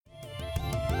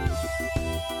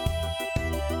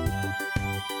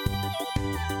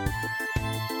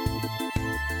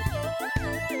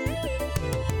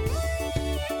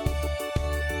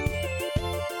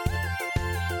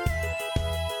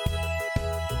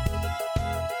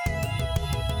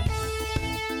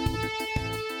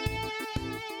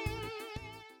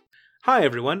Hi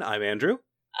everyone, I'm Andrew.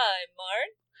 I'm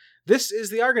Marn. This is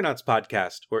the Argonauts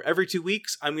podcast, where every 2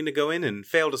 weeks I'm going to go in and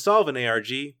fail to solve an ARG,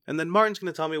 and then Martin's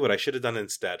going to tell me what I should have done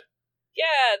instead.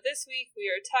 Yeah, this week we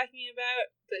are talking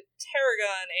about the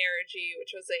Tarragon ARG,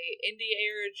 which was a indie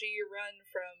ARG run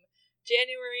from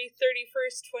January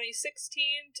 31st,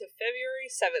 2016 to February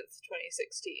 7th,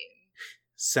 2016.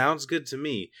 Sounds good to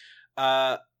me.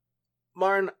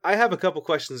 Marn, I have a couple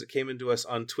questions that came into us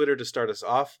on Twitter to start us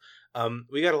off.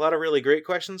 We got a lot of really great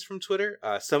questions from Twitter,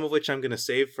 some of which I'm going to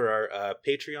save for our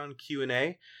Patreon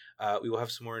Q&A. We will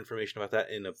have some more information about that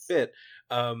in a bit.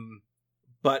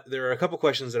 But there are a couple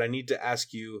questions that I need to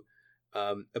ask you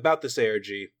about this ARG.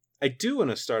 I do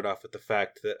want to start off with the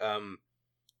fact that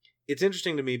it's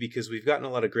interesting to me because we've gotten a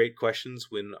lot of great questions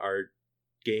when our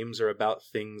games are about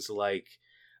things like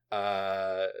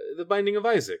The Binding of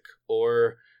Isaac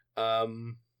or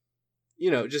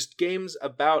just games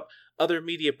about other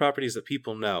media properties that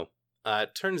people know.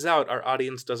 Turns out our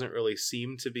audience doesn't really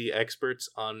seem to be experts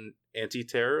on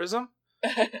anti-terrorism.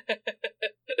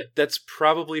 That's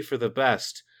probably for the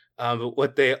best. But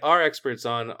what they are experts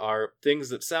on are things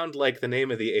that sound like the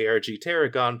name of the ARG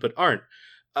Tarragon, but aren't.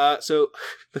 So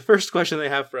the first question they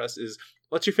have for us is,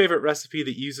 what's your favorite recipe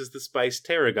that uses the spice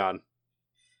tarragon?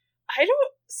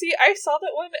 I saw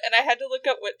that one, and I had to look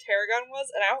up what tarragon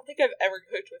was, and I don't think I've ever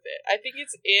cooked with it. I think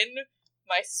it's in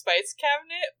my spice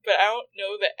cabinet, but I don't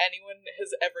know that anyone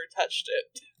has ever touched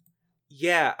it.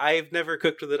 Yeah, I've never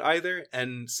cooked with it either,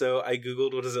 and so I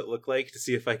googled what does it look like to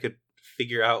see if I could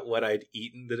figure out what I'd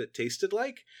eaten that it tasted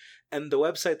like, and the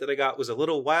website that I got was a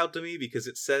little wild to me because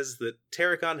it says that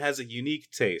tarragon has a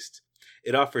unique taste.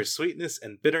 It offers sweetness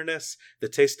and bitterness. The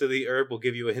taste of the herb will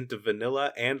give you a hint of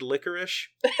vanilla and licorice.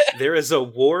 There is a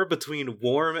war between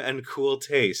warm and cool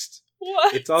taste.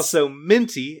 What? It's also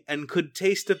minty and could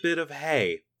taste a bit of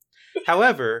hay.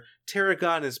 However,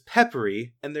 tarragon is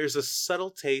peppery and there's a subtle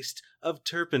taste of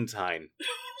turpentine.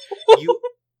 You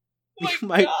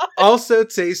might also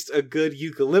taste a good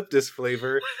eucalyptus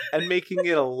flavor and making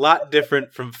it a lot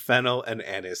different from fennel and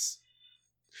anise.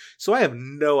 So I have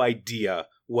no idea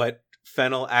what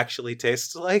fennel actually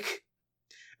tastes like,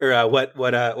 or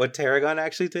what tarragon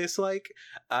actually tastes like.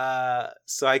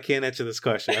 So I can't answer this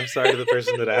question. I'm sorry to the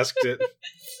person that asked it.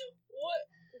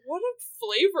 What a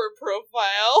flavor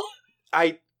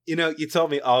profile. You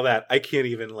told me all that. I can't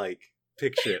even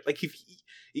picture it. Like if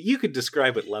you could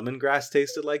describe what lemongrass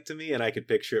tasted like to me, and I could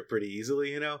picture it pretty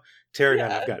easily. Tarragon,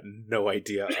 yeah. I've got no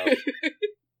idea of.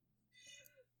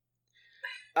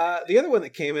 The other one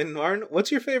that came in, Marn,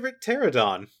 what's your favorite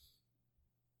pterodon?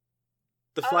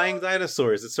 The flying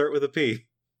dinosaurs that start with a P.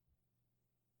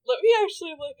 Let me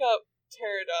actually look up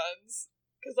pterodons,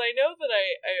 because I know that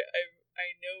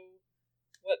I know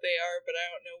what they are, but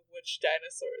I don't know which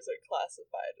dinosaurs are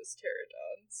classified as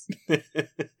pterodons.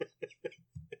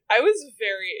 I was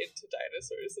very into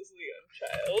dinosaurs as a young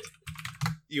child.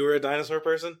 You were a dinosaur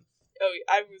person? Oh,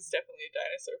 I was definitely a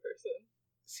dinosaur person.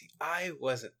 See, I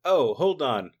wasn't. Oh, hold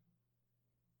on.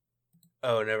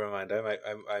 Oh, never mind.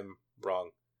 I'm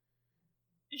wrong.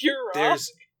 You're wrong?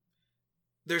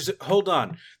 Hold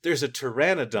on. There's a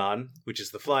pteranodon, which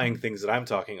is the flying things that I'm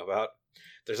talking about.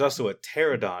 There's also a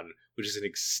pterodon, which is an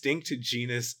extinct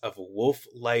genus of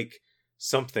wolf-like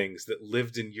somethings that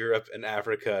lived in Europe and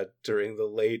Africa during the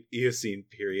late Eocene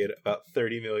period about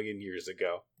 30 million years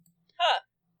ago. Huh.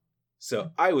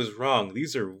 So I was wrong.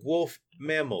 These are wolf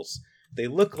mammals. They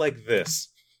look like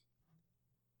this.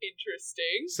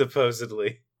 Interesting.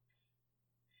 Supposedly.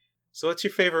 So what's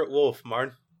your favorite wolf,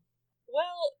 Marn?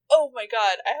 Well, oh my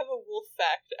god, I have a wolf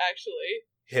fact, actually.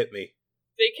 Hit me.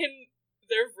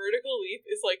 Their vertical leap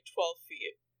is 12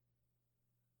 feet.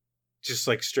 Just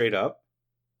straight up?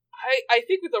 I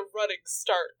think with a running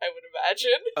start, I would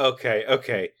imagine. Okay.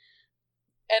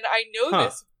 And I know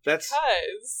this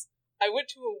because I went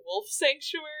to a wolf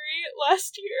sanctuary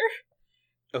last year.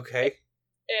 Okay.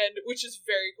 And which is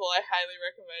very cool. I highly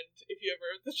recommend, if you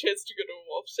ever have the chance to go to a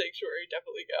wolf sanctuary,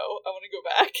 definitely go. I want to go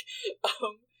back.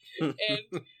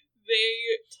 And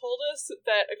they told us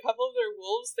that a couple of their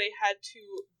wolves, they had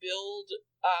to build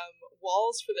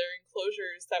walls for their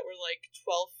enclosures that were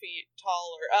 12 feet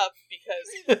tall or up, because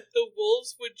the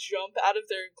wolves would jump out of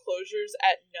their enclosures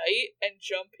at night and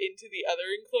jump into the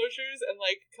other enclosures and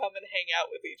come and hang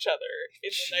out with each other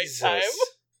in the nighttime.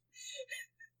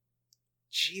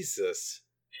 Jesus.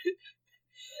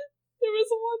 There was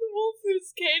one wolf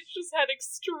whose cage just had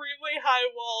extremely high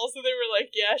walls, and they were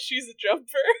like, yeah, she's a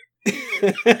jumper.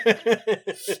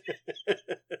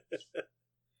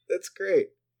 That's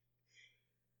great.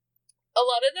 A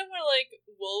lot of them were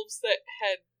wolves that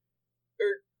had,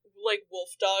 or like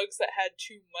wolf dogs that had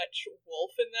too much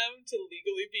wolf in them to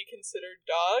legally be considered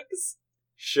dogs.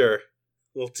 Sure.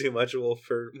 A little too much wolf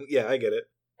for... Yeah, I get it.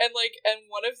 And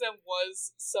one of them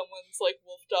was someone's like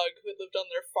wolf dog who had lived on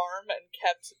their farm and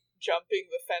kept jumping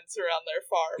the fence around their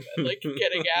farm and like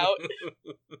getting out.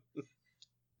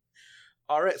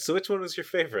 All right, so which one was your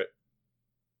favorite?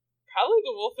 Probably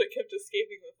the wolf that kept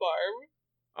escaping the farm.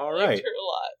 All I right. liked her a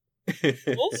lot.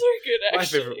 Wolves are good, actually. My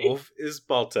favorite wolf is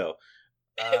Balto.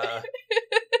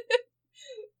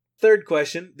 Third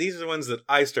question. These are the ones that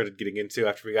I started getting into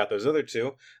after we got those other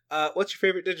two. What's your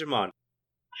favorite Digimon?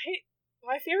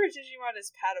 My favorite Digimon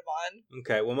is Patamon.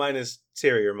 Okay, well mine is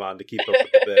Terriermon to keep up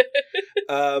with the bit.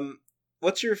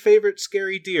 What's your favorite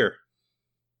scary deer?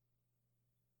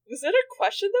 Was that a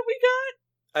question that we got?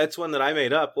 It's one that I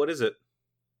made up. What is it?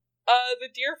 The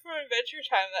deer from Adventure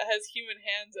Time that has human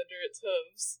hands under its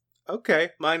hooves.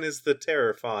 Okay, mine is the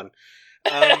Terror Fawn.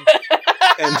 And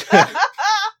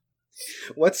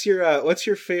what's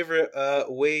your favorite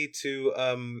way to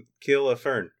kill a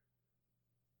fern?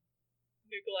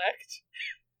 Neglect.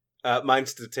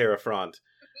 Mine's the Terra Frond.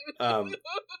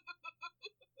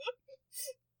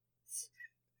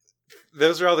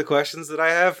 Those are all the questions that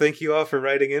I have. Thank you all for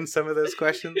writing in some of those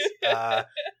questions.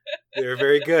 They were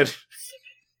very good.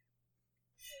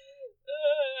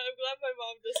 I'm glad my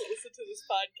mom doesn't listen to this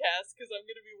podcast because I'm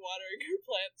going to be watering her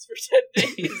plants for 10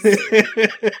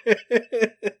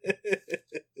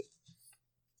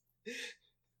 days.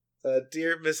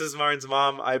 Dear Mrs. Marn's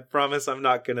mom, I promise I'm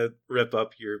not going to rip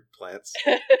up your plants.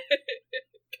 Come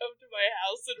to my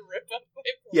house and rip up my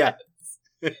plants. Yeah.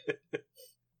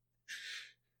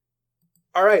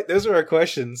 All right, those are our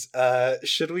questions.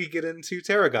 Should we get into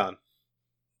Tarragon?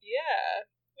 Yeah.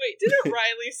 Wait, didn't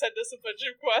Riley send us a bunch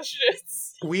of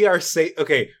questions? We are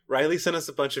okay, Riley sent us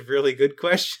a bunch of really good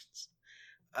questions.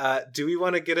 Do we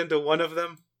want to get into one of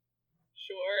them?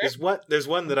 Sure. There's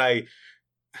one that I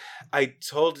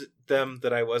told them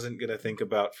that I wasn't going to think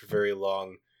about for very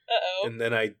long. Uh-oh. And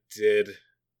then I did.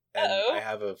 And Uh-oh. I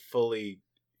have a fully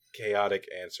chaotic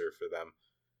answer for them.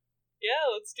 Yeah,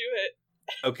 let's do it.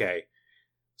 Okay.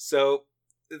 So,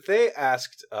 they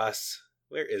asked us...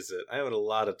 Where is it? I have a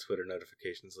lot of Twitter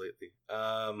notifications lately.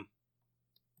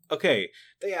 Okay.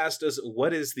 They asked us,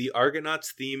 what is the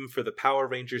Argonauts theme for the Power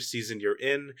Rangers season you're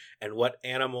in? And what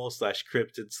animal /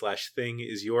 cryptid / thing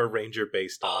is your ranger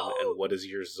based on? And what is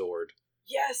your Zord?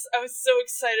 Yes, I was so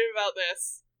excited about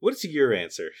this. What is your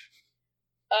answer?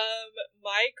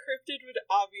 My cryptid would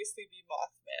obviously be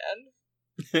Mothman.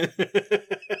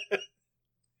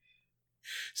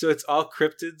 So it's all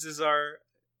cryptids is our...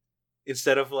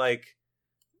 Instead of like...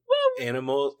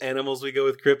 Animals we go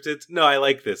with cryptids? No, I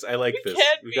like this. We can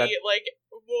be like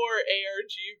more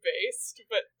ARG based,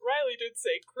 but Riley did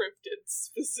say cryptids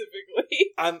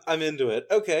specifically. I'm into it.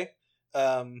 Okay.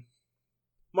 Martin,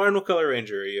 what color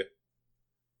ranger are you?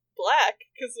 Black,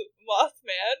 because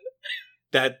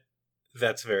Mothman.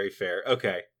 That's very fair.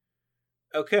 Okay.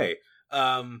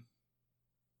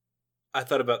 I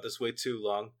thought about this way too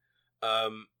long.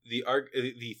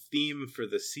 The theme for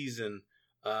the season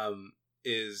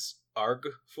is Arg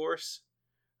Force.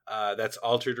 That's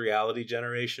Altered Reality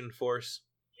Generation Force.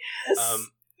 Yes.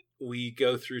 We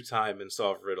go through time and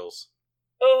solve riddles.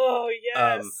 Oh,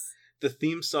 yes. The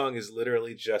theme song is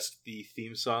literally just the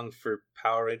theme song for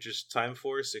Power Rangers Time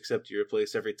Force, except you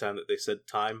replace every time that they said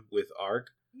time with Arg.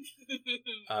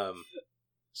 So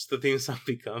the theme song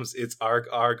becomes, it's Arg,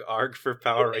 Arg, Arg for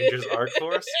Power Rangers Arg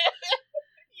Force.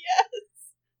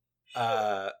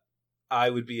 Yes. I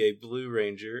would be a Blue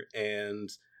Ranger, and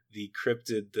the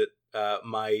cryptid that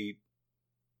my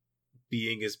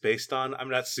being is based on, I'm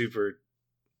not super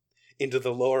into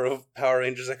the lore of Power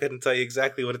Rangers. I couldn't tell you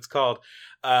exactly what it's called.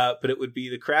 But it would be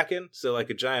the Kraken, so like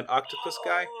a giant octopus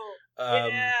guy.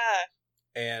 Yeah.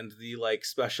 And the like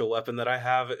special weapon that I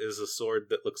have is a sword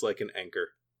that looks like an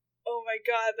anchor. Oh my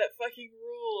god, that fucking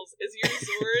rules. Is your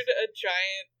sword a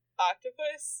giant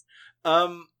octopus?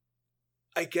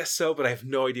 I guess so, but I have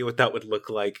no idea what that would look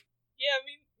like. Yeah,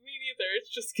 me neither. It's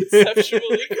just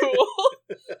conceptually cool.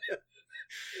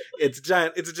 It's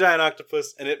a giant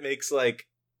octopus, and it makes like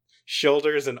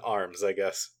shoulders and arms, I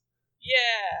guess.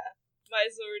 Yeah. My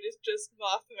sword is just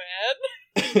Mothman.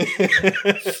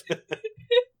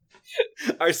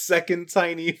 Our second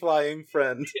tiny flying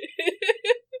friend.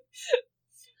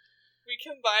 We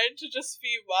combine to just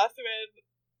be Mothman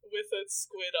with a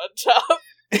squid on top.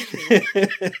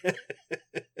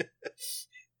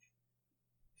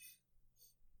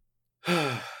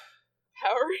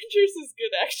 Power Rangers is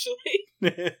good, actually.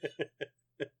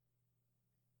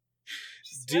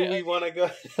 Do we want to go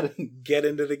ahead and get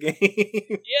into the game?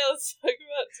 Yeah, let's talk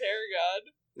about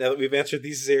Tarragon. Now that we've answered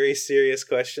these very serious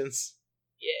questions?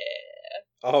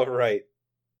 Yeah. All right.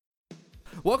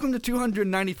 Welcome to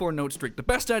 294 Note Streak, the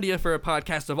best idea for a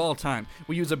podcast of all time.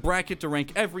 We use a bracket to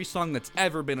rank every song that's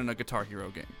ever been in a Guitar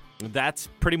Hero game. That's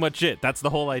pretty much it. That's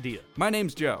the whole idea. My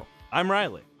name's Joe. I'm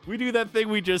Riley. We do that thing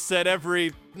we just said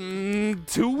every 2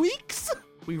 weeks?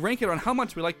 We rank it on how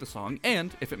much we like the song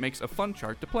and if it makes a fun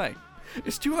chart to play.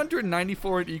 Is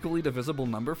 294 an equally divisible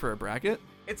number for a bracket?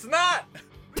 It's not!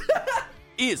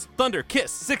 Is Thunder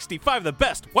Kiss 65 the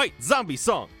best white zombie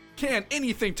song? Can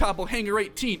anything topple Hangar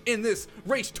 18 in this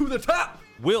race to the top?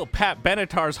 Will Pat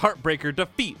Benatar's Heartbreaker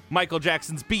defeat Michael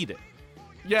Jackson's Beat It?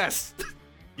 Yes.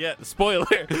 Yeah, spoiler.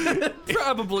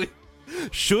 Probably.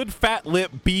 Should Fat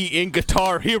Lip be in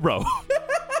Guitar Hero?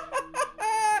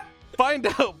 Find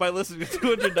out by listening to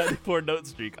 294 Note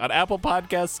Streak on Apple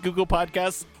Podcasts, Google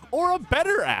Podcasts, or a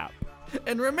better app.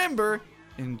 And remember,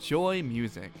 enjoy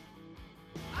music.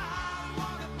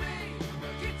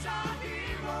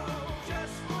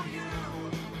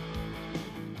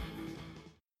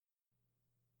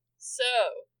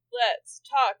 So, let's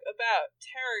talk about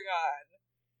Tarragon.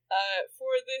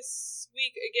 For this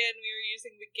week, again, we are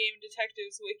using the Game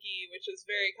Detectives wiki, which is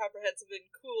very comprehensive and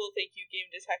cool. Thank you,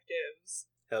 Game Detectives.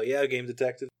 Hell yeah, Game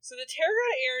Detective. So the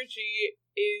Tarragon ARG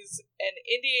is an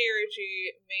indie ARG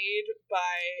made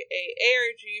by a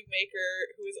ARG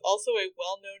maker who is also a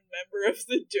well-known member of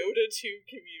the Dota 2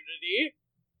 community.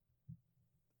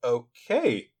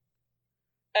 Okay.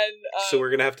 And so we're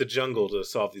gonna have to jungle to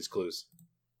solve these clues.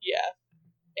 Yeah.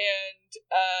 And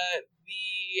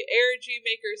the ARG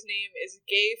maker's name is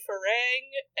Gay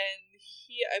Farang, and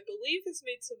he, I believe, has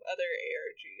made some other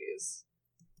ARGs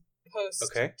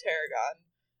post-Tarragon.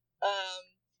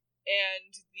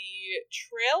 And the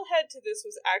trailhead to this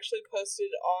was actually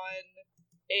posted on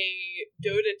a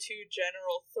Dota 2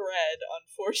 general thread on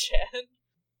 4chan.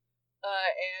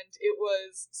 And it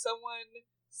was someone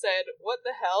said, "What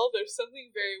the hell? There's something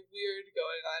very weird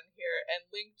going on here," and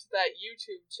linked that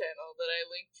YouTube channel that I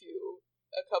linked you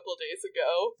a couple days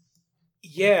ago.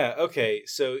 Yeah, okay.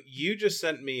 So you just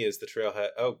sent me as the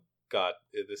trailhead. Oh, God.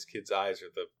 This kid's eyes are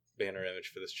the banner image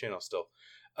for this channel still.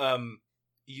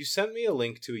 You sent me a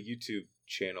link to a YouTube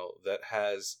channel that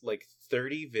has like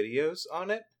 30 videos on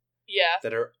it. Yeah.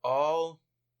 That are all...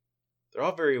 They're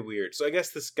all very weird. So I guess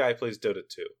this guy plays Dota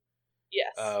 2.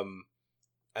 Yes.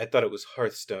 I thought it was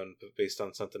Hearthstone based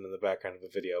on something in the background of a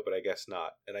video, but I guess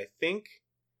not. And I think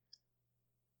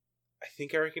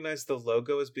I recognize the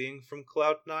logo as being from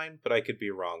Cloud9, but I could be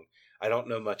wrong. I don't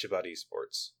know much about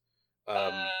esports. Me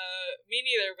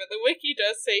neither, but the wiki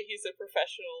does say he's a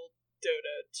professional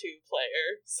Dota 2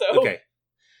 player, so...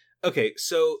 Okay,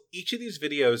 so each of these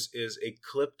videos is a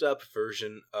clipped up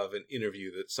version of an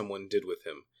interview that someone did with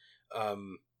him.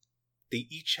 They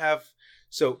each have...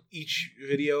 So each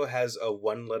video has a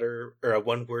one-letter, or a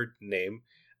one-word name.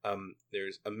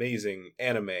 There's amazing,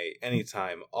 anime,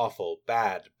 anytime, awful,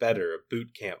 bad, better,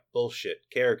 boot camp, bullshit,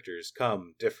 characters,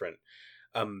 come, different.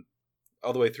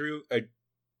 All the way through,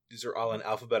 these are all in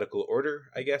alphabetical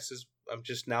order, I guess, is I'm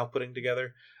just now putting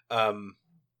together. I'm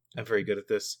very good at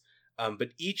this.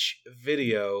 But each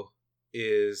video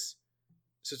is...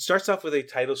 So it starts off with a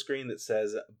title screen that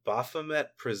says,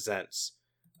 Baphomet Presents,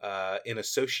 in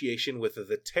association with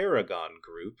the Tarragon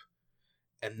Group.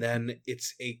 And then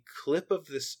it's a clip of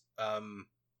this, an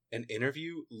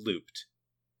interview looped.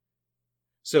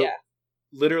 So,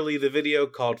 literally the video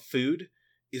called Food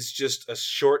is just a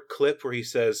short clip where he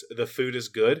says, the food is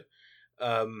good,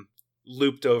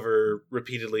 looped over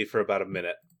repeatedly for about a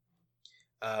minute.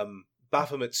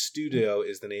 Baphomet Studio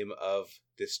is the name of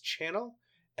this channel.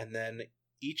 And then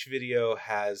each video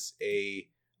has a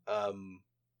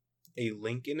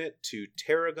link in it to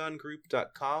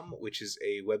tarragongroup.com, which is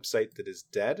a website that is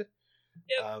dead.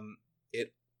 Yep.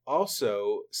 It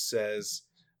also says,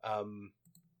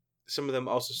 some of them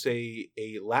also say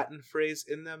a Latin phrase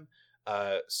in them,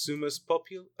 summus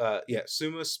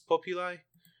populi,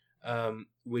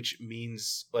 which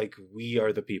means like we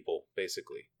are the people,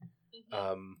 basically.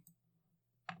 Mm-hmm.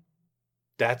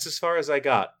 That's as far as I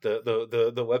got.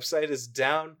 The website is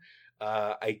down.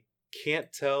 I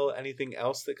can't tell anything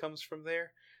else that comes from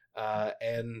there.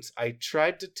 And I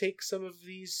tried to take some of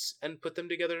these and put them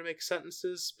together to make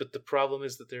sentences, but the problem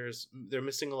is that they're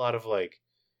missing a lot of like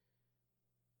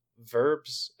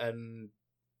verbs, and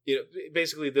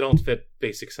basically they don't fit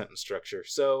basic sentence structure.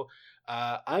 So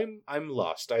I'm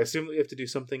lost. I assume that we have to do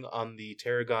something on the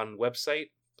Tarragon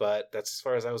website, but that's as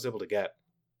far as I was able to get.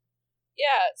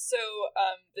 Yeah, so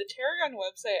the Tarragon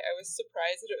website, I was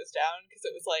surprised that it was down because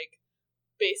it was like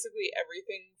basically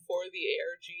everything before the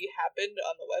ARG happened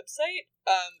on the website.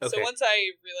 So Okay. once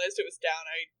I realized it was down,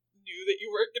 I knew that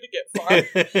you weren't going to get far.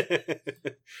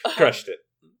 Crushed it.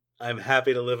 I'm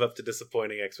happy to live up to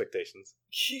disappointing expectations.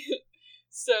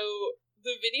 So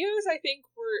the videos, I think,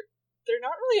 they're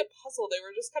not really a puzzle. They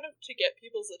were just kind of to get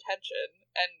people's attention,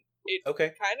 and it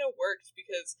Okay. kind of worked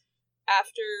because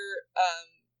after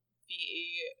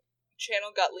the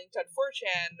channel got linked on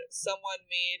 4chan, someone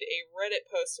made a Reddit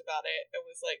post about it and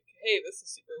was like, hey, this is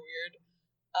super weird.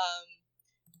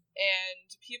 And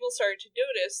people started to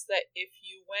notice that if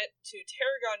you went to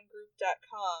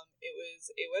tarragongroup.com, it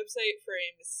was a website for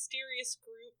a mysterious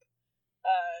group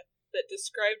that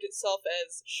described itself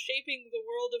as shaping the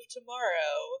world of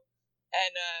tomorrow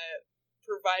and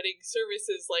providing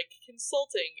services like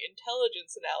consulting,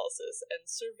 intelligence analysis, and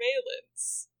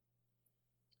surveillance.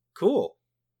 Cool.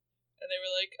 And they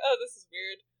were like, oh, this is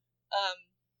weird.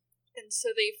 And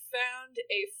so they found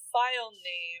a file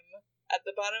name at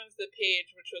the bottom of the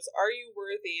page, which was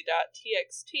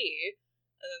areyouworthy.txt,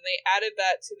 and then they added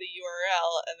that to the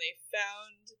URL, and they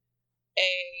found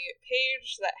a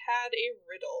page that had a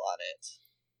riddle on it.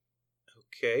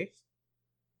 Okay.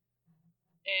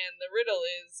 And the riddle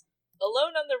is,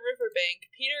 alone on the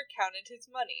riverbank, Peter counted his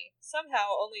money.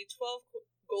 Somehow only 12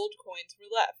 gold coins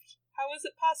were left. How was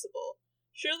it possible?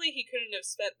 Surely he couldn't have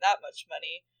spent that much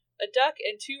money. A duck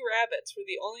and 2 rabbits were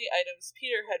the only items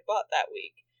Peter had bought that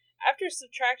week. After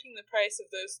subtracting the price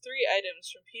of those 3 items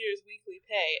from Peter's weekly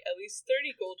pay, at least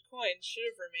 30 gold coins should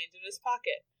have remained in his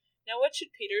pocket. Now what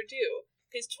should Peter do?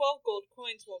 His 12 gold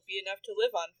coins won't be enough to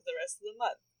live on for the rest of the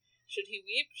month. Should he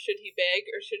weep, should he beg,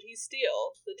 or should he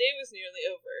steal? The day was nearly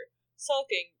over.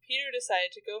 Sulking, Peter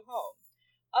decided to go home.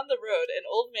 On the road, an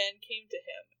old man came to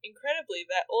him. Incredibly,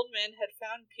 that old man had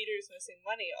found Peter's missing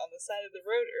money on the side of the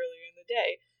road earlier in the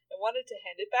day and wanted to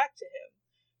hand it back to him.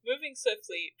 Moving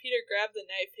swiftly, Peter grabbed the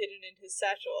knife hidden in his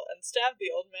satchel and stabbed the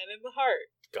old man in the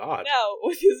heart. God. Now,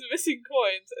 with his missing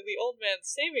coins and the old man's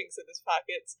savings in his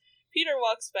pockets, Peter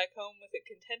walks back home with a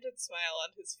contented smile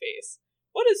on his face.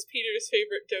 What is Peter's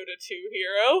favorite Dota 2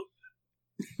 hero?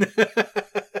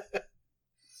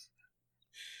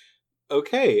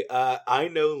 Okay, I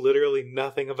know literally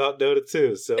nothing about Dota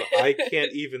 2, so I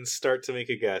can't even start to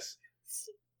make a guess.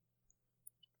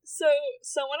 So,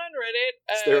 someone on Reddit...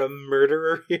 Is there a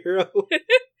murderer hero?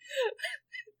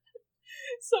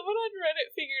 Someone on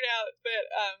Reddit figured out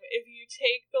that if you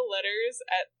take the letters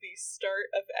at the start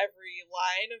of every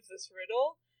line of this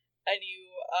riddle and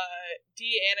you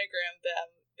de-anagram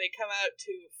them, they come out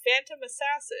to Phantom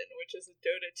Assassin, which is a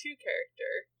Dota 2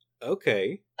 character.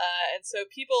 Okay. And so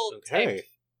people typed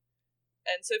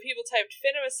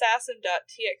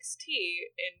phantomassassin.txt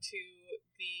into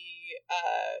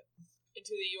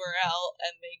the URL,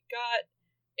 and they got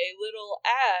a little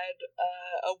ad,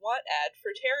 a want ad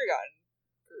for Tarragon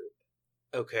Group.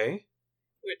 Okay.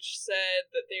 Which said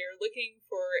that they are looking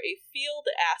for a field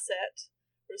asset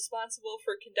responsible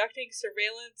for conducting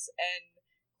surveillance and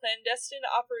clandestine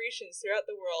operations throughout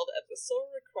the world at the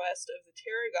sole request of the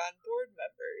Tarragon board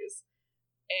members.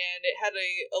 And it had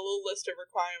a little list of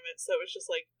requirements that was just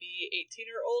like, be 18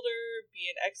 or older, be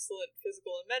in excellent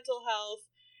physical and mental health,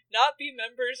 not be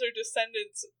members or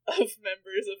descendants of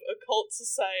members of occult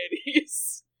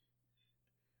societies.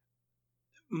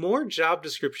 More job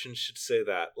descriptions should say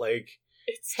that. Like,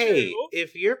 It's hey, true.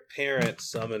 if your parents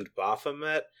summoned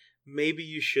Baphomet, maybe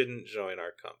you shouldn't join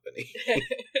our company.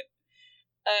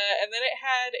 And then it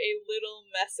had a little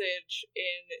message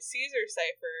in Caesar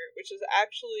Cipher, which is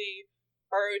actually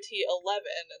ROT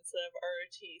 11 instead of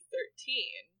ROT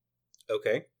 13.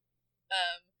 Okay.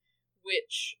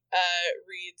 Which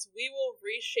reads, "We will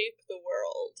reshape the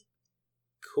world."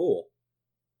 Cool.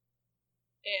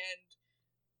 And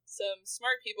some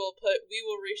smart people put "we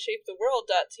will reshape the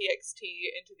world.txt"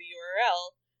 into the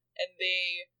URL, and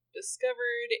they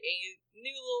discovered a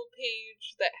new little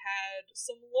page that had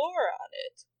some lore on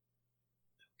it.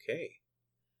 Okay.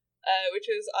 Which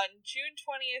is on June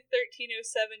 20th,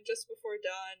 1307, just before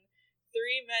dawn,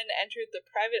 3 men entered the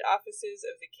private offices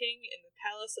of the king in the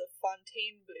palace of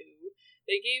Fontainebleau.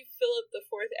 They gave Philip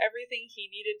IV everything he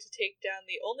needed to take down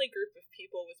the only group of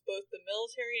people with both the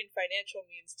military and financial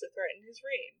means to threaten his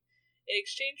reign. In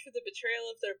exchange for the betrayal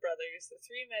of their brothers, the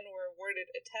 3 men were awarded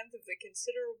a tenth of the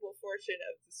considerable fortune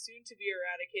of the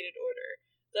soon-to-be-eradicated order.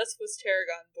 Thus was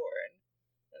Tarragon born.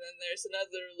 And then there's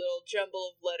another little jumble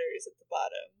of letters at the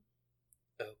bottom.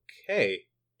 Okay.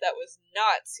 That was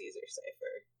not Caesar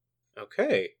Cipher.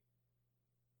 Okay.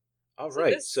 All So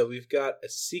right. this- So we've got a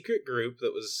secret group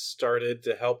that was started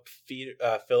to help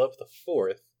Philip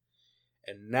IV,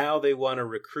 and now they want to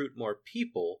recruit more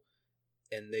people,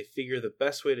 and they figure the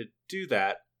best way to do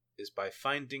that is by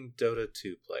finding Dota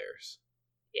 2 players.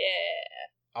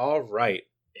 Yeah. All right.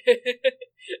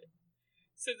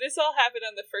 So this all happened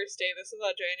on the first day. This was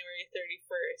on January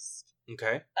 31st.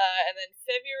 Okay. And then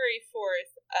February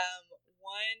 4th,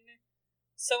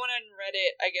 someone on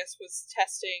Reddit, I guess, was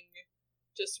testing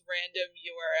just random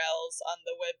URLs on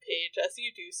the webpage, as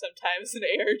you do sometimes in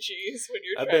ARGs when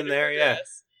you're I've trying been to there, yeah.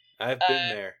 progress. I've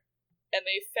been there. And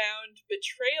they found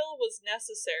betrayal was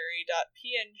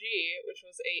necessary.png, which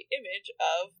was a image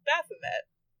of Baphomet.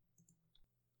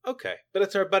 Okay, but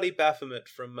it's our buddy Baphomet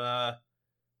from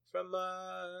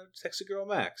Sexy Girl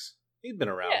Max. He'd been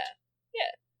around.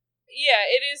 Yeah,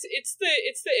 it is. It's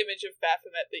the image of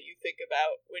Baphomet that you think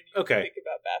about when you think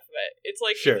about Baphomet. It's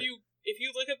like sure. if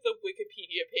you look up the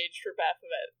Wikipedia page for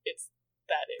Baphomet, it's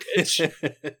that image.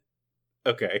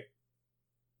 Okay.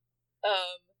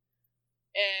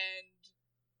 And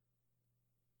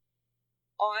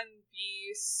on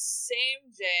the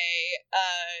same day,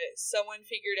 someone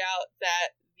figured out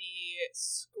that the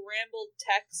scrambled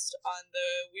text on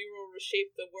the We Will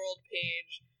Reshape the World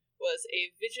page was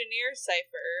a Vigenère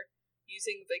cipher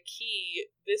using the key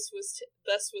thus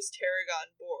was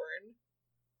Tarragon born.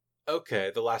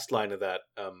 Okay, the last line of that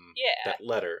that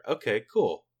letter. Okay,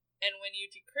 cool. And when you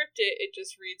decrypt it, it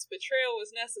just reads betrayal was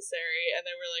necessary, and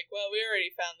they were like, well, we already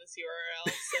found this URL,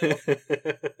 so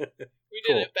we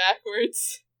did it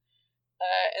backwards.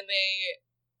 And they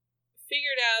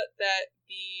figured out that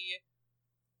the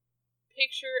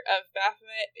picture of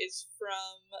Baphomet is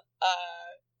from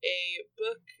a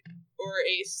book, or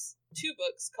two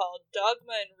books called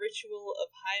Dogma and Ritual of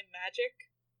High Magic.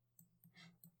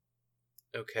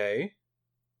 Okay.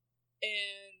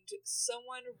 And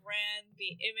someone ran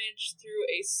the image through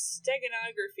a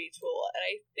steganography tool, and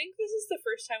I think this is the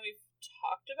first time we've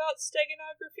talked about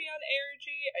steganography on ARG.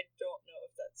 I don't know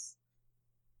if that's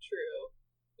true.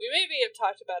 We maybe have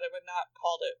talked about it, but not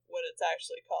called it what it's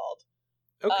actually called.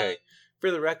 Okay. For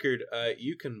the record,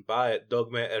 you can buy it,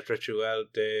 Dogme et Rituel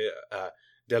de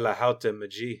la Haute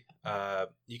Magie.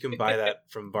 You can buy that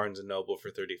from Barnes & Noble for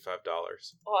 $35.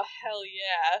 Oh, hell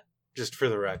yeah. Just for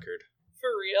the record. For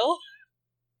real?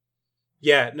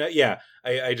 Yeah, no, yeah.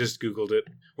 I just Googled it.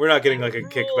 We're not getting like a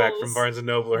kickback from Barnes &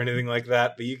 Noble or anything like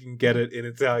that, but you can get it in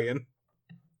Italian.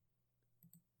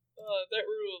 Oh, that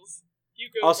rules. You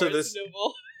go also Barnes &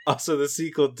 Noble. Also the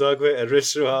sequel, Dogme et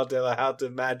Rituel de la Haute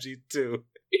Magie 2.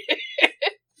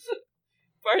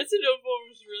 Barnes & Noble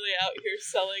was really out here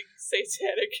selling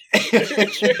satanic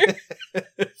literature.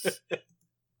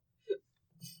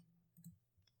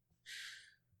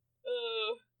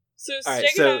 So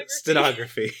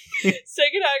stenography.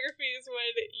 Steganography is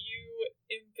when you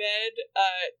embed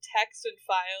text and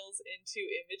files into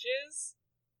images.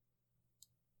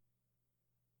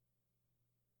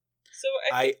 So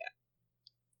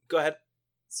Go ahead.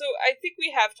 So I think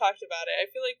we have talked about it. I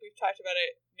feel like we've talked about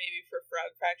it maybe for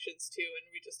Frog Fractions too,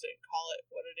 and we just didn't call it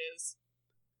what it is.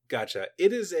 Gotcha.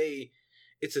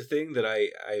 It's a thing that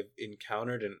I've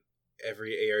encountered in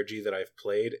every ARG that I've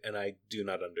played, and I do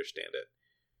not understand it.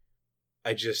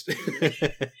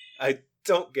 I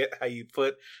don't get how you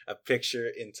put a picture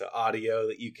into audio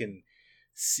that you can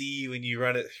see when you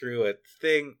run it through a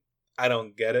thing. I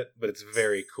don't get it, but it's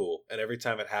very cool. And every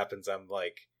time it happens, I'm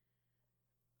like,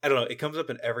 I don't know. It comes up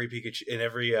in every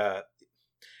Pikachu,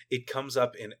 it comes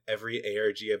up in every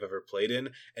ARG I've ever played in,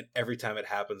 and every time it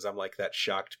happens, I'm like that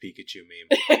shocked Pikachu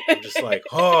meme. I'm just like,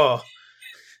 oh,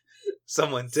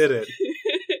 someone did it.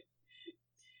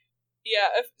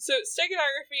 Yeah, so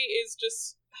steganography is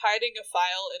just hiding a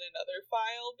file in another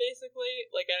file, basically,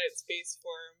 like at its base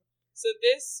form. So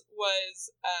this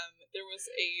was, there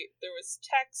was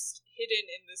text hidden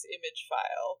in this image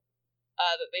file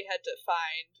that they had to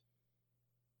find,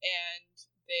 and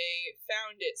they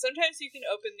found it. Sometimes you can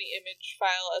open the image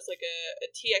file as like a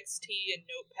TXT in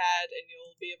Notepad, and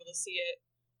you'll be able to see it.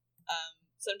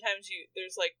 Sometimes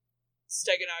there's like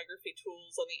steganography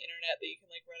tools on the internet that you can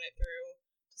like run it through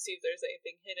to see if there's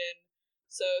anything hidden.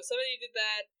 So somebody did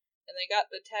that, and they got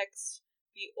the text.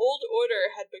 The old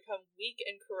order had become weak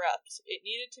and corrupt. It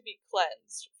needed to be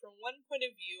cleansed. From one point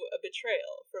of view, a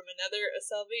betrayal. From another, a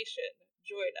salvation.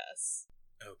 Join us.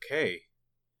 Okay.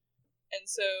 And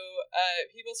so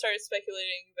people started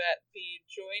speculating that the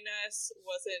Join Us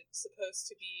wasn't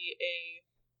supposed to be a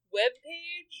web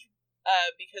page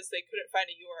because they couldn't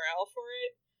find a URL for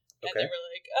it. And they were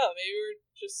like, oh, maybe we're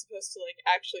just supposed to like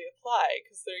actually apply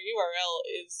because their URL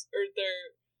is, or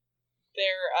their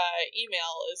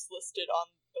email is listed on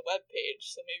the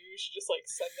webpage, so maybe we should just like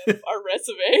send them our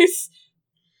resumes.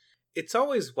 It's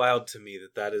always wild to me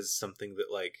that that is something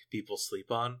that, like, people sleep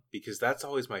on, because that's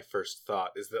always my first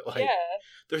thought, is that, like, Yeah.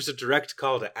 there's a direct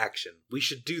call to action. We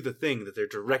should do the thing that they're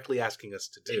directly asking us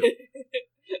to do.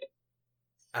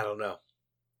 I don't know.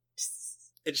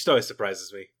 It just always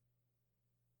surprises me.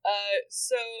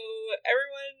 So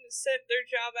everyone sent their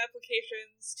job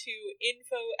applications to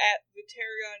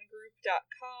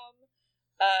info@thetarragongroup.com.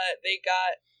 They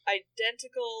got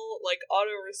identical, like,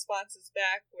 auto responses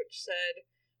back, which said,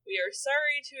 "We are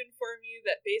sorry to inform you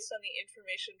that based on the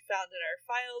information found in our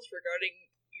files regarding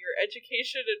your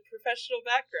education and professional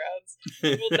backgrounds,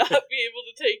 we will not be able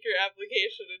to take your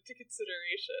application into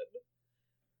consideration.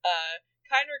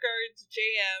 Kind regards,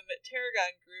 JM,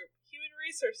 Tarragon Group, Human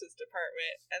Resources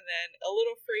Department," and then a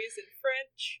little phrase in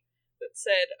French that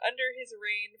said, "Under his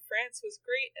reign, France was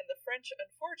great and the French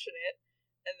unfortunate,"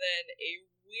 and then a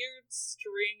weird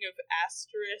string of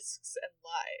asterisks and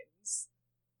lines.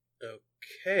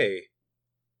 Okay.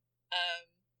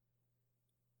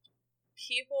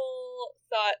 People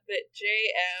thought that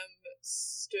JM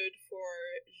stood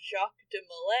for Jacques de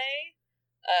Molay,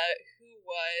 who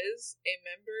was a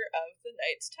member of the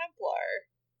Knights Templar.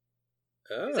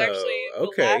 Oh, He was actually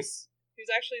okay.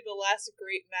 the last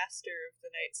great master of the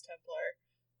Knights Templar.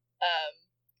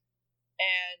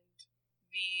 And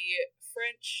the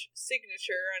French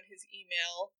signature on his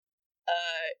email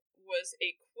was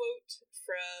a quote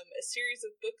from a series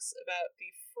of books about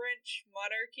the French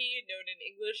monarchy, known in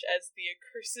English as the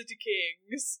Accursed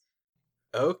Kings.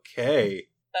 Okay.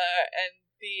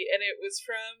 And it was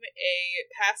from a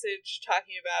passage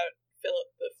talking about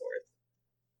Philip IV.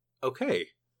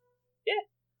 Okay. Yeah.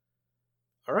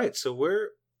 All right, so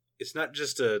it's not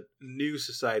just a new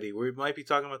society. We might be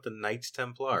talking about the Knights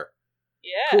Templar.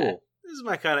 Yeah. Cool. This is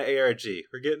my kind of ARG.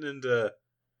 We're getting into,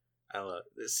 I don't know,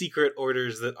 secret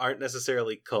orders that aren't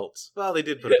necessarily cults. Well, they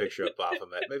did put a picture of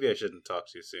Baphomet. Maybe I shouldn't talk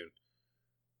too soon.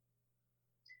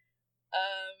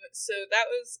 So that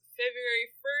was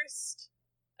February 1st,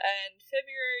 and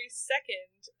February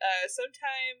 2nd,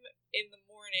 sometime in the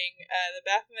morning, the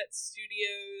Baphomet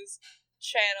Studios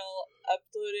channel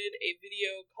uploaded a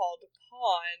video called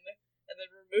Pawn, and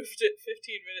then removed it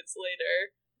 15 minutes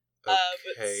later. But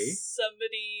Okay.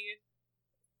 somebody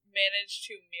managed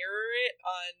to mirror it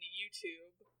on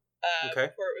YouTube Okay.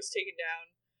 before it was taken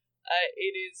down.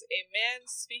 It is a man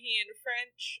speaking in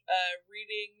French,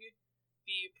 reading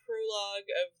the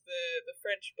prologue of the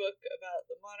French book about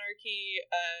the monarchy,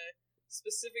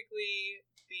 specifically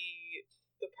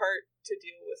the part to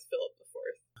deal with Philip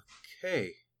IV.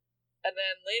 Okay. And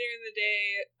then later in the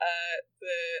day,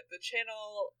 the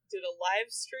channel did a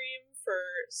live stream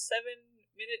for 7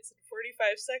 minutes and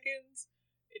 45 seconds,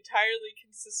 entirely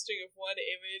consisting of one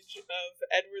image of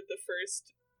Edward I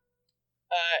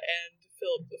and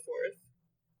Philip IV.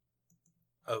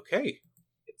 Okay.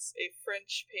 It's a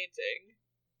French painting,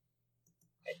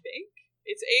 I think.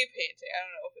 It's a painting. I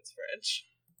don't know if it's French.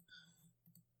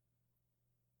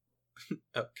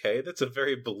 Okay, that's a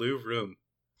very blue room.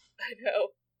 I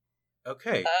know.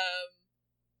 Okay.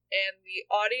 And the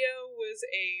audio was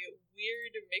a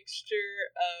weird mixture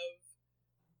of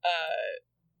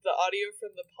the audio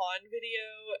from the Pawn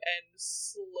video and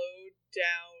slowed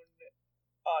down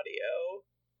audio.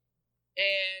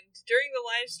 And during the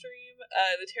live stream,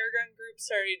 the Tarragon Group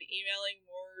started emailing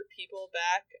more people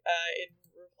back in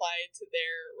reply to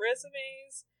their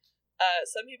resumes.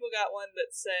 Some people got one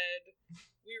that said,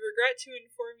 "We regret to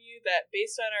inform you that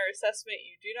based on our assessment,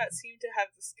 you do not seem to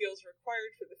have the skills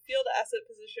required for the field asset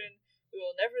position. We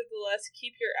will nevertheless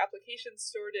keep your application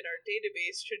stored in our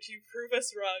database should you prove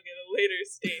us wrong at a later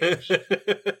stage."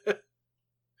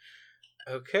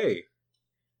 Okay.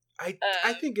 I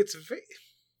think it's very...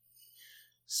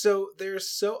 So there's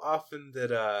so often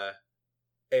that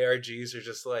ARGs are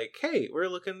just like, "Hey, we're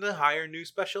looking to hire new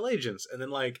special agents," and then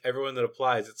like everyone that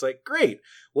applies, it's like, "Great,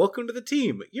 welcome to the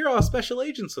team. You're all special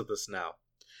agents with us now."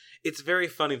 It's very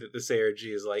funny that this ARG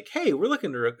is like, "Hey, we're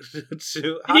looking to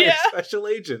hire special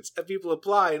agents," and people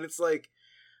apply, and it's like,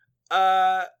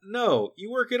 no,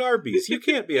 you work at Arby's. You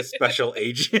can't be a special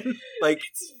agent." Like,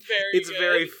 it's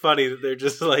very funny that they're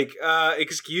just like,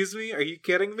 excuse me? Are you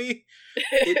kidding me?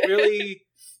 It really,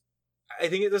 I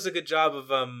think it does a good job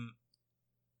of,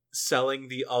 selling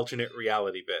the alternate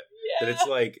reality bit. Yeah. That it's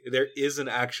like, there is an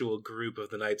actual group of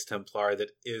the Knights Templar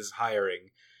that is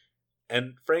hiring.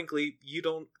 And frankly, you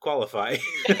don't qualify.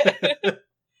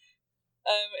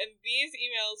 And these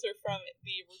emails are from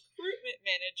the recruitment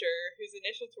manager, whose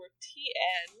initials were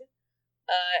TN,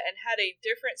 and had a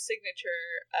different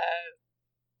signature,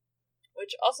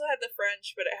 which also had the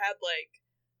French, but it had, like,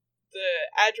 the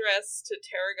address to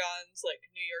Tarragon's, like,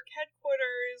 New York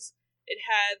headquarters. It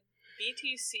had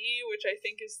BTC, which I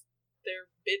think is their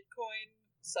Bitcoin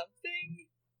something.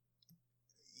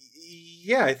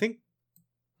 Yeah, I think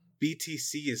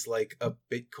BTC is like a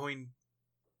Bitcoin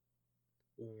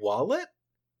wallet.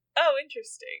 Oh,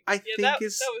 interesting. I think that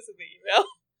was in the email.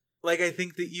 Like, I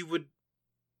think that you would.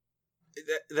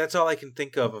 That's all I can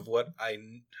think of what I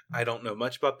don't know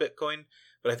much about Bitcoin,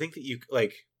 but I think that you,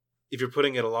 like, if you're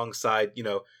putting it alongside,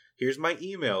 here's my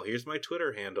email, here's my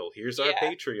Twitter handle, here's our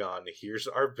Patreon, here's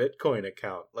our Bitcoin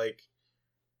account. Like,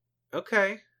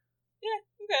 okay. Yeah,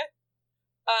 okay.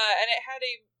 And it had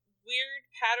a weird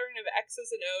pattern of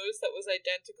X's and O's that was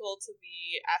identical to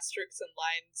the asterisks and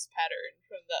lines pattern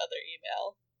from the other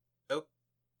email.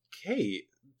 Okay.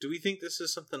 Do we think this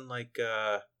is something like,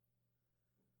 I'm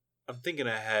thinking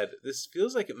ahead. This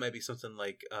feels like it might be something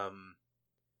like,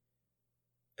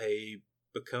 a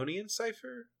Baconian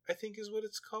cipher, I think is what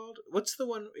it's called. What's the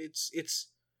one? It's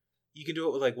you can do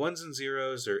it with like ones and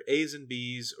zeros or A's and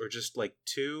B's or just like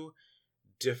two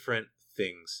different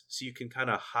things. So you can kind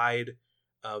of hide,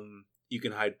 you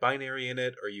can hide binary in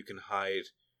it, or you can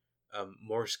hide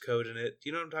Morse code in it. Do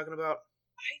you know what I'm talking about?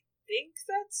 I think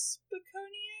that's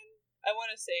Baconian. I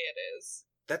want to say it is.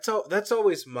 That's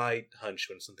always my hunch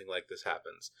when something like this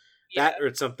happens. Yeah. That, or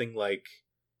it's something like,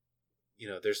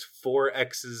 there's 4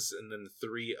 X's and then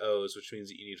 3 O's, which means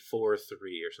that you need 4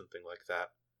 3 or something like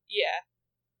that. Yeah.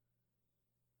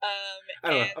 I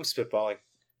don't know. I'm spitballing.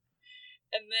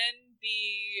 And then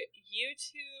the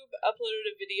YouTube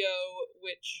uploaded a video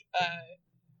which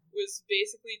was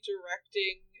basically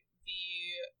directing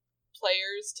the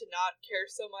players to not care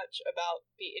so much about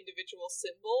the individual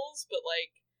symbols, but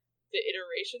like the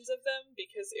iterations of them,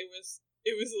 because it was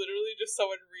literally just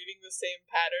someone reading the same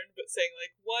pattern but saying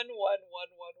like 1 1 1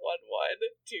 1 1 1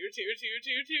 2 2 2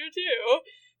 2 2 2.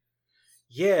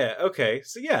 Yeah. Okay.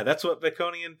 So yeah, that's what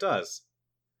Baconian does.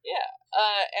 Yeah.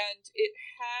 And it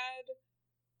had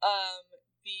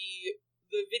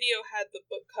the video had the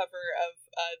book cover of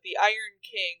The Iron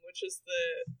King, which is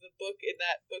the book in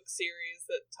that book series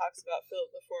that talks about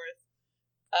Philip IV.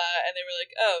 And they were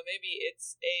like, oh, maybe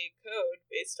it's a code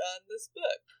based on this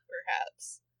book,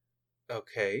 perhaps.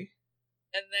 Okay.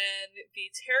 And then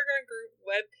the Tarragon Group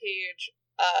webpage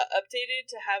updated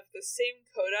to have the same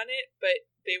code on it, but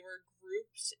they were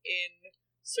grouped in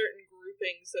certain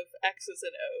groupings of X's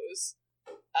and O's.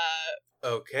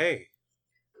 Okay.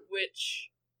 Which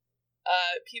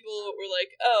people were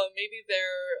like, oh, maybe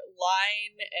they're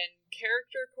line and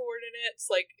character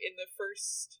coordinates. Like in the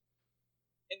first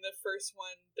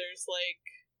one, there's like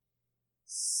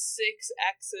 6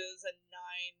 X's and 9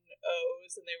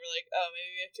 O's, and they were like, oh,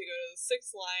 maybe we have to go to the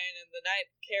 6th line and the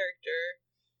 9th character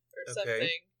or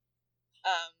something.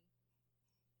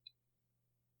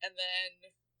 And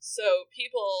then so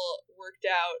people worked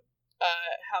out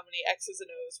how many X's and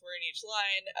O's were in each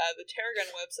line. The Tarragon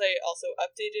website also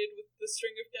updated with the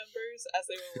string of numbers as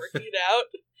they were working it out.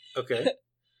 Okay.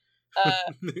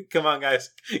 Come on,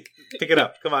 guys, pick it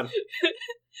up. Come on.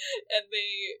 And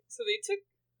they took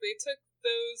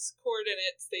those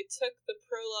coordinates. They took the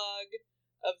prologue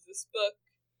of this book,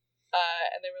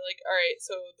 and they were like, all right,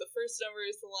 so the first number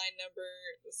is the line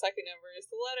number, the second number is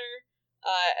the letter,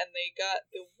 and they got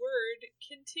the word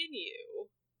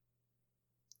continue.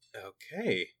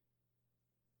 Okay.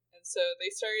 And so they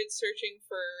started searching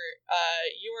for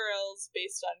URLs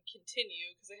based on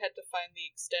continue, because they had to find the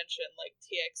extension like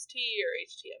TXT or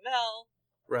HTML.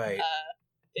 Right.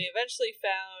 They eventually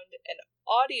found an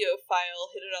audio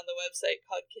file hidden on the website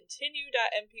called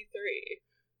continue.mp3.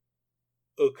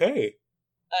 Okay.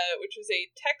 Which was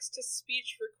a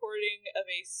text-to-speech recording of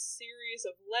a series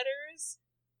of letters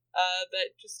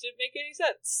that just didn't make any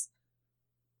sense.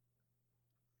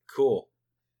 Cool.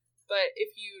 But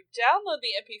if you download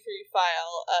the MP3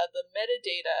 file, the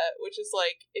metadata, which is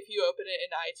like, if you open it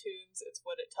in iTunes, it's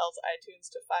what it tells iTunes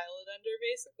to file it under,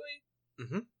 basically.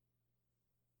 Mm-hmm.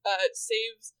 It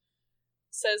says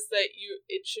that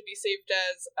it should be saved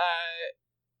as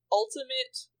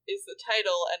Ultimate is the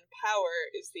title and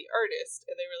Power is the artist,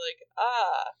 and they were like,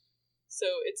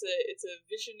 so it's a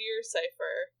Visioneer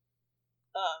cipher,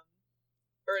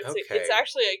 or it's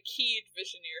actually a keyed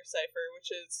Visioneer cipher,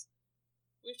 which is.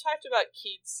 We've talked about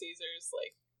keyed Caesars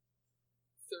like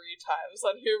 3 times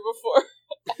on here before.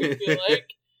 I feel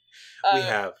like we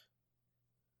have.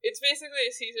 It's basically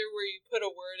a Caesar where you put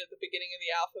a word at the beginning of the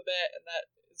alphabet, and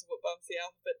that is what bumps the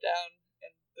alphabet down,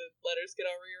 and the letters get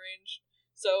all rearranged.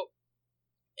 So,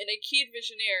 in a keyed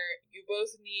Visioneer, you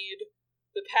both need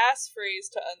the passphrase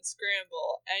to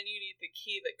unscramble, and you need the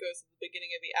key that goes at the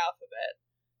beginning of the alphabet.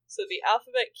 So the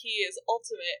alphabet key is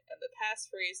ultimate, and the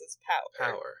passphrase is power.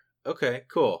 Power. Okay,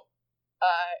 cool.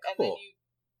 And then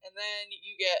And then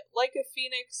you get, like a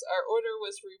phoenix, our order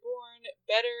was reborn,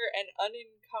 better and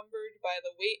unencumbered by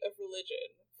the weight of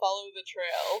religion. Follow the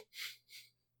trail.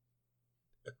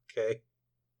 Okay.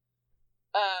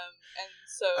 And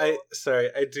so...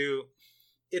 I do...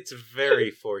 It's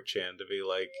very 4chan to be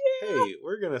like, hey,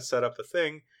 we're going to set up a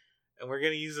thing, and we're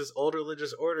going to use this old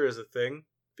religious order as a thing,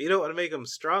 but you don't want to make them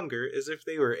stronger as if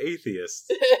they were atheists.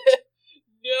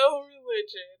 No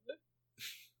religion.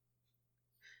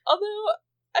 Although,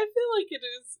 I feel like it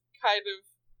is kind of...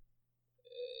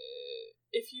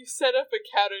 if you set up a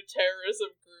counter-terrorism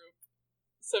group,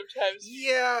 sometimes...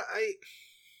 Yeah,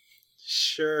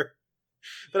 Sure.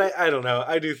 But I don't know.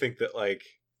 I do think that, like...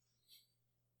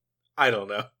 I don't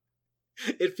know.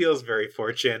 It feels very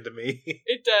 4chan to me.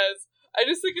 It does. I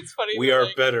just think it's funny. We are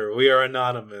better. We are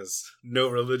anonymous. No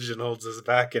religion holds us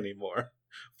back anymore.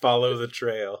 Follow the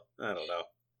trail. I don't know.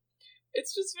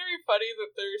 It's just very funny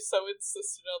that they're so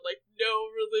insistent on, like, no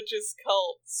religious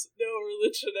cults, no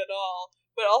religion at all.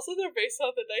 But also they're based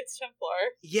on the Knights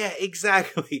Templar. Yeah,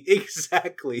 exactly.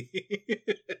 Exactly.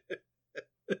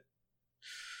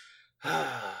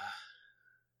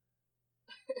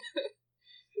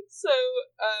 So,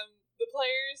 the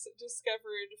players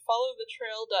discovered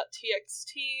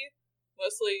followthetrail.txt,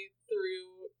 mostly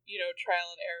through,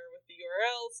 trial and error with the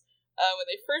URLs. When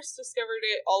they first discovered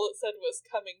it, all it said was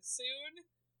coming soon,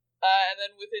 and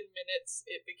then within minutes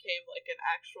it became like an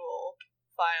actual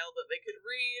file that they could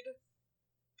read.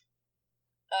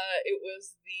 It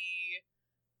was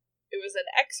an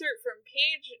excerpt from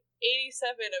page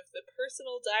 87 of the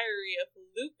personal diary of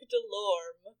Luc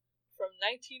Delorme from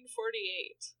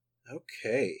 1948.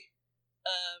 Okay.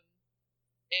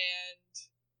 And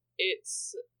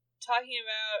it's talking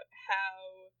about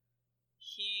how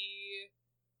he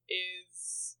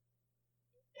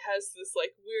has this,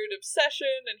 like, weird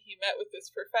obsession, and he met with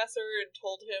this professor and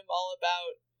told him all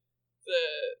about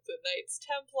the Knights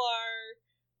Templar,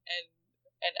 and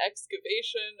an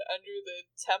excavation under the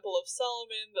Temple of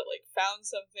Solomon that, like, found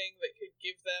something that could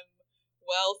give them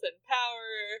wealth and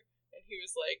power. And he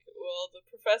was like, well, the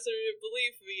professor didn't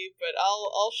believe me, but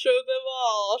I'll show them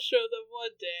all. I'll show them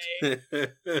one day.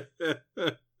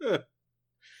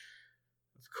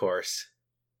 Of course.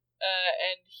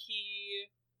 And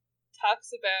he talks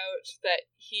about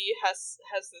that he has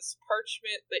this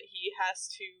parchment that he has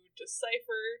to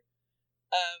decipher.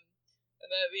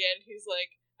 And then at the end he's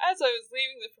like, as I was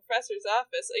leaving the professor's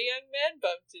office, a young man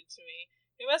bumped into me.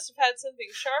 He must have had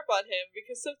something sharp on him,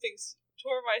 because something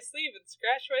tore my sleeve and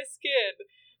scratched my skin.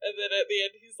 And then at the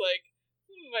end he's like,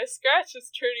 my scratch is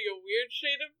turning a weird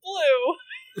shade of blue.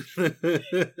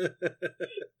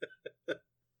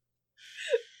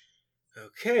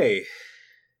 Okay.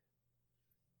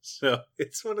 So,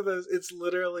 it's one of those, it's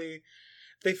literally,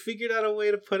 they figured out a way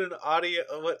to put an audio,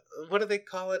 what do they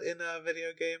call it in a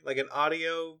video game? Like an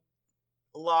audio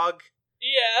log?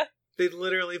 Yeah. They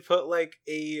literally put like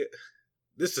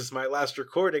this is my last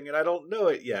recording and I don't know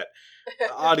it yet,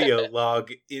 audio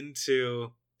log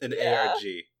into an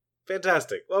ARG.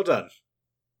 Fantastic. Well done.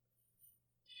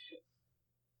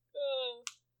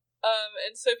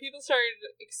 And so people started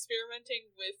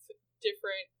experimenting with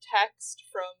different text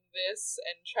from this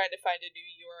and trying to find a new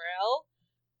URL.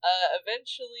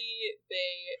 Eventually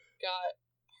they got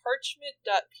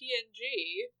parchment.png,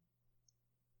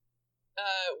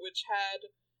 which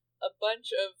had a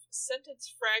bunch of sentence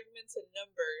fragments and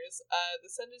numbers. The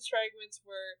sentence fragments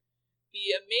were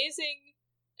the amazing,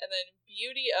 and then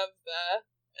beauty of the,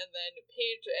 and then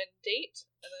page and date,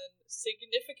 and then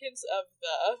significance of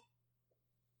the.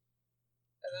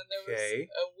 And then there was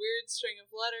a weird string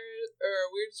of letters, or a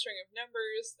weird string of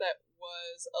numbers that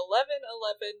was 11,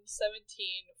 11,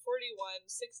 17, 41,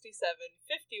 67,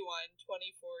 51,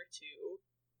 24, 2.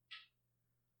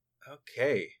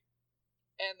 Okay.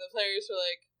 And the players were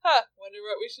like, wonder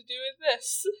what we should do with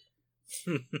this.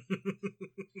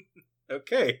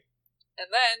 Okay. And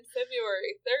then,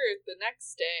 February 3rd, the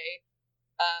next day,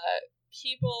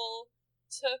 people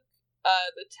took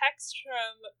the text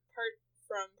from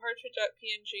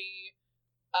parchment.png,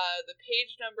 the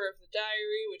page number of the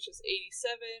diary, which is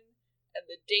 87, and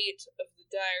the date of the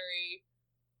diary,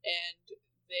 and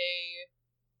they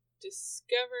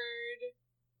discovered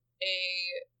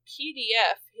a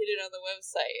PDF hidden on the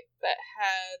website that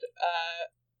had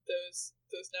those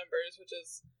numbers, which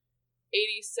is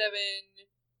 87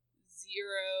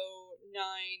 0 9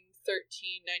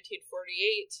 13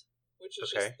 1948, which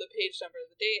is just the page number of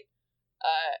the date.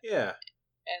 Yeah.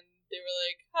 And they were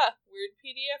like, weird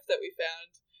PDF that we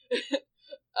found.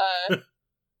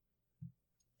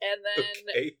 And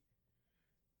then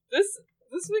this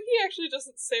wiki actually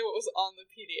doesn't say what was on the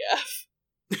PDF.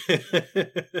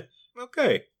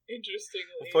 Okay.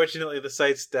 Interestingly. Unfortunately, the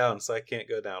site's down, so I can't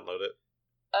go download it.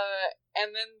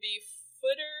 And then the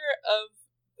footer of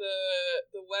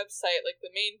the website, like the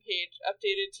main page,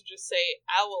 updated to just say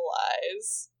Owl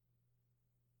Eyes.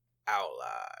 Owl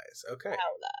Eyes. Okay.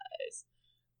 Owl Eyes.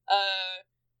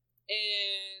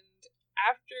 And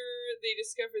after they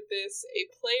discovered this, a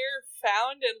player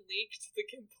found and leaked the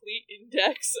complete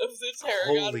index of the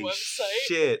Tarragon Holy website.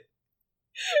 shit.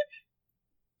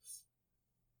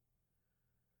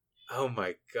 Oh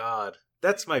my god.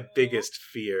 That's my biggest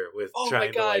fear with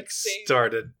trying to, like, same.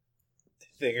 start a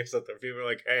thing or something. People are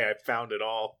like, hey, I found it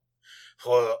all.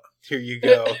 Well, here you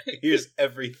go. Here's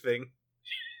everything.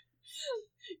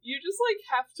 You just, like,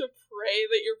 have to pray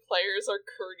that your players are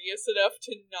courteous enough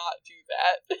to not do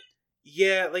that.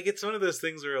 Yeah, like, it's one of those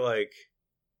things where, like,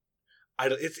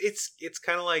 it's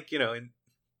kind of like, you know,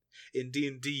 in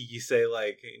D&D, you say,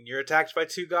 like, you're attacked by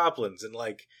 2 goblins, and,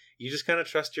 like, you just kind of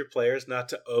trust your players not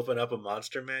to open up a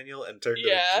monster manual and turn to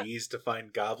the G's to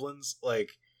find goblins.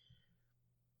 Like,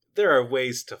 there are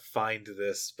ways to find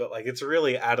this, but, like, it's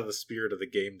really out of the spirit of the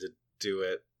game to do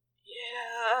it.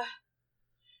 Yeah.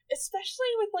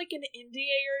 Especially with, like, an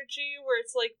indie ARG where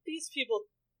it's like, these people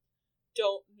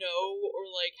don't know or,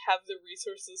 like, have the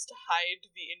resources to hide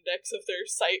the index of their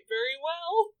site very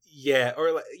well. Yeah,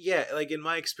 or, yeah, like, in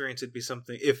my experience, it'd be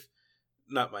something,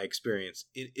 not my experience,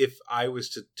 if I was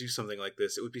to do something like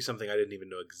this, it would be something I didn't even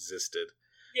know existed.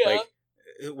 Yeah.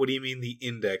 Like, what do you mean the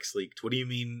index leaked? What do you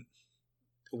mean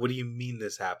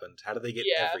this happened? How did they get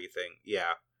everything?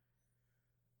 Yeah.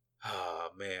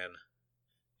 Oh, man.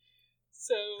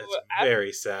 So that's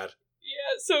very sad.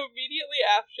 Yeah, so immediately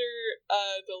after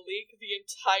the leak, the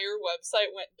entire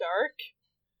website went dark.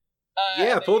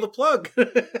 Pull the plug.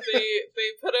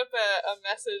 they put up a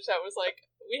message that was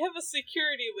like, we have a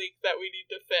security leak that we need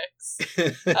to fix.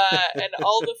 And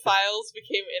all the files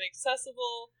became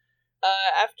inaccessible.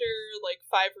 After like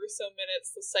 5 or so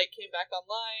minutes, the site came back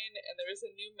online, and there was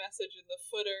a new message in the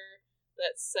footer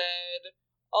that said,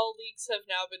 all leaks have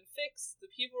now been fixed. The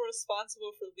people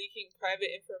responsible for leaking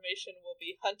private information will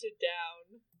be hunted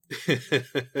down.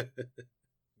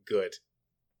 Good.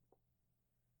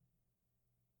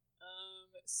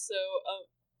 So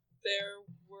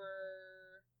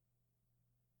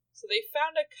they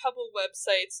found a couple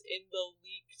websites in the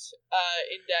leaked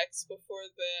index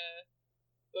before the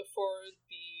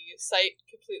site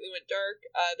completely went dark.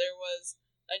 There was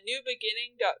a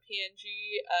newbeginning.png,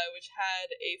 which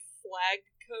had a flag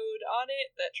code on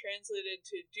it that translated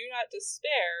to do not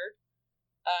despair,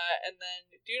 and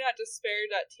then do not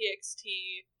despair.txt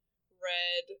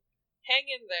read, hang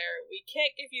in there, we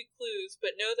can't give you clues,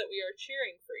 but know that we are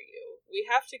cheering for you. We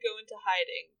have to go into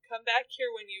hiding. Come back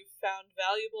here when you've found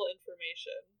valuable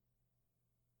information.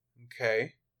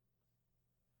 Okay.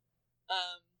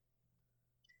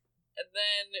 And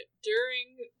then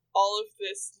during all of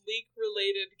this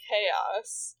leak-related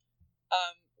chaos,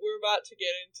 we're about to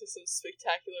get into some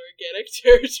spectacular organic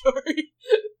territory.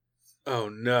 Oh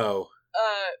no.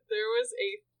 There was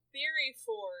a theory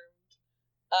formed,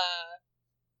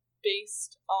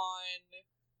 based on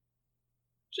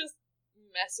just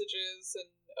messages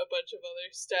and a bunch of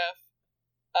other stuff,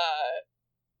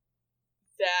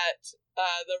 that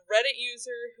the Reddit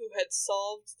user who had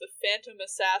solved the Phantom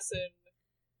Assassin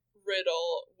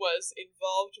riddle was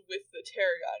involved with the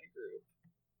Tarragon group.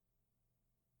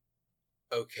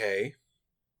 Okay.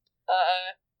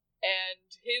 And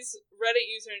his Reddit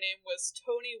username was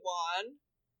Tony Wan,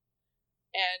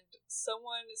 and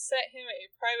someone sent him a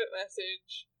private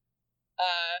message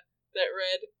that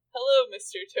read, "Hello,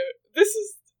 Mr. This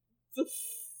is the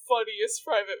funniest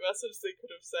private message they could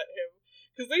have sent him,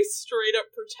 because they straight up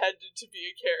pretended to be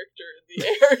a character in the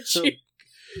ARG.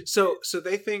 So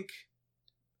they think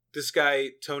this guy,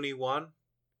 Tony Wan?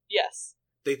 Yes.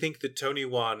 They think that Tony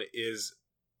Wan is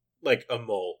like a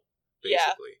mole,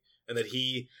 basically. Yeah. And that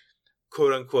he,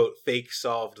 quote unquote, fake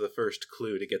solved the first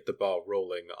clue to get the ball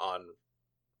rolling on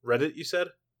Reddit, you said?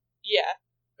 Yeah.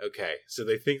 Okay, so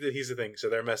they think that he's a thing, so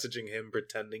they're messaging him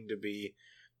pretending to be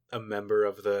a member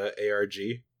of the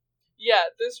ARG? Yeah,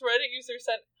 this Reddit user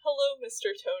sent, "Hello,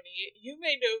 Mr. Tony. You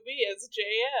may know me as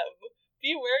JM.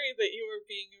 Be wary that you are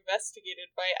being investigated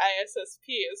by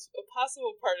ISSP as a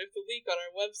possible part of the leak on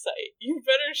our website. You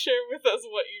better share with us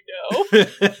what you know."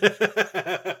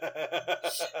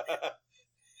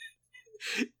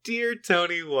 Dear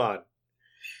Tony Wan,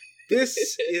 this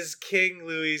is King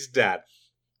Louie's dad.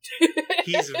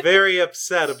 He's very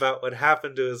upset about what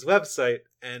happened to his website,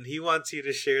 and he wants you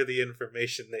to share the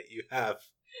information that you have.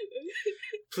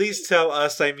 Please tell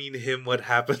us, I mean him, what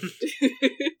happened.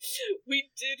 We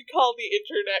did call the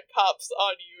internet cops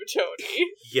on you,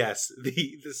 Tony. Yes,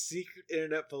 the secret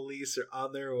internet police are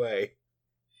on their way.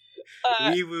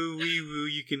 Wee woo,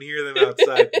 you can hear them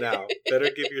outside now.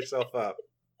 Better give yourself up.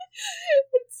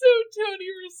 So Tony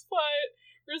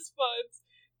responds,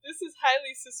 "This is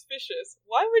highly suspicious.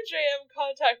 Why would JM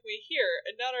contact me here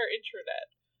and not our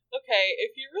intranet? Okay,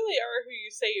 if you really are who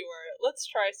you say you are, let's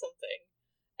try something.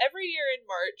 Every year in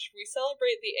March, we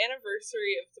celebrate the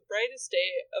anniversary of the brightest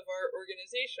day of our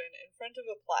organization in front of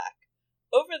a plaque.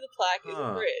 Over the plaque is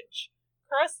a bridge.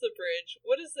 Cross the bridge,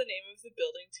 what is the name of the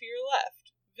building to your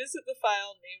left? Visit the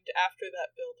file named after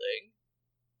that building."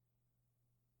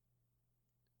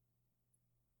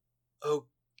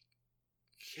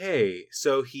 Okay,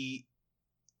 so he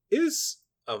is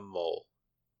a mole.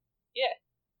 Yeah.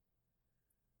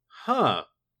 Huh.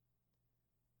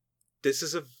 This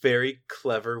is a very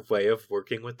clever way of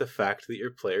working with the fact that your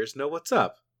players know what's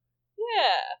up.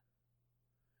 Yeah.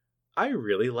 I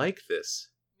really like this.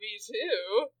 Me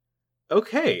too.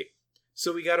 Okay,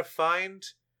 so we gotta find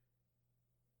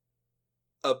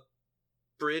a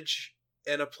bridge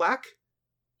and a plaque?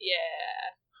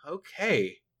 Yeah.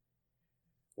 Okay.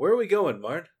 Where are we going,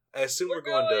 Marn? I assume we're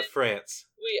going to France.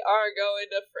 We are going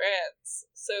to France.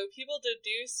 So people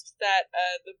deduced that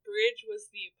the bridge was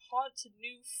the Pont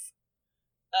Neuf,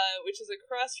 which is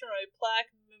across from a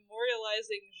plaque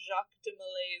memorializing Jacques de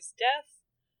Malay's death,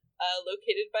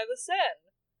 located by the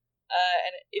Seine.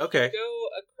 And if you go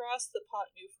across the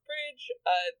Pont Neuf Bridge,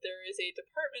 there is a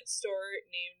department store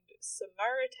named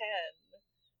Samaritain.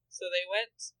 So they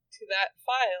went to that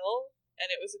file, and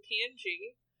it was a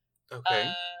PNG. Okay.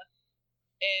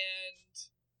 And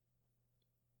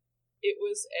it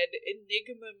was an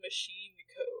Enigma machine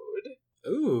code.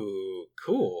 Ooh,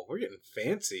 cool. We're getting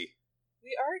fancy.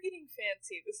 We are getting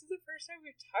fancy. This is the first time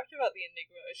we've talked about the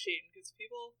Enigma machine, because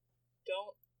people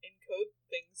don't encode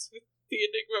things with the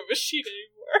Enigma machine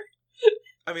anymore.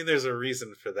 I mean, there's a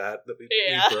reason for that we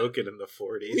broke it in the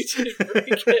 40s. We did break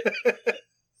it.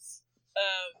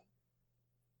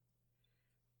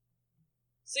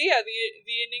 So yeah,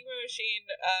 the Enigma machine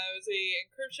was a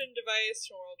encryption device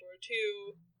from World War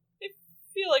II. I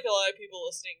feel like a lot of people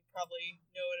listening probably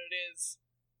know what it is,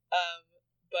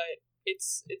 but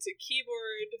it's a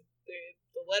keyboard. The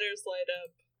letters light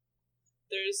up.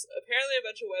 There's apparently a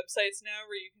bunch of websites now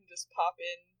where you can just pop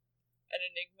in an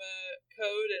Enigma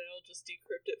code and it'll just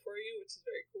decrypt it for you, which is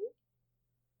very cool.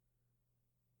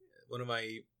 One of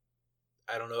my,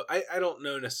 I don't know, I don't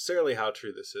know necessarily how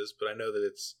true this is, but I know that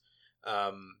it's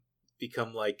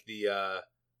become like the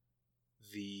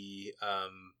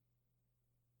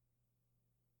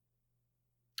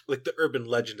urban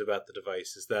legend about the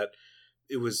device is that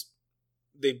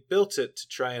they built it to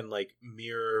try and like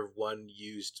mirror one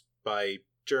used by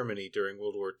Germany during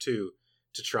World War II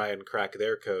to try and crack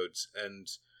their codes, and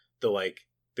the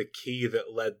key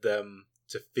that led them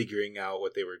to figuring out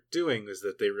what they were doing is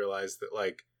that they realized that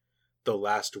like the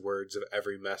last words of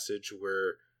every message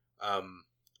were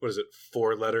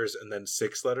 4 letters and then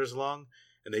 6 letters long,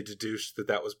 and they deduced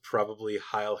that was probably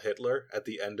Heil Hitler at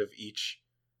the end of each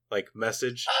like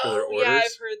message for their orders. Yeah,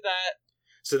 I've heard that.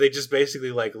 So they just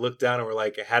basically like looked down and were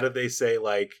like, how did they say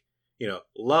like,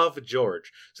 love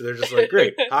George? So they're just like,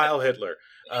 great, Heil Hitler.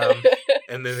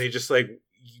 And then they just like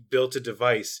built a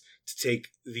device to take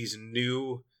these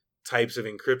new types of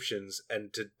encryptions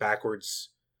and to backwards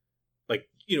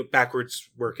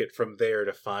work it from there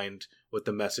to find what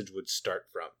the message would start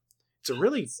from. It's a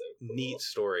really neat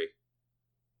story.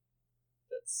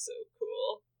 That's so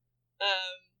cool.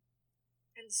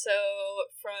 And so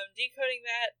from decoding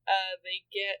that, they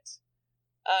get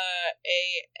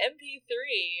a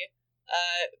MP3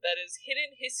 that is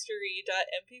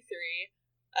hiddenhistory.mp3,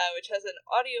 which has an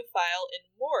audio file in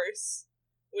Morse,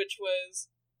 which was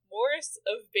Morse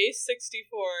of base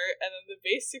 64, and then the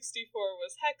base 64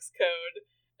 was hex code,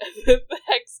 and then the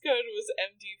hex code was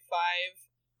MD5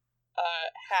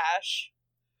 hash.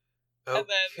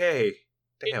 Okay.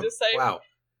 Damn. Wow.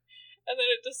 And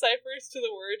then it deciphers to the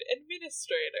word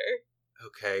administrator.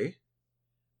 Okay.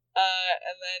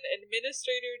 And then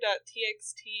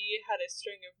administrator.txt had a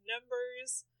string of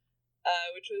numbers,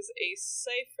 which was a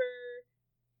cipher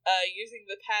using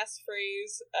the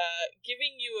passphrase,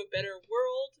 giving you a better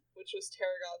world, which was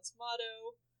Tarragon's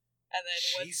motto. And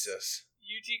then once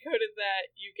you decoded that,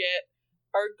 you get,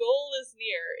 our goal is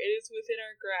near, it is within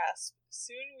our grasp.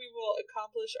 Soon we will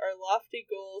accomplish our lofty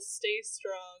goals, stay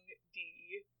strong,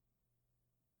 D.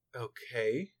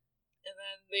 Okay. And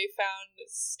then they found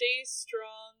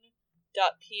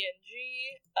staystrong.png,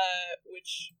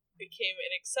 which became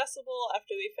inaccessible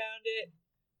after they found it.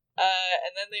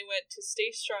 And then they went to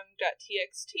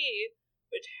staystrong.txt,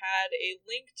 which had a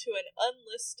link to an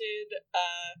unlisted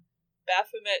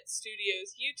Baphomet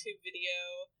Studios YouTube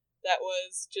video that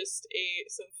was just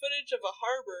some footage of a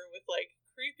harbor with, like,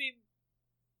 creepy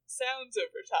sounds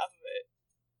over top of it.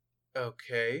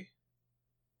 Okay.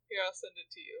 Here, I'll send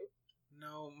it to you.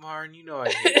 No, Marn, you know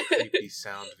I hate creepy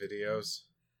sound videos.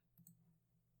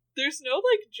 There's no,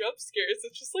 like, jump scares.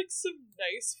 It's just, like, some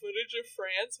nice footage of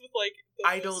France with, like, the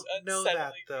I most don't know that,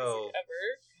 unsettling though. music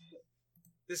ever.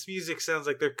 This music sounds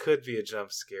like there could be a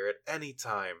jump scare at any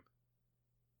time.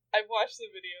 I've watched the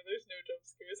video. There's no jump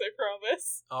scares, I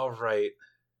promise. Alright.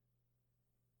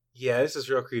 Yeah, this is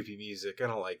real creepy music. I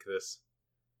don't like this.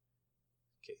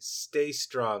 Okay, Stay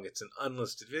Strong. It's an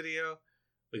unlisted video.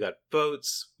 We got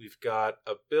boats. We've got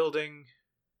a building.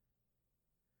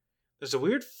 There's a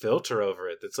weird filter over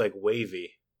it that's like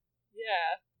wavy.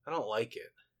 Yeah. I don't like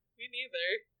it. Me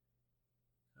neither.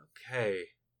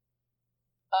 Okay.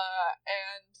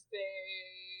 And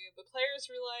the players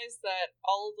realized that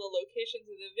all of the locations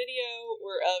in the video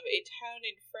were of a town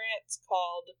in France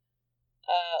called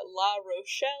La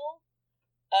Rochelle.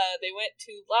 They went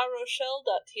to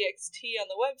larochelle.txt on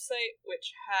the website,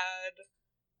 which had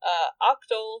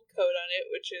octal code on it,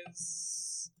 which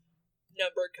is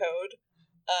number code.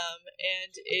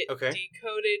 And it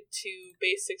decoded to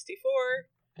base 64,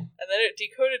 and then it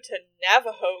decoded to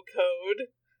Navajo code.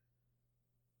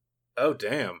 Oh,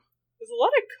 damn. There's a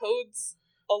lot of codes.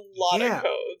 Of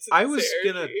codes.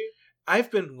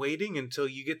 I've been waiting until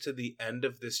you get to the end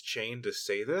of this chain to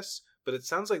say this, but it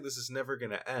sounds like this is never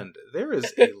going to end. There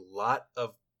is a lot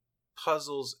of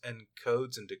puzzles and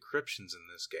codes and decryptions in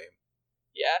this game.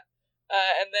 Yeah.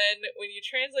 And then when you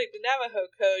translate the Navajo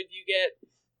code, you get,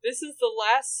 this is the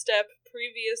last step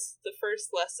previous the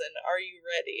first lesson. Are you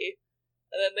ready?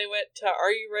 And then they went to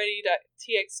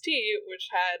areyouready.txt, which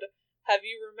had, have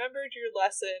you remembered your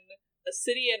lesson, a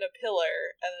city and a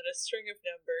pillar, and then a string of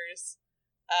numbers.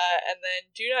 And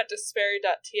then do not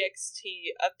despair.txt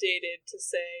updated to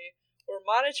say, we're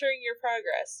monitoring your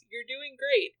progress. You're doing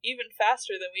great, even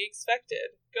faster than we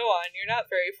expected. Go on, you're not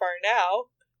very far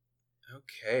now.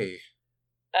 Okay.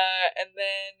 And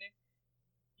then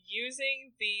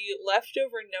using the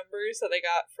leftover numbers that I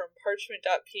got from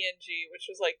parchment.png, which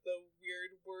was like the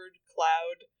weird word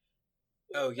cloud.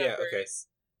 Oh, yeah, okay.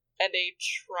 And a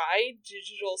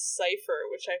tri-digital cipher,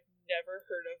 which I've never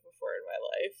heard of before in my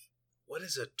life. What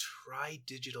is a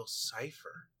tri-digital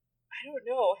cipher? I don't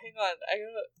know. Hang on.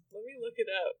 Let me look it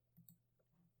up.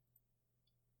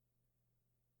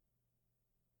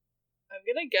 I'm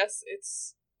gonna guess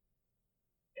it's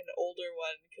an older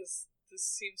one, because this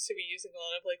seems to be using a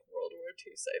lot of, like, World War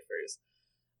II ciphers.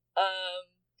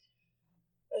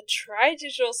 A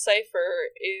tri-digital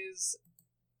cipher is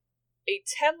a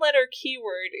 10-letter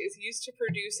keyword is used to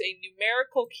produce a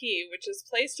numerical key, which is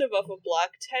placed above a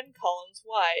block 10 columns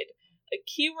wide. A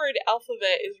keyword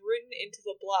alphabet is written into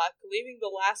the block, leaving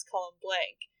the last column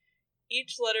blank.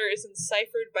 Each letter is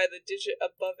enciphered by the digit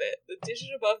above it. The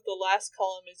digit above the last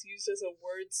column is used as a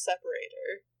word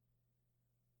separator.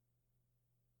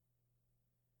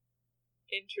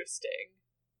 Interesting.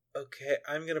 Okay,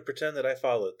 I'm gonna pretend that I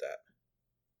followed that.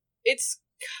 It's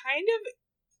kind of...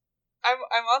 I'm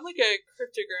on, like, a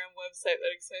cryptogram website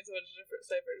that explains a bunch of different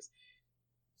ciphers.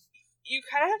 You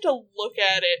kind of have to look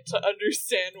at it to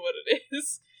understand what it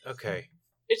is. Okay.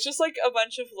 It's just, like, a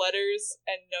bunch of letters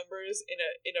and numbers in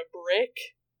a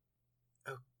brick.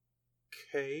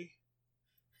 Okay.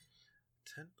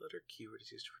 10-letter keyword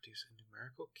is used to produce a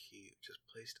numerical key, which is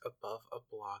placed above a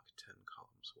block 10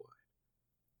 columns wide.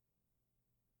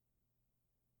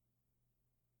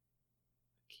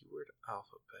 The keyword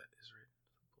alphabet is written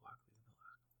into the block leaving the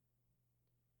last.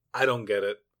 I don't get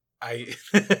it.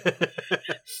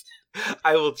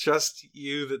 I will trust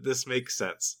you that this makes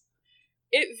sense.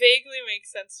 It vaguely makes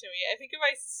sense to me. I think if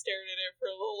I stared at it for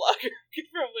a little longer, I could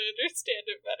probably understand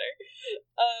it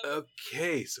better.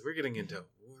 Okay, so we're getting into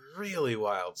really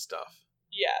wild stuff.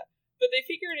 Yeah, but they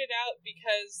figured it out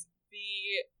because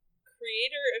the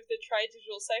creator of the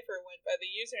tri-digital cipher went by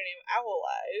the username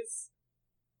Owleyes.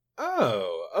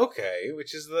 Oh, okay,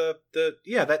 which is the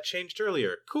that changed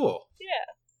earlier. Cool.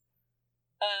 Yeah.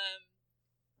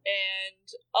 And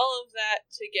all of that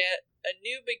to get a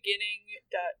new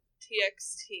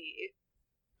beginning.txt.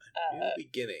 New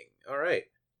beginning. All right.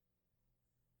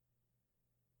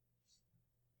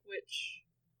 Which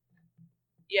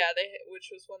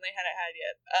was one they hadn't had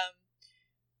yet.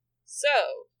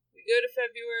 So we go to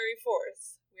February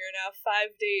 4th. We are now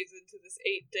 5 days into this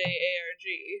 8-day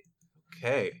ARG.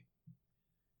 Okay.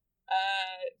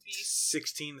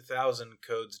 16,000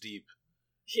 codes deep.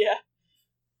 Yeah.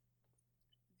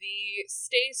 The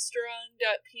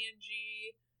staystrong.png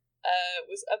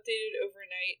was updated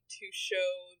overnight to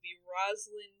show the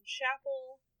Roslin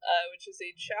Chapel, which is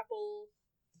a chapel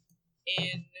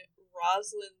in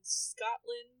Roslin,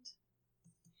 Scotland.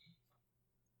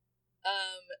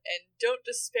 And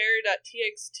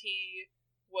don'tdespair.txt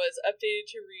was updated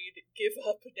to read "Give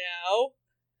up now."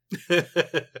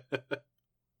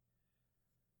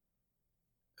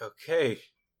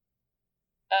 Okay.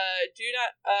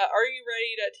 Are you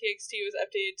ready.txt was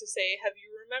updated to say, "Have you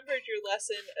remembered your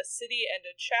lesson, A City and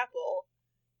a Chapel?"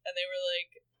 And they were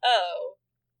like, "Oh,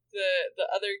 the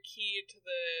other key to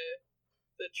the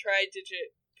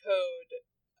tri-digit code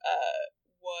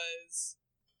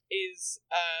is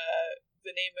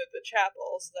the name of the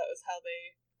chapel." So that was how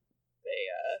they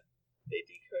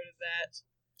decoded that.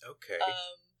 Okay.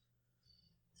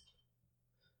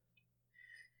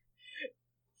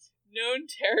 Known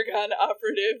Tarragon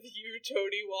operative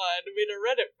Tony Wan made a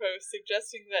Reddit post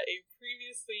suggesting that a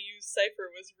previously used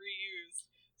cipher was reused,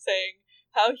 saying,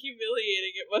 "How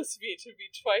humiliating it must be to be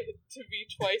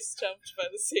twice stumped by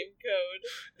the same code."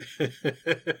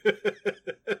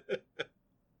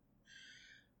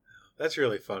 That's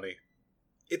really funny.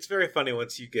 It's very funny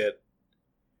once you get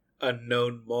a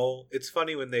known mole. It's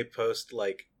funny when they post,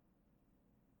 like,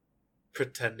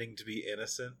 pretending to be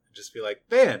innocent. Just be like,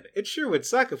 "Man, it sure would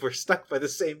suck if we're stuck by the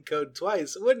same code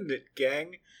twice, wouldn't it,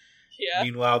 gang?" Yeah.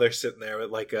 Meanwhile, they're sitting there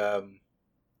with, like, Steve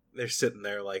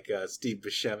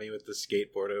Buscemi with the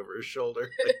skateboard over his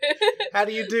shoulder. Like, "How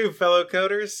do you do, fellow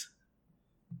coders?"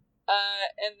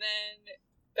 And then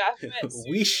Baphomet Studios...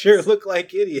 We sure look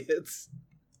like idiots.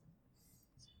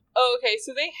 Oh, okay,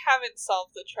 so they haven't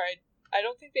solved I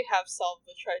don't think they have solved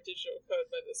the tri-digital code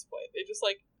by this point. They just,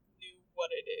 like, knew what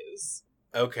it is.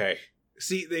 Okay.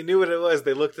 See, they knew what it was.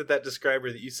 They looked at that describer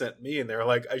that you sent me, and they were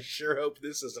like, "I sure hope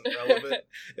this isn't relevant,"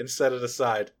 and set it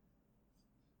aside.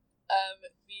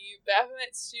 The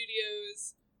Baphomet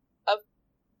Studios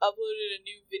uploaded a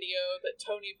new video that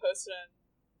Tony posted on...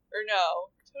 Or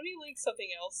no, Tony linked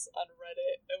something else on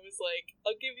Reddit and was like,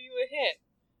 "I'll give you a hint."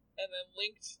 And then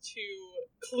linked to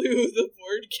Clue the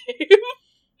board game.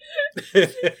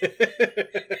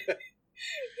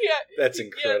 Yeah. That's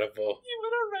incredible. Yeah, he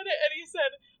went on Reddit and he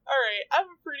said, "Alright,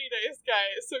 I'm a pretty nice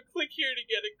guy, so click here to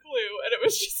get a clue." And it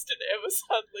was just an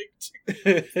Amazon link to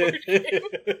Clue the board game.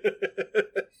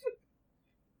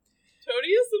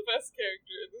 Tony is the best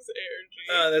character in this ARG.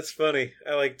 Oh, that's funny.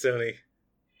 I like Tony.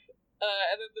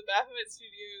 And then the Baphomet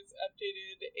Studios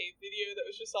updated a video that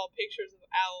was just all pictures of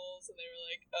owls, and they were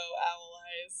like, "Oh, owl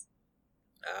eyes."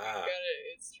 Ah. Got it.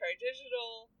 It's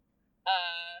tri-digital.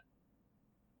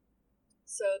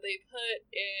 So they put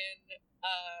in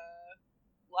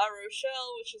La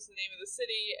Rochelle, which is the name of the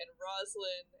city, and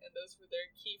Roslyn, and those were their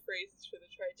key phrases for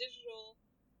the tri-digital.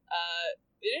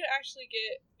 They didn't actually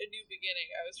get a new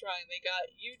beginning. I was wrong. They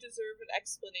got "You Deserve an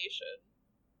Explanation."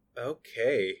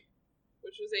 Okay.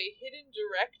 Which was a hidden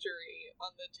directory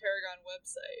on the Tarragon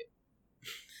website.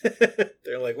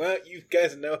 They're like, "Well, you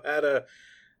guys know how to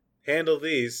handle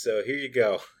these, so here you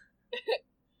go."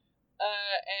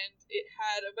 And it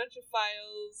had a bunch of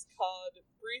files called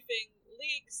Briefing,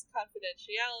 Leaks,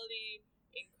 Confidentiality,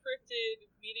 Encrypted,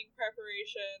 Meeting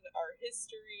Preparation, Our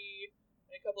History,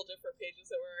 and a couple different pages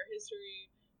that were Our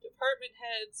History, Department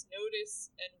Heads,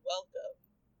 Notice, and Welcome.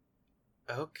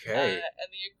 Okay. And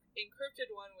the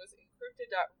encrypted one was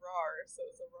encrypted.rar, so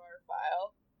it's a RAR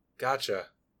file.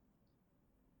 Gotcha.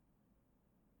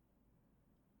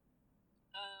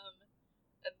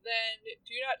 And then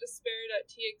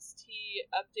don'tdespair.txt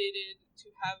updated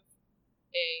to have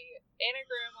a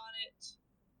anagram on it,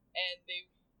 and they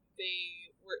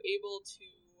were able to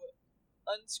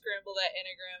unscramble that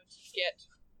anagram to get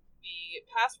the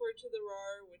password to the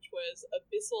RAR, which was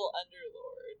Abyssal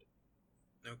Underlord.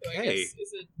 Okay. So I guess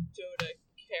is a Dota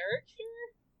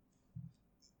character?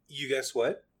 You guess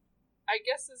what? I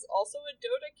guess is also a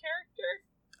Dota character.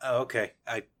 Oh, okay.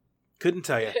 I couldn't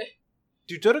tell you.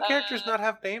 Do Dota characters not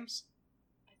have names?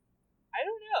 I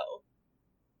don't know.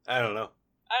 I don't know.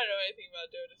 I don't know anything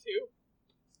about Dota 2.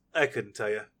 I couldn't tell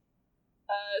you.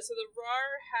 So the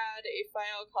RAR had a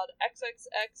file called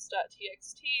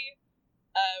xxx.txt,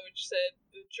 which said,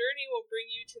 "The journey will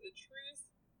bring you to the truth."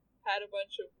 Had a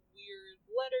bunch of weird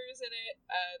letters in it.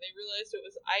 They realized it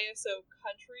was ISO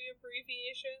country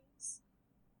abbreviations.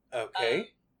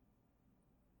 Okay.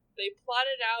 They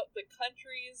plotted out the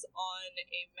countries on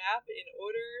a map in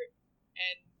order,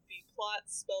 and the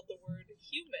plot spelled the word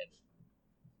human.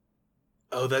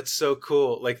 Oh, that's so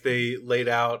cool. Like, they laid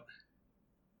out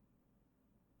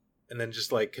and then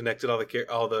just, like, connected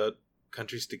all the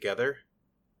countries together.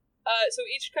 So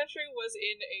each country was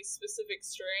in a specific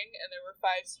string, and there were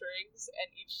 5 strings,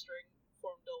 and each string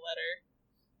formed a letter.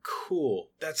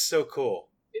 Cool. That's so cool.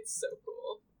 It's so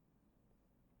cool.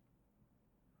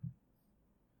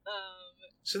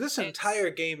 So this entire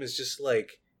game is just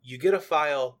like, you get a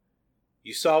file,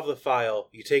 you solve the file,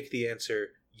 you take the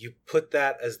answer, you put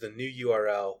that as the new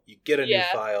URL, you get a new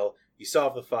file, you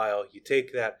solve the file, you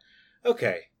take that.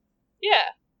 Okay.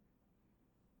 Yeah.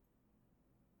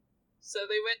 So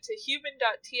they went to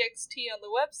human.txt on the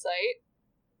website,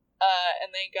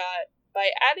 and they got, by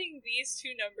adding these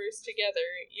 2 numbers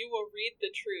together, you will read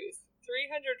the truth.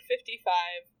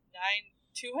 355,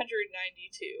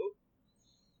 292.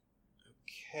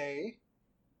 Okay.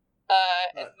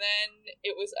 And then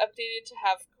it was updated to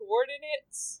have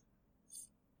coordinates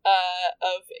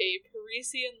of a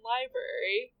Parisian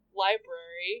library.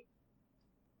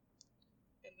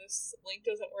 And this link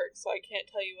doesn't work, so I can't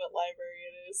tell you what library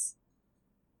it is.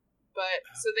 But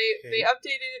so they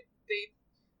updated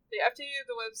they updated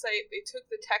the website. They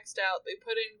took the text out. They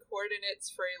put in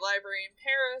coordinates for a library in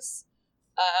Paris.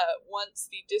 Once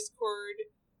the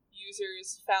Discord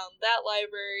users found that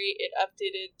library, it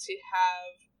updated to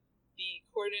have the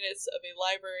coordinates of a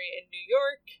library in New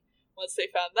York. Once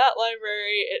they found that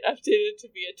library, it updated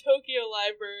to be a Tokyo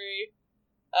library.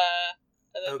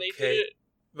 And then they did it.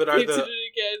 But did it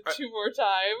again 2 more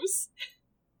times.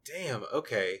 Damn.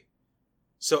 Okay.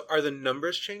 So are the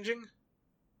numbers changing?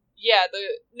 Yeah.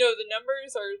 The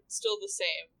numbers are still the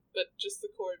same, but just the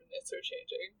coordinates are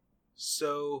changing.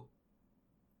 So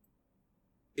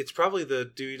it's probably the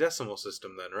Dewey Decimal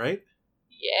System then, right?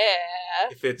 Yeah.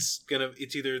 If it's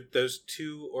either those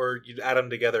 2 or you'd add them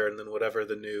together and then whatever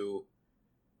the new...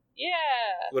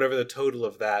 Yeah. Whatever the total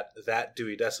of that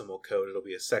Dewey Decimal code, it'll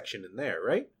be a section in there,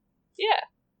 right? Yeah.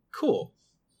 Cool.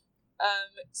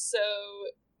 So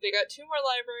they got 2 more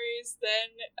libraries,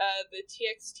 then the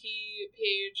TXT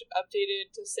page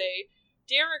updated to say,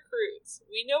 "Dear recruits,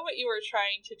 we know what you are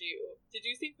trying to do. Did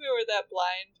you think we were that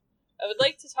blind? I would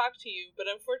like to talk to you, but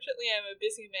unfortunately I'm a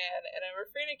busy man, and I'm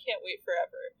afraid I can't wait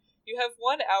forever. You have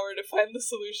 1 hour to find the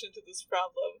solution to this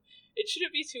problem. It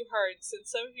shouldn't be too hard, since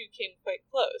some of you came quite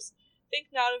close. Think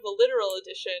not of a literal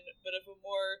edition, but of a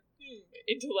more,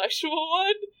 intellectual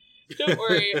one? Don't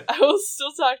worry, I will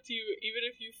still talk to you even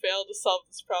if you fail to solve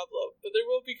this problem, but there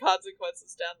will be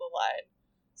consequences down the line."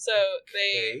 So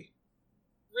they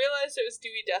realized it was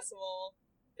Dewey Decimal.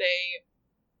 They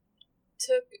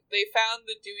found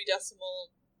the Dewey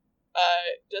Decimal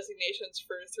designations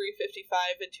for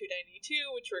 355 and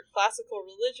 292, which were classical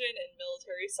religion and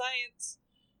military science.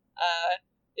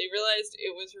 They realized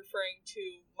it was referring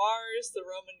to Mars, the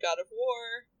Roman god of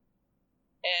war,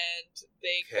 and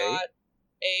they got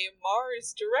a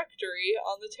Mars directory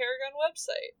on the Tarragon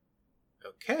website.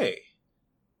 Okay.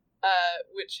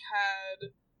 Which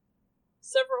had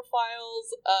several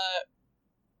files,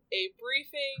 a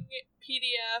briefing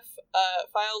PDF,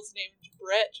 files named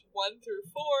Brett 1 through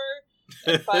 4,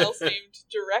 and files named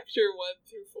Director 1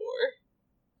 through 4.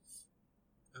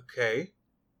 Okay.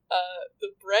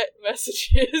 The Brett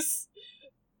messages.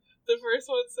 The first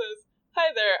one says, "Hi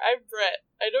there, I'm Brett.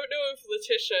 I don't know if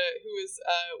Letitia, who is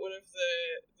one of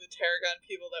the Tarragon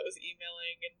people that was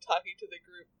emailing and talking to the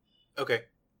group." Okay.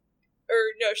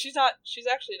 Or no, she's not. She's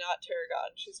actually not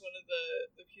Tarragon. She's one of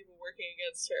the people working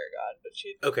against Tarragon, but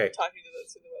she'd been talking to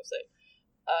those through the website.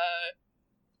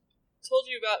 Told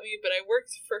you about me, but I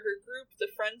worked for her group, the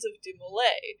Friends of de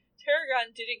Molay.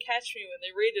 Tarragon didn't catch me when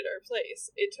they raided our place.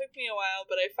 It took me a while,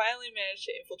 but I finally managed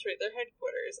to infiltrate their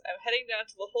headquarters. I'm heading down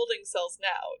to the holding cells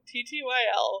now.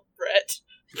 TTYL, Brett.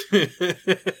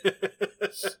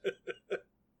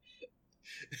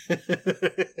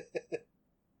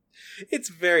 It's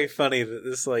very funny that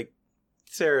this,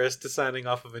 terrorist is signing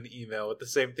off of an email with the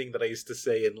same thing that I used to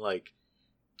say in,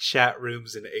 chat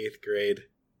rooms in 8th grade.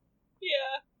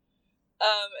 Yeah.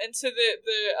 And so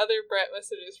the other Brett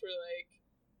messages were like,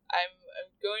 I'm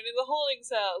going to the holding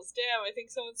cells. Damn, I think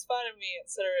someone spotted me,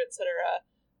 etc., etc.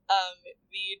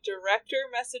 The director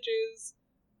messages,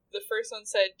 the first one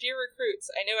said, "Dear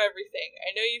recruits, I know everything.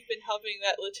 I know you've been helping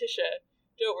that Letitia.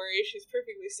 Don't worry, she's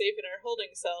perfectly safe in our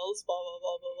holding cells, blah, blah,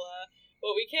 blah, blah, blah.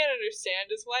 What we can't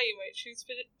understand is why you might choose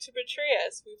to betray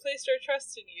us. We placed our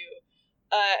trust in you."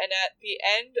 And at the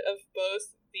end of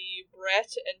both the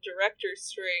Brett and director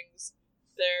strings,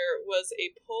 there was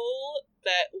a poll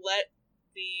that let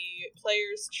the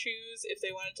players choose if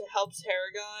they wanted to help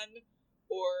Tarragon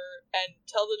and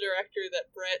tell the director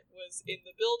that Brett was in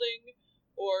the building,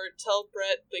 or tell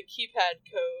Brett the keypad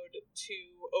code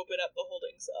to open up the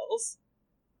holding cells.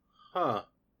 Huh.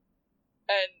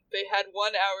 And they had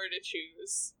 1 hour to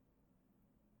choose.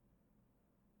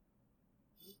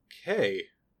 Okay.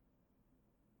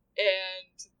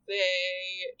 And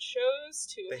they chose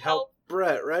to They help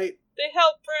Brett, right? They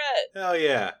help Brett. Hell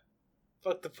yeah.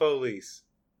 Fuck the police.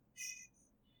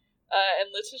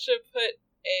 And Letitia put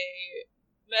a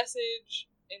message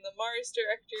in the Mars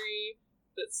directory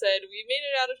that said, "We made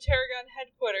it out of Tarragon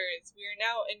headquarters. We are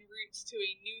now en route to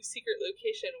a new secret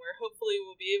location where hopefully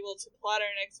we'll be able to plot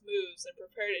our next moves and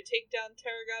prepare to take down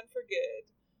Tarragon for good."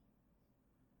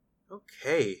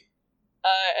 Okay.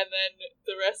 And then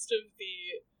the rest of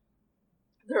the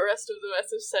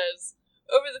message says,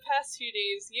 "Over the past few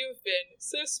days, you've been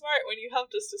so smart when you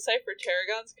helped us decipher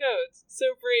Tarragon's codes,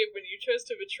 so brave when you chose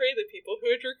to betray the people who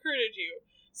had recruited you,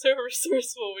 so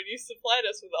resourceful when you supplied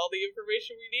us with all the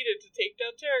information we needed to take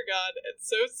down Tarragon, and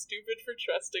so stupid for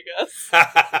trusting us."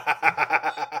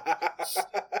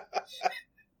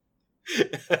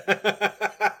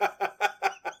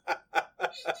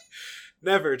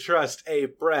 Never trust a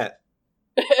Brett.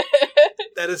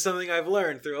 That is something I've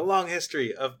learned through a long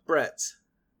history of Bretts.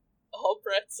 All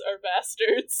Bretts are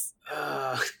bastards.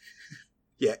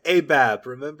 Yeah, ABAB.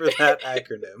 Remember that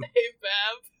acronym.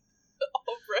 ABAB.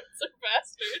 All Bretts are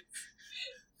bastards.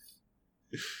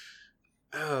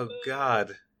 Oh,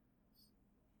 God.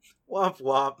 Womp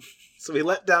womp. So we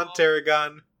let down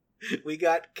Tarragon. We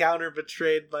got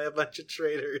counter-betrayed by a bunch of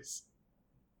traitors.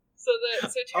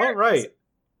 All right.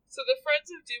 So the Friends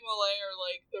of Dumoulin are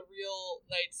like the real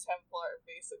Knights Templar,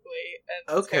 basically, and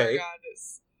Tarragon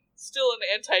is still an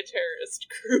anti-terrorist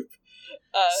group.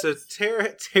 So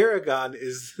Tarragon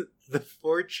is the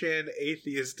 4chan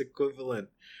atheist equivalent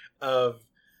of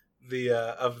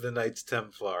the Knights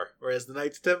Templar, whereas the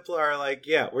Knights Templar are like,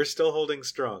 yeah, we're still holding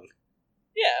strong.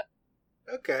 Yeah.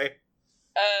 Okay.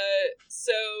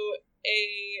 So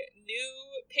a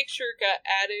new picture got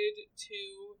added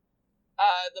to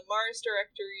the Mars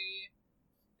directory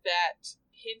that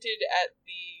hinted at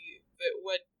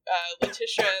what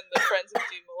Letitia and the Friends of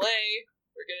Dumoulin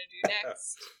were going to do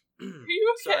next. Are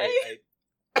you okay? Sorry,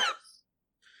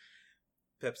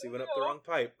 Pepsi went up the wrong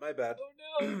pipe. My bad. Oh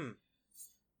no.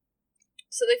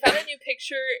 So they found a new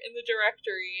picture in the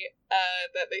directory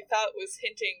that they thought was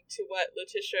hinting to what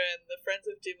Letitia and the Friends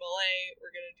of Dumoulin were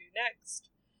going to do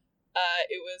next.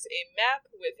 It was a map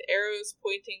with arrows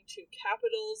pointing to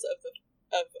capitals of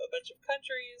a bunch of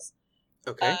countries.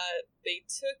 Okay. They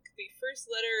took the first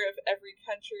letter of every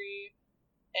country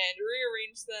and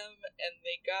rearranged them, and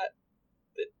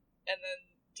and then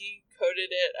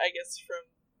decoded it, I guess, from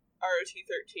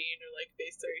ROT13 or like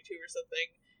base 32 or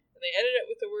something. And they ended it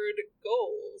with the word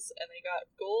goals, and they got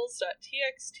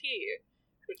goals.txt,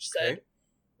 which said,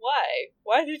 "Why?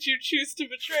 Why did you choose to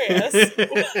betray us?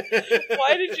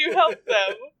 Why did you help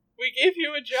them? We gave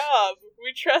you a job.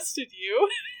 We trusted you.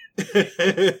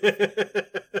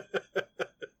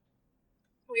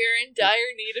 We are in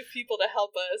dire need of people to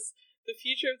help us. The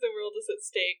future of the world is at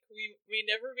stake. We may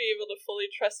never be able to fully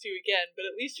trust you again, but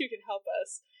at least you can help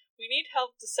us. We need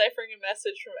help deciphering a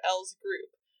message from L's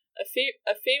group. A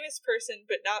famous person,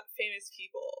 but not famous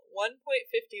people. 1.51,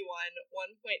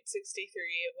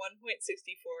 1.63,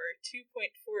 1.64,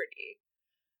 2.40.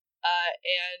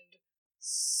 And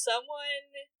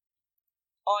someone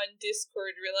on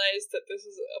Discord realized that this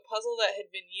is a puzzle that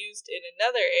had been used in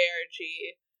another ARG,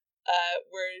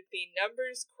 where the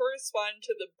numbers correspond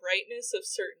to the brightness of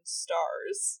certain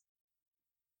stars.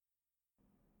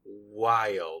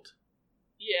 Wild.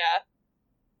 Yeah.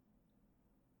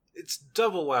 It's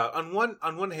double wild. On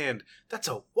one hand, that's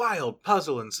a wild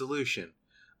puzzle and solution.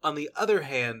 On the other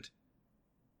hand,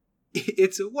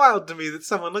 it's wild to me that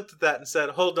someone looked at that and said,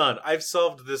 "Hold on, I've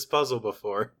solved this puzzle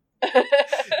before."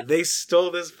 They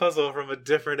stole this puzzle from a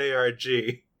different ARG.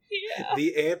 Yeah.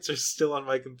 The answer's still on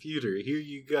my computer. Here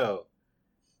you go.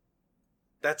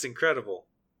 That's incredible.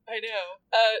 I know.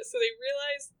 So they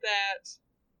realized that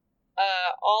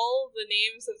all the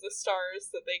names of the stars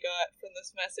that they got from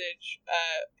this message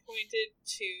pointed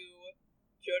to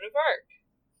Joan of Arc.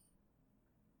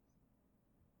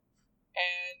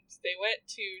 And they went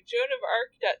to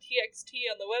joanofArc.txt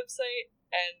on the website,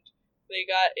 and they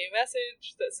got a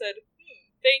message that said,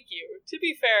 "Thank you. To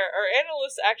be fair, our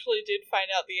analysts actually did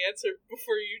find out the answer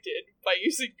before you did by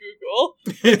using Google.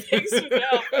 Thanks for the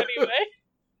help, anyway."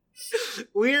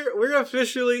 We're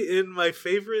officially in my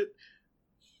favorite.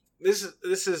 This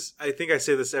is I think I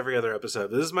say this every other episode.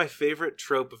 This is my favorite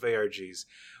trope of ARGs,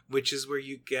 which is where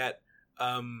you get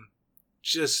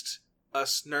just a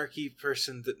snarky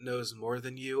person that knows more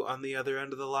than you on the other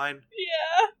end of the line.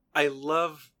 Yeah. I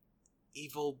love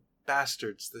evil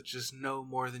bastards that just know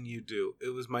more than you do. It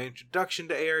was my introduction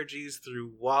to ARGs through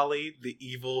Wally, the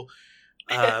evil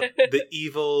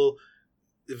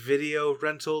video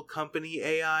rental company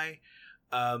AI.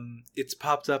 It's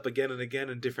popped up again and again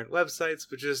in different websites,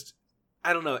 but just,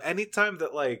 I don't know, anytime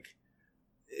that, like,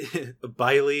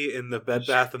 Biley in the Bed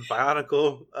Bath &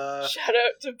 Bionicle shout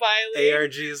out to Biley.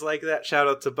 ARGs like that. Shout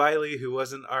out to Biley, who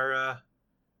wasn't our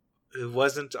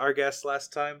guest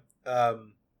last time.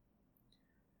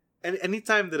 And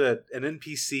anytime that an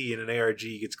NPC in an ARG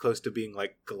gets close to being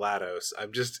like GLaDOS,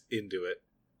 I'm just into it.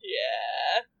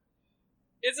 Yeah.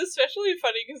 It's especially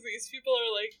funny because these people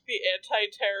are like the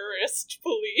anti-terrorist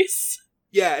police.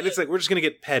 Yeah, and it's like, we're just gonna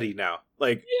get petty now.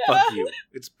 Like, Yeah. fuck you.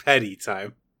 It's petty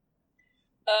time.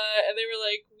 And they were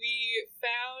like, we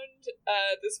found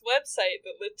this website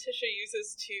that Letitia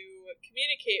uses to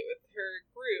communicate with her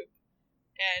group.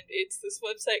 And it's this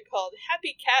website called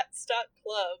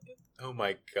happycats.club. Oh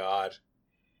my god.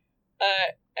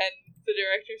 And the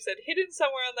director said, hidden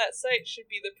somewhere on that site should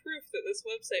be the proof that this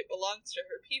website belongs to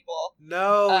her people.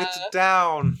 No, it's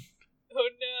down. Oh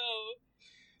no.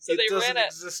 So it they doesn't ran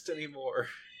exist anymore.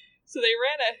 So they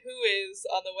ran a Whois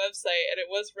on the website, and it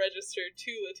was registered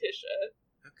to Letitia.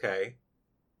 Okay.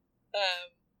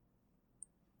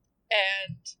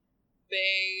 And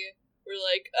they were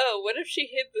like, oh, what if she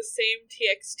hid the same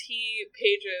TXT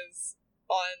pages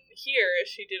on here as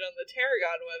she did on the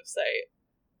Tarragon website?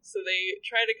 So they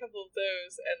tried a couple of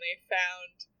those, and they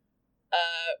found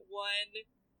one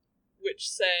which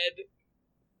said,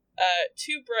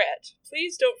 to Brett,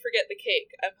 please don't forget the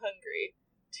cake, I'm hungry.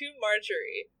 To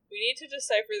Marjorie, we need to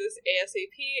decipher this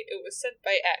ASAP, it was sent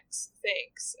by X,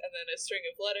 thanks, and then a string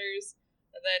of letters.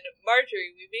 And then,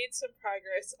 Marjorie, we made some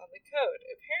progress on the code.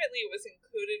 Apparently it was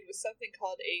encoded with something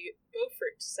called a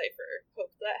Beaufort cipher.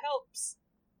 Hope that helps.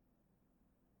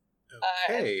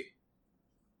 Okay.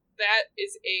 That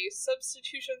is a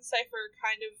substitution cipher,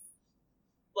 kind of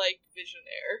like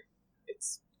Visionaire.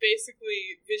 It's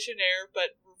basically Visionaire,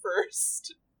 but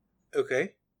reversed.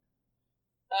 Okay.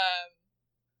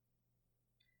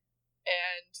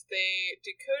 And they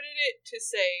decoded it to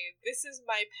say, this is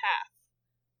my path.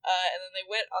 And then they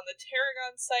went on the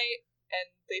Tarragon site,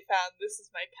 and they found this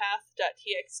is my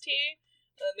path.txt,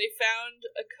 and then they found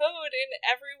a code in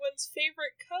everyone's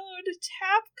favorite code,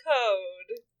 tap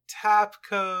code. Tap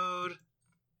code.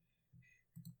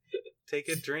 Take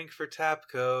a drink for tap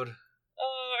code.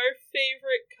 Oh, our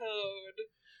favorite code.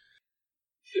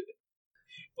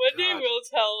 One day God. we'll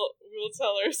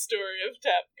tell our story of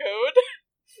tap code.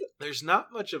 There's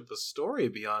not much of a story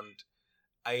beyond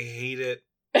I hate it.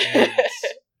 And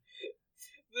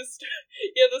The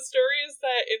story is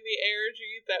that in the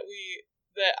ARG that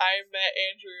I met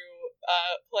Andrew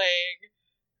playing,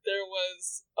 there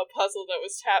was a puzzle that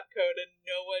was tap code, and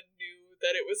no one knew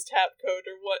that it was tap code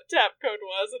or what tap code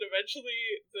was, and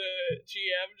eventually the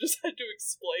GM just had to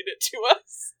explain it to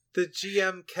us. the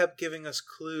GM kept giving us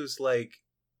clues like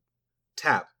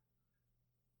tap.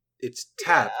 It's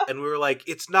tap. Yeah. And we were like,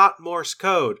 it's not Morse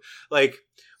code. Like,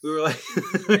 we were like,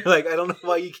 I don't know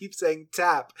why you keep saying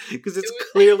tap, because it's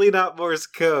clearly not Morse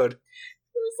code. It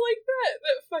was like that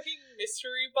fucking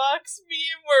mystery box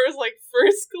meme where it was like,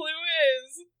 first clue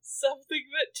is something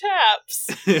that taps.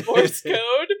 Morse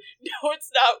code? No,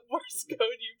 it's not Morse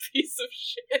code, you piece of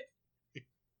shit.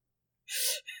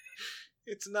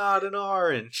 It's not an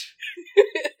orange.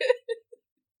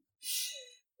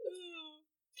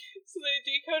 So they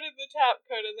decoded the tap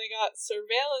code and they got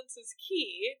Surveillance's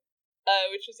key,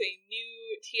 which was a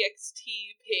new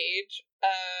TXT page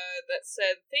that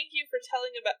said, Thank you for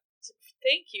telling us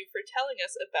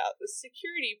about the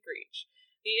security breach.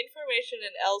 The information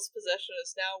in L's possession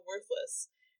is now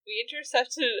worthless. We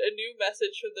intercepted a new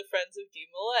message from the Friends of D.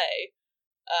 Malay,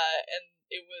 and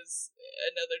it was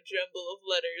another jumble of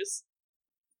letters.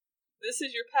 This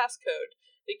is your passcode.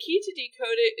 The key to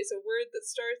decode it is a word that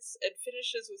starts and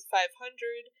finishes with 500,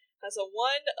 has a 1,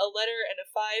 a letter, and a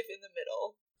 5 in the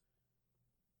middle.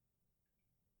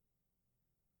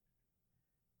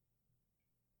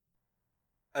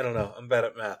 I don't know. I'm bad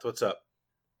at math. What's up?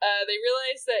 They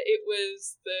realized that it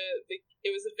was it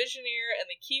was a Visioneer, and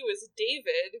the key was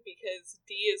David because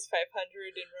D is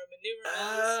 500 in Roman numerals.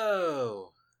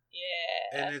 Oh.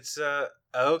 Yeah. And it's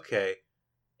okay.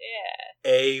 Yeah.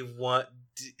 A1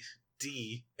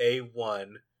 D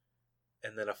A1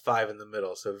 and then a 5 in the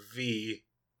middle. So V,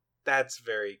 that's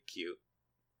very cute.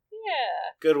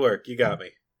 Yeah. Good work. You got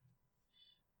me.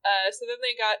 So then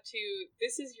they got to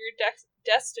this is your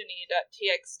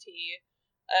destiny.txt,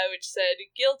 which said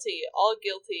guilty, all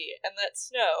guilty, and that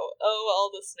snow, oh,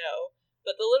 all the snow.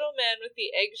 But the little man with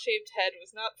the egg-shaped head was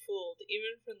not fooled,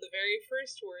 even from the very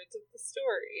first words of the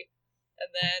story. And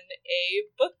then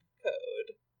a book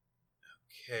code.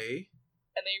 Okay.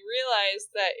 and they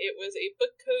realized that it was a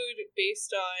book code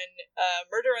based on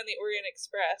Murder on the Orient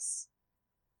Express.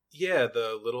 Yeah,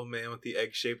 the little man with the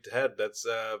egg-shaped head. That's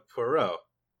Poirot.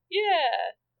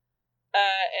 Yeah.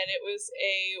 And it was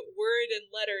a word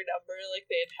and letter number like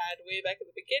they had way back at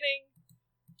the beginning.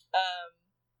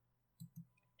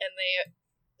 And they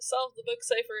solved the book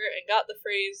cipher and got the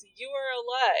phrase, "You are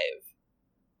alive."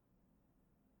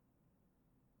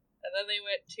 And then they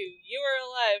went to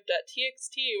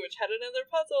youarealive.txt, which had another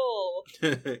puzzle.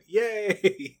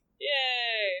 Yay!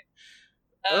 Yay!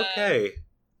 Okay.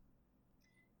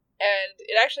 And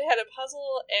it actually had a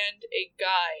puzzle and a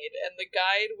guide, and the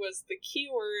guide was the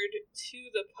keyword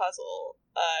to the puzzle.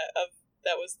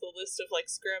 That was the list of like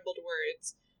scrambled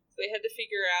words. So they had to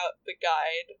figure out the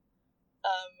guide.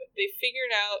 They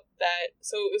figured out that,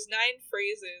 so it was 9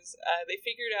 phrases. They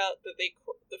figured out that the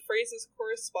phrases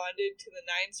corresponded to the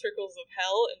 9 circles of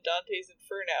hell in Dante's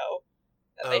Inferno,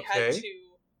 and they had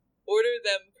to order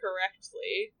them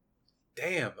correctly.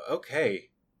 Damn.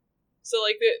 Okay. So,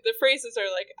 like, the phrases are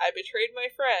like, I betrayed my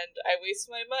friend, I waste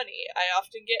my money, I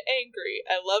often get angry,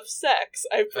 I love sex,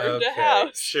 I burned a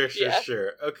house. Sure.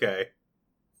 Okay.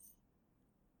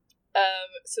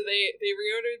 So they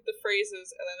reordered the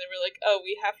phrases, and then they were like, oh,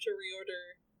 we have to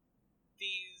reorder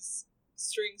these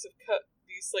strings of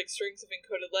strings of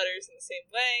encoded letters in the same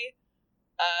way.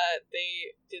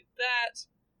 They did that.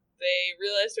 They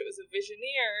realized it was a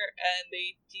Visioneer, and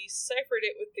they deciphered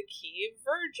it with the key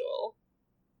Virgil.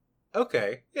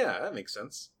 Okay, yeah, that makes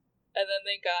sense. And then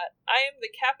they got, I am the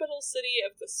capital city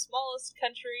of the smallest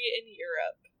country in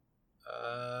Europe.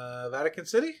 Vatican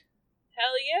City?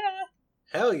 Hell yeah!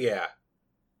 Hell yeah.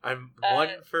 I'm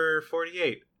 1 for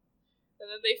 48. And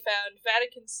then they found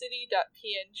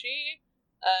VaticanCity.png,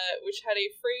 which had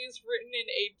a phrase written in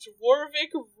a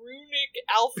Dwarvic runic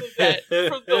alphabet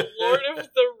from the Lord of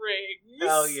the Rings.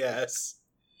 Hell yes.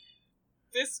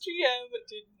 This GM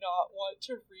did not want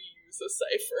to reuse a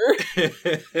cipher.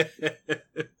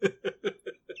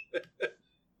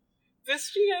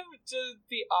 This GM did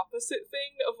the opposite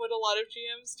thing of what a lot of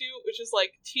GMs do, which is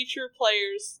like teach your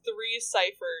players 3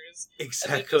 ciphers.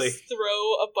 Exactly. And then just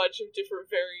throw a bunch of different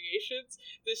variations.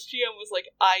 This GM was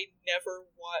like, I never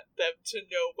want them to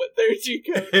know what they're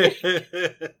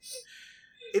decoding.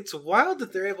 It's wild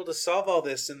that they're able to solve all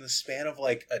this in the span of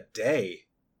like a day.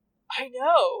 I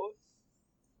know.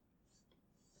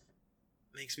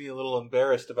 Makes me a little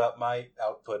embarrassed about my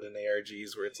output in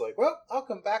ARGs, where it's like, well, I'll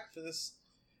come back for this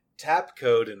tap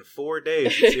code in 4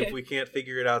 days and see if we can't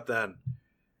figure it out then.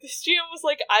 This GM was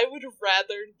like, I would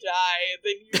rather die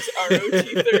than use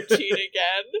ROT13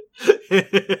 again.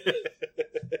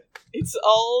 It's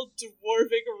all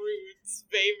Dwarvic runes,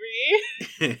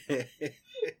 baby.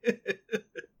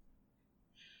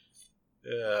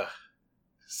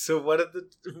 So what did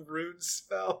the runes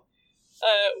spell?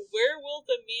 Where will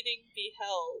the meeting be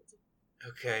held?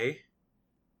 Okay.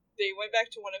 They went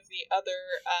back to one of the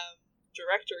other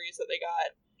directories that they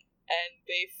got, and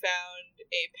they found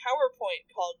a PowerPoint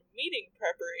called Meeting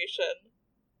Preparation.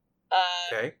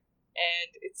 Okay.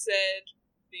 And it said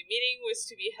the meeting was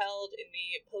to be held in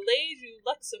the Palais du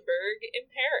Luxembourg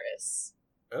in Paris.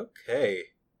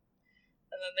 Okay.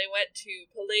 And then they went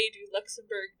to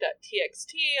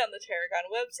palaisduluxembourg.txt on the Tarragon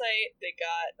website. They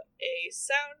got a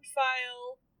sound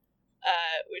file,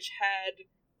 which had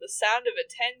the sound of a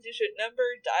 10-digit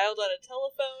number dialed on a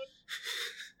telephone.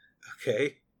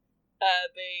 Okay.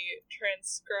 They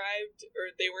transcribed,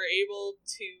 or they were able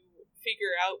to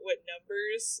figure out what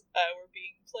numbers were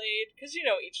being played, because, you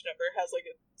know, each number has, like,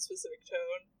 a specific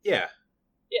tone. Yeah.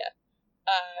 Yeah.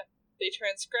 They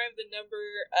transcribed the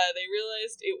number, they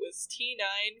realized it was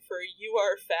T9 for You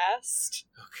Are Fast.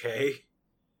 Okay.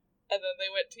 And then they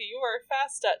went to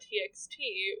youarefast.txt,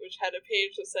 which had a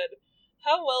page that said,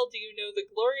 how well do you know the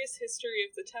glorious history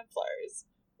of the Templars?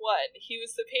 1. He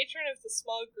was the patron of the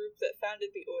small group that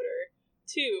founded the order.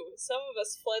 2. Some of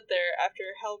us fled there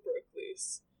after hell broke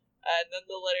loose. And then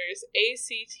the letters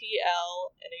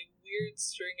ACTL and a weird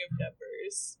string of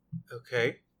numbers.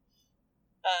 Okay.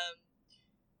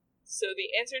 So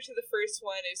the answer to the first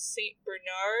one is Saint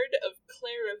Bernard of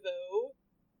Clairvaux.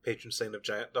 Patron saint of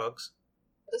giant dogs.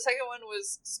 The second one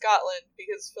was Scotland,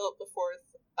 because Philip IV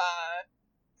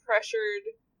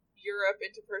pressured Europe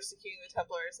into persecuting the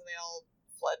Templars, and they all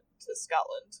fled to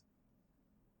Scotland.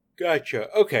 Gotcha.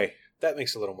 Okay. That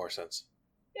makes a little more sense.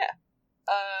 Yeah.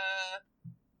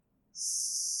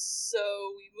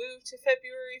 So we move to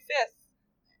February 5th,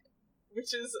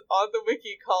 which is on the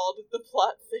wiki called The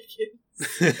Plot Thickens.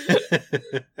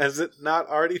 Has it not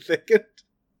already thickened?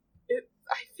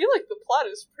 I feel like the plot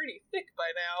is pretty thick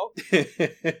by now.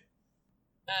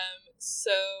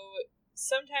 So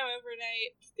sometime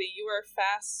overnight, the You Are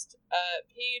Fast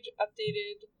page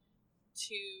updated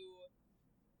to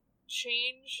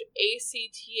change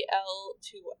ACTL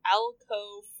to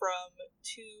ALCO from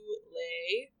to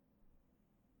lay.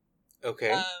 Okay.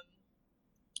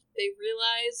 They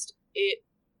realized it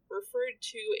referred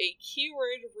to a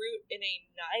keyword root in a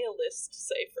nihilist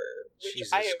cipher, which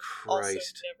Jesus I have also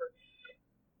Christ. never.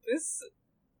 This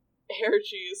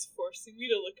ARG is forcing me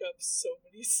to look up so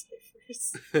many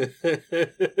ciphers. The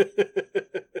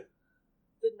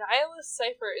nihilist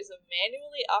cipher is a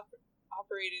manually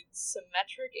operated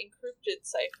symmetric encrypted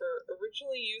cipher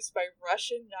originally used by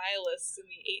Russian nihilists in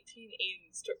the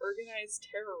 1880s to organize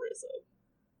terrorism.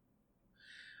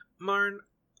 Marn,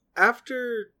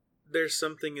 after There's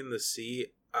Something in the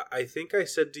Sea, I think I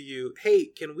said to you, hey,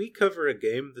 can we cover a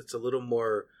game that's a little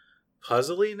more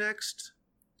puzzly next?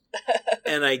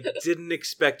 And I didn't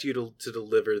expect you to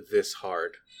deliver this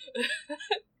hard.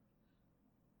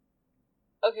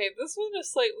 Okay, this one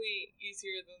is slightly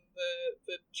easier than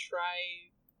the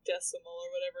tridecimal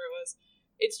or whatever it was.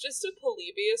 It's just a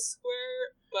Polybius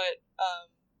square, but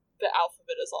the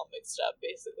alphabet is all mixed up,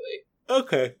 basically.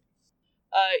 Okay.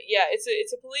 Yeah,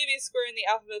 it's a Polybius square and the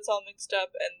alphabet's all mixed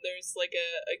up, and there's like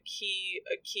a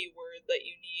keyword that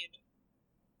you need.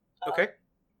 Okay.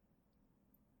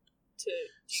 To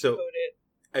decode it.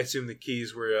 I assume the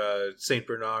keys were St.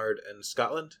 Bernard and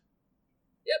Scotland?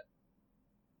 Yep.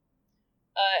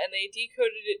 And they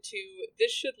decoded it to, this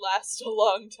should last a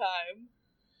long time.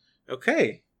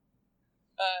 Okay.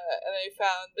 And they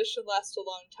found this should last a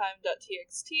long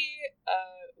time.txt,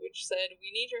 which said,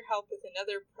 we need your help with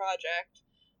another project.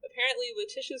 Apparently,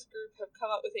 Letitia's group have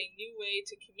come up with a new way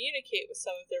to communicate with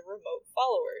some of their remote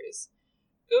followers.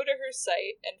 Go to her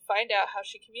site and find out how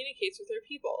she communicates with her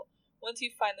people. Once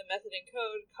you find the method and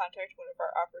code, contact one of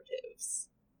our operatives.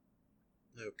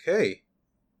 Okay.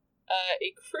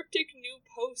 A cryptic new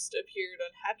post appeared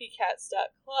on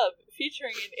happycats.club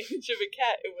featuring an image of a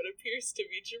cat in what appears to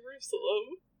be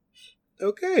Jerusalem.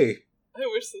 Okay. I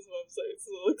wish this website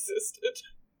still existed.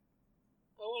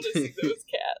 I want to see those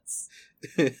cats.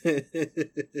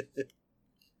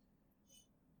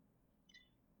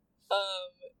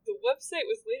 The website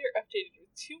was later updated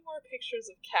with 2 more pictures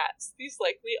of cats. These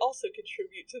likely also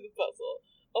contribute to the puzzle.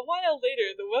 A while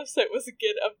later, the website was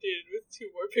again updated with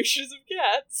 2 more pictures of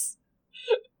cats.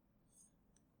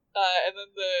 And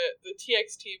then the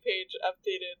TXT page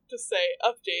updated to say,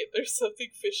 update, there's something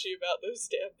fishy about those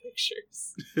damn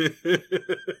pictures.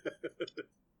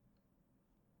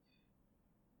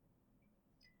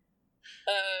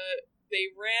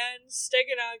 They ran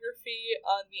steganography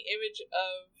on the image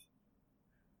of,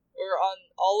 or on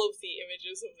all of the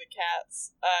images of the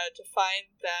cats, to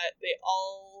find that they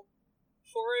all,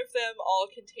 4 of them all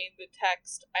contain the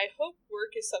text, I hope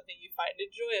work is something you find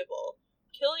enjoyable.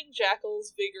 Killing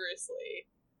jackals vigorously.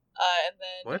 And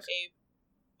then What? a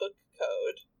book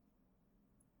code.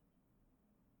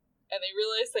 And they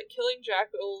realized that killing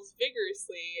jackals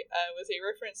vigorously was a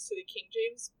reference to the King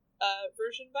James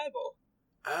Version Bible.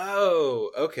 Oh,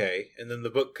 okay. And then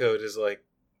the book code is like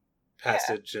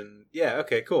passage and... Yeah,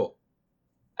 okay, cool.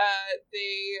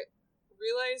 They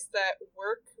realized that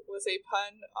work was a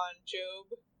pun on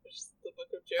Job, which is the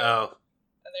book of Job. Oh.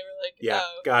 And they were like, Yeah,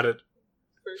 oh, got it.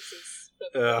 verses from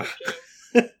the book of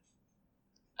Job.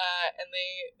 And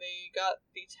they got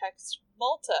the text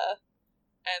Malta,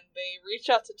 and they reached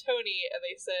out to Tony, and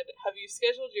they said, have you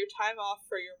scheduled your time off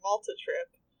for your Malta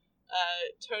trip?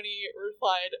 Tony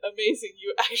replied, amazing,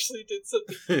 you actually did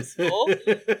something useful.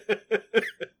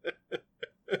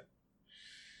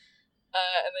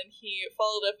 And then he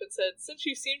followed up and said, since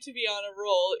you seem to be on a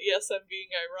roll, yes, I'm being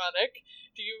ironic,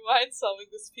 do you mind solving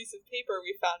this piece of paper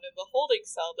we found in the holding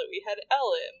cell that we had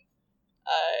Elle in?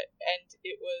 And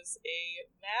it was a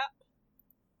map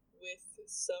with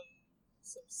some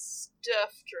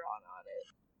stuff drawn on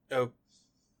it.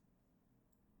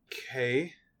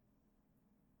 Okay.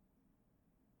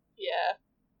 Yeah.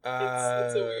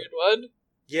 It's a weird one.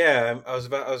 Yeah, I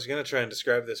was gonna try and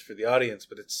describe this for the audience,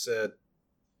 but it's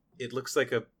it looks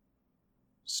like a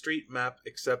street map,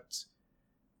 except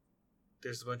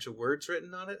there's a bunch of words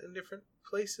written on it in different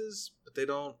places, but they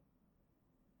don't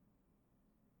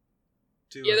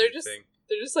do anything.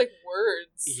 They're just like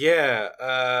words. Yeah.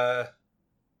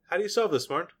 How do you solve this,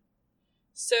 Martin?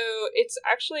 So it's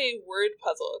actually a word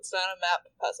puzzle. It's not a map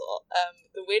puzzle.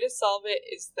 The way to solve it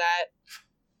is that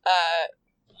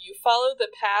you follow the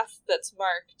path that's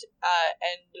marked,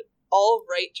 and all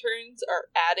right turns are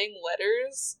adding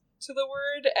letters to the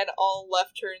word, and all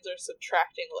left turns are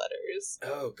subtracting letters.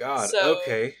 Oh, God. So,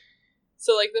 okay.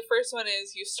 So, like, the first one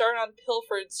is you start on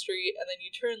Pilford Street, and then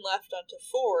you turn left onto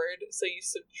Ford, so you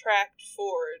subtract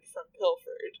Ford from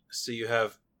Pilford. So you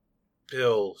have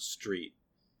Pill Street.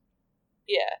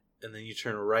 Yeah. And then you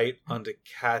turn right onto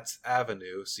Katz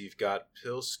Avenue, so you've got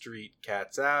Pill Street,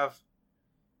 Katz Ave.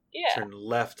 Yeah. Turn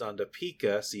left onto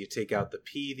Pica, so you take out the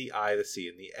P, the I, the C,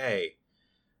 and the A.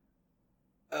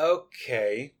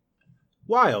 Okay.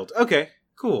 Wild. Okay,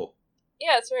 cool.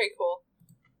 Yeah, it's very cool.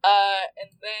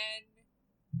 And then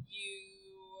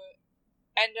you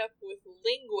end up with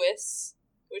Linguists,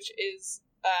 which is,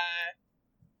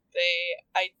 they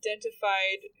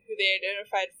identified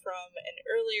from an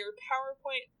earlier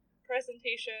PowerPoint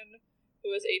presentation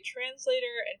who was a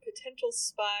translator and potential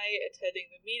spy attending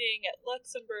the meeting at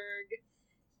Luxembourg.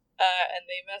 And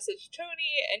they messaged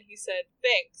Tony, and he said,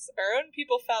 "Thanks. Our own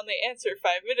people found the answer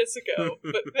 5 minutes ago,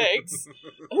 but thanks.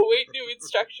 Await new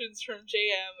instructions from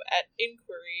JM at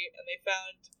Inquiry," and they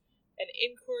found an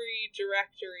inquiry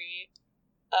directory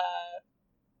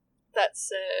that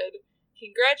said,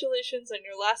 "Congratulations on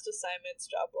your last assignments.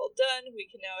 Job well done. We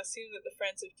can now assume that the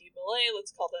Friends of D. Malay,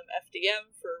 let's call them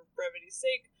FDM for brevity's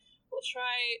sake, will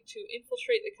try to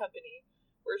infiltrate the company.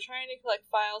 We're trying to collect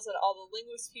files on all the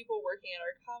linguist people working at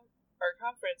our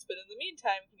conference, but in the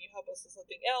meantime, can you help us with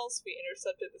something else? We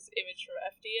intercepted this image from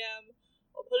FDM.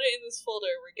 We'll put it in this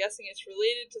folder. We're guessing it's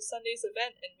related to Sunday's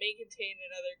event and may contain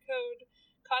another code.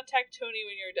 Contact Tony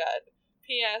when you're done.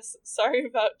 P.S. Sorry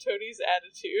about Tony's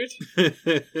attitude."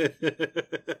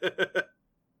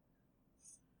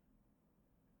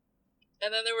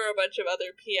 And then there were a bunch of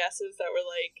other PSs that were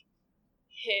like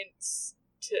hints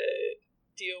to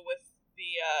deal with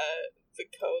the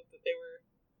code that they were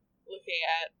looking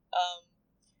at.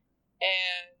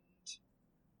 And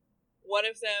one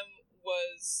of them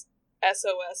was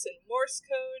SOS in Morse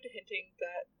code, hinting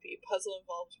that the puzzle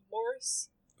involved Morse.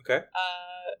 Okay.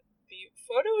 The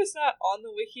photo is not on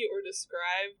the wiki or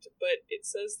described, but it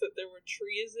says that there were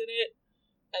trees in it,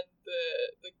 and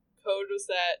the code was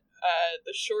that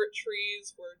the short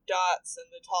trees were dots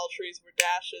and the tall trees were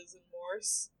dashes in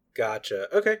Morse. Gotcha.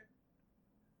 Okay.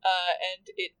 And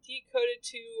it decoded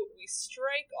to, "We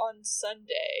strike on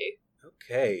Sunday."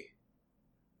 Okay.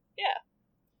 Yeah.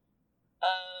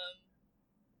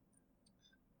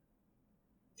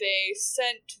 They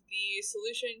sent the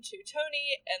solution to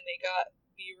Tony, and they got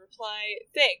the reply,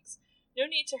 "Thanks. No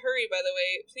need to hurry, by the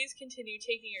way. Please continue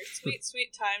taking your sweet,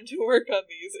 sweet time to work on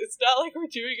these. It's not like we're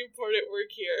doing important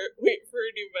work here. Wait for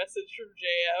a new message from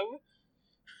JM."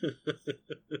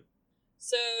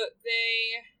 So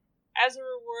they, as a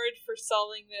reward for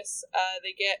solving this,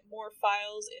 they get more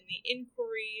files in the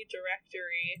inquiry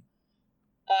directory.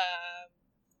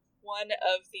 One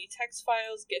of the text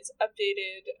files gets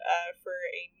updated for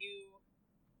a new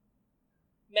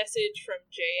message from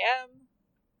JM.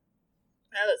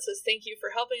 That says, "Thank you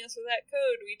for helping us with that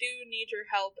code. We do need your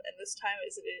help, and this time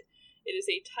it is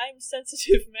a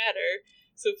time-sensitive matter,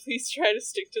 so please try to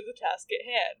stick to the task at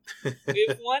hand. We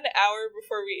have 1 hour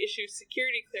before we issue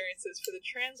security clearances for the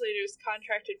translators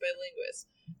contracted by Linguists.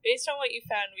 Based on what you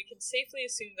found, we can safely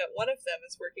assume that one of them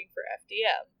is working for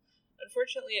FDM.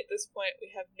 Unfortunately, at this point, we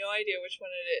have no idea which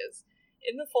one it is.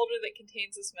 In the folder that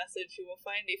contains this message, you will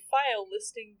find a file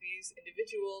listing these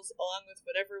individuals, along with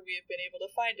whatever we have been able to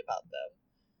find about them.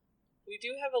 We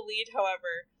do have a lead,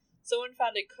 however. Someone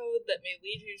found a code that may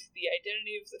lead you to the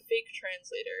identity of the fake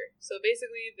translator. So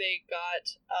basically, they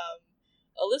got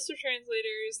a list of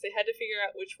translators, they had to figure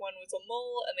out which one was a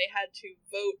mole, and they had to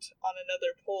vote on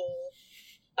another poll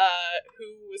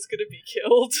who was going to be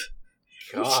killed.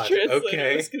 God, which translator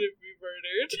okay. was going to be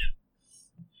murdered.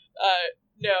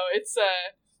 No, it's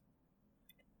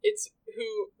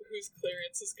whose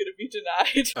clearance is going to be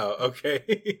denied. Oh, okay.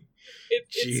 It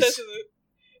Jeez. says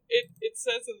it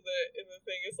says in the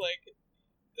thing, it's like,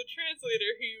 the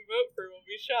translator who you vote for will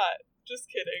be shot. Just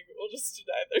kidding. We'll just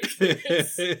deny their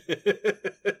clearance.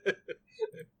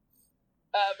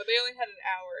 But they only had an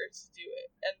hour to do it,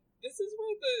 and this is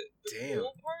where the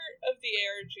cool part of the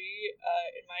ARG,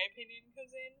 in my opinion,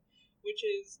 comes in, which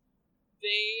is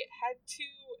they had to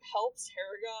help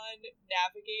Tarragon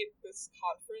navigate this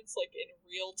conference like in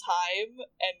real time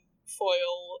and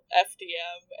foil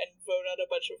FDM and vote on a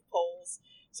bunch of polls.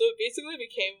 So it basically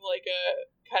became like a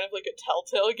kind of like a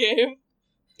Telltale game.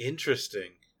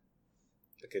 Interesting.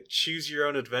 Like a choose your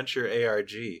own adventure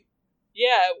ARG.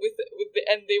 Yeah,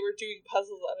 and they were doing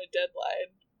puzzles on a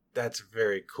deadline. That's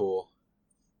very cool.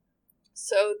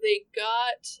 So they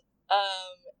got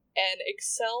an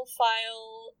Excel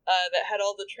file that had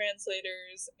all the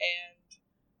translators and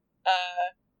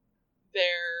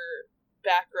their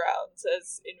backgrounds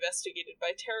as investigated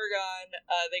by Tarragon.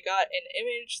 They got an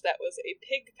image that was a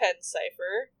Pigpen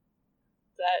cipher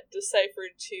that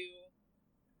deciphered to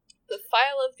the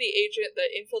file of the agent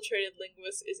that infiltrated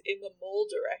Linguist is in the mole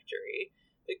directory.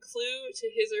 The clue to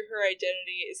his or her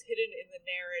identity is hidden in the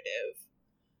narrative.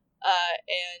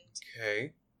 And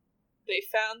Okay. they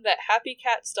found that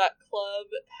happycats.club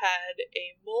had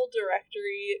a mole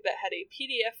directory that had a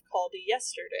PDF called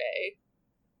Yesterday.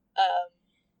 And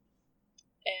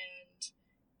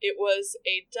it was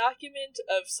a document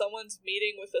of someone's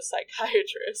meeting with a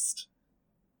psychiatrist.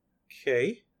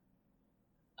 Okay.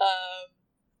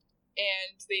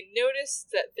 And they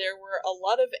noticed that there were a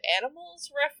lot of animals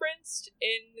referenced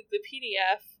in the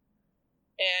PDF,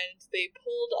 and they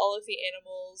pulled all of the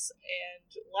animals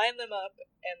and lined them up,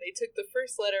 and they took the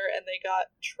first letter and they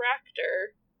got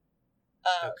tractor.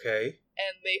 Okay.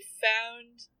 And they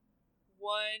found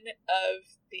one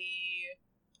of the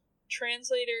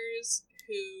translators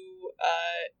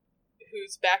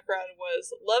whose background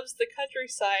was loves the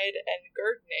countryside and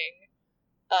gardening.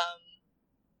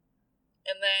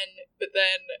 But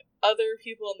then other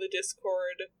people in the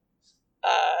Discord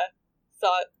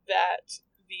thought that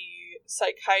the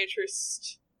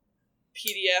psychiatrist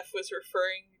PDF was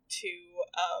referring to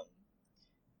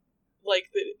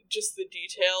the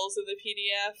details in the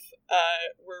PDF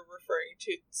were referring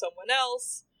to someone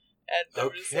else, and there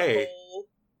was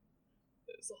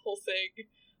a whole thing.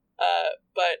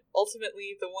 But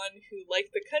ultimately, the one who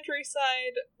liked the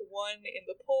countryside won in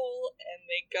the poll, and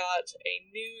they got a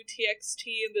new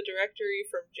TXT in the directory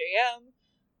from JM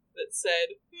that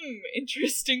said,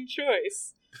 interesting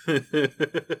choice. And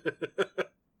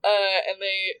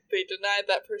they denied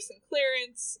that person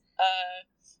clearance, and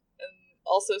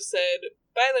also said,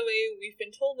 by the way, we've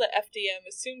been told that FDM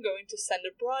is soon going to send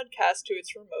a broadcast to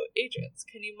its remote agents.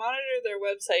 Can you monitor their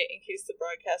website in case the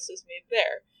broadcast is made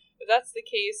there? If that's the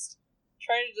case,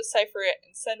 try to decipher it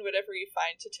and send whatever you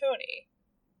find to Tony.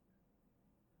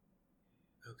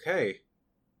 Okay.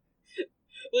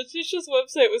 Letitia's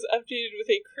website was updated with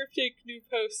a cryptic new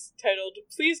post titled,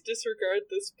 "Please disregard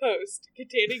this post,"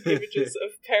 containing images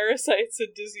of parasites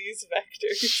and disease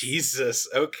vectors. Jesus,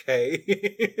 okay.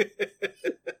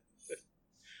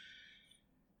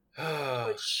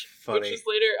 Funny. Which was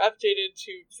later updated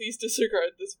to, "Please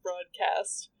disregard this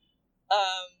broadcast."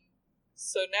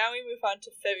 So now we move on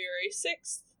to February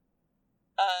 6th.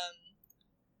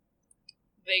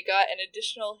 They got an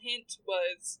additional hint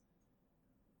was,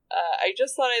 I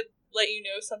just thought I'd let you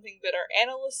know something that our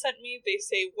analyst sent me. They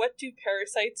say, "What do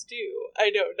parasites do?" I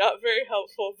know, not very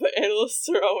helpful, but analysts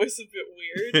are always a bit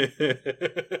weird.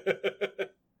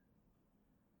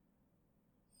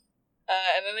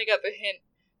 And then they got the hint,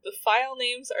 "The file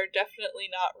names are definitely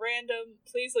not random.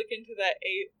 Please look into that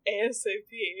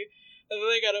ASAP." And then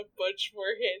they got a bunch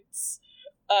more hints.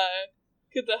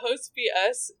 Could the host be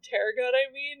us? Tarragon, I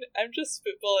mean? I'm just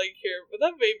spitballing here, but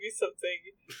that may be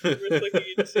something worth looking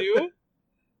into.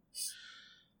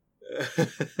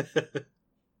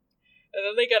 And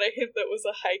then they got a hint that was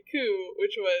a haiku,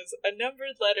 which was, "A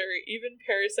numbered letter, even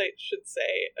parasites should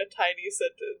say, a tiny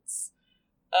sentence."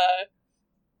 And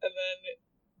then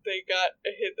they got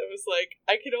a hint that was like,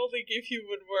 "I can only give you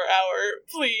 1 more hour,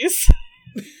 please."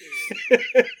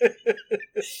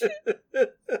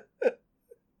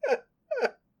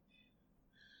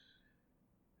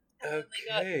 And then they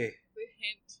got the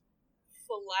hint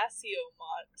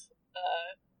Falaciomont,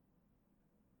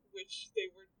 which they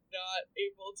were not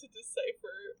able to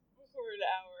decipher for an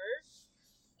hour.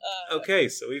 Okay,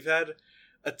 so we've had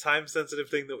a time-sensitive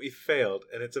thing that we failed,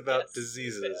 and it's about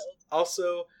diseases.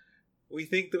 Also, we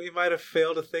think that we might have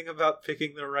failed a thing about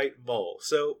picking the right mole.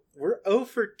 So we're 0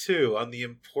 for 2 on the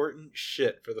important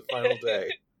shit for the final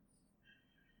day.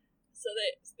 So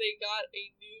they got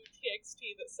a new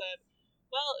TXT that said,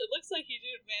 "Well, it looks like you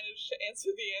didn't manage to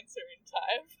answer the answer in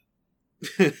time.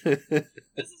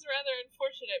 This is rather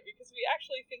unfortunate because we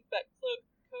actually think that code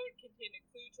contained a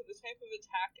clue to the type of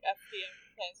attack FDM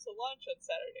plans to launch on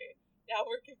Saturday. Now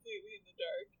we're completely in the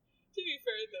dark. To be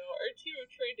fair, though, our team of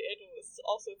trained analysts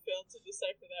also failed to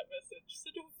decipher that message,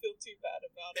 so don't feel too bad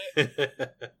about it.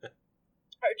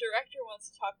 Our director wants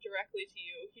to talk directly to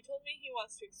you. He told me he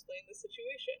wants to explain the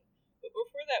situation. But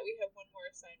before that, we have one more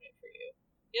assignment for you.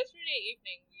 Yesterday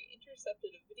evening, we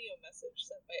intercepted a video message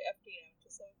sent by FDM to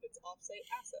some of its offsite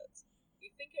assets. We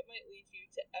think it might lead you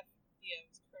to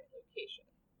FDM's current location."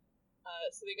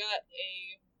 So they got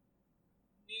a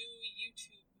new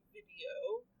YouTube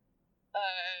video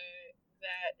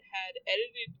that had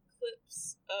edited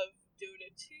clips of Dota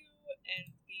 2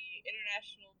 and the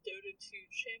International Dota 2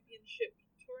 Championship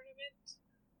Tournament.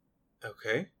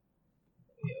 Okay.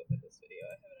 Let me open this video.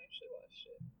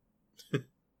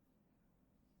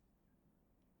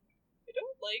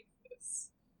 this.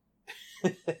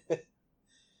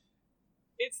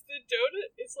 It's the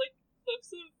Dota. It's like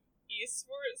clips of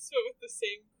esports, but with the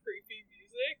same creepy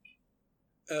music.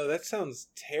 Oh, that sounds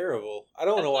terrible. I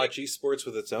don't want to watch esports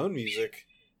with its own music.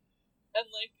 And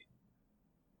like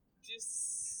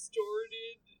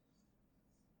distorted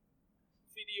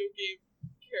video game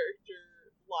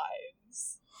character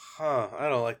lines. Huh, I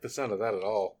don't like the sound of that at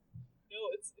all. No,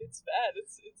 it's bad.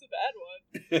 It's a bad one.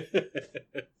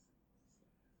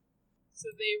 So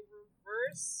they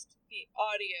reversed the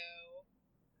audio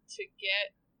to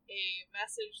get a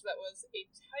message that was a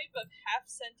type of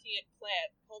half-sentient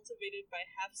plant cultivated by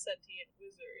half-sentient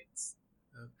wizards.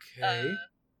 Okay.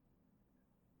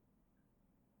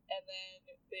 And then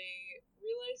they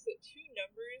realized that two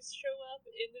numbers show up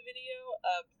in the video,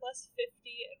 plus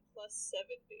 50 and plus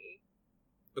 70.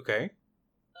 Okay.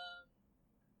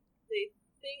 They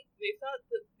thought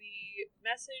that the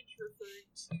message referred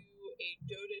to a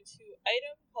Dota 2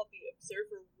 item called the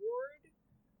Observer Ward.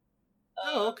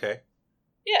 Oh, okay.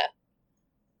 Yeah.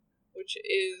 Which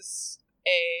is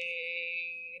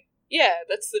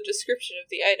that's the description of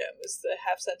the item, is the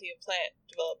half-sentient plant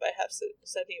developed by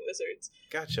half-sentient wizards.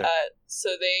 Gotcha.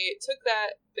 So they took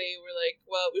that, they were like,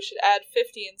 well, we should add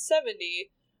 50 and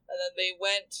 70, and then they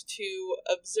went to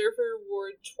Observer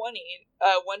Ward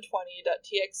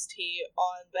 120.txt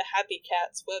on the Happy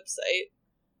Cats website.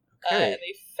 Okay. And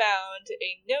they found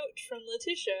a note from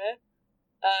Letitia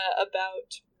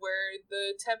about where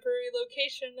the temporary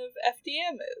location of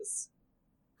FDM is.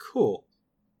 Cool.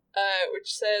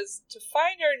 Which says, to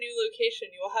find our new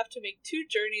location, you will have to make 2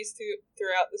 journeys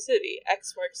throughout the city.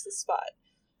 X marks the spot.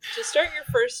 To start your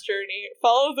first journey,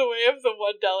 follow the way of the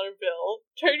 $1 bill,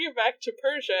 turn your back to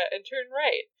Persia, and turn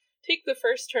right. Take the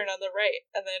first turn on the right,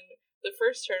 and then the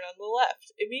first turn on the left.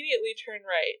 Immediately turn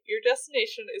right. Your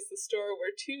destination is the store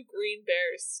where 2 green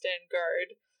bears stand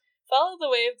guard. Follow the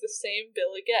way of the same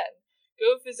bill again.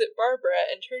 Go visit Barbara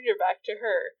and turn your back to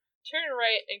her. Turn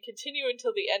right and continue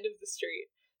until the end of the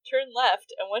street. Turn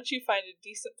left, and once you find a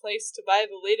decent place to buy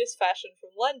the latest fashion from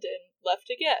London,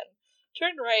 left again.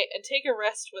 Turn right and take a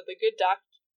rest with the good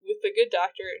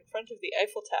doctor in front of the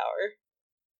Eiffel Tower.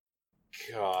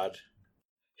 God.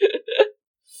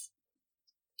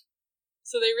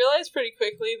 So they realized pretty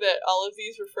quickly that all of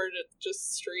these refer to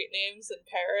just street names in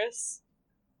Paris.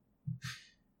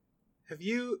 Do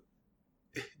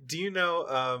you know,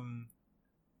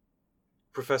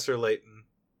 Professor Layton,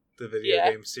 the video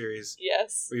game series?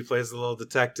 Yes. Where he plays the little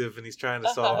detective and he's trying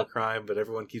to solve a crime, but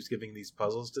everyone keeps giving these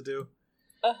puzzles to do?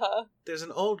 Uh-huh. There's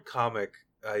an old comic,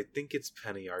 I think it's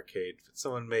Penny Arcade, that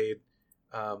someone made.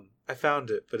 I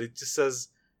found it, but it just says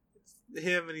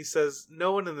him, and he says,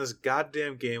 no one in this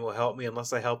goddamn game will help me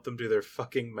unless I help them do their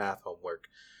fucking math homework.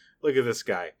 Look at this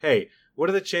guy. Hey, what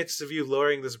are the chances of you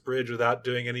lowering this bridge without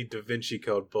doing any Da Vinci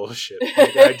Code bullshit?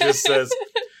 The guy just says,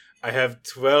 I have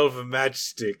 12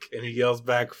 matchstick, and he yells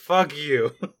back, fuck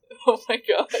you. Oh my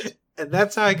god. And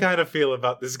that's how I kind of feel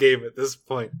about this game at this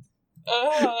point.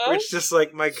 Uh-huh. Which just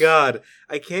like, my god,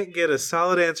 I can't get a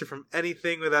solid answer from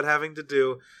anything without having to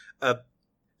do a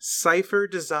cipher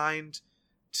designed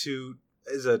to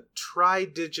as a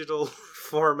tri-digital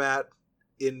format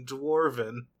in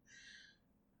Dwarven.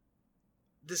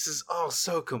 This is all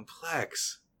so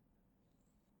complex.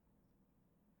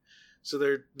 So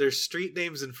they're street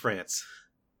names in France.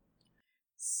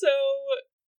 So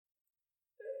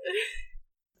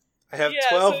I have yeah,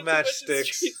 12 so it's a bunch of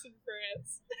matchsticks. streets in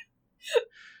France.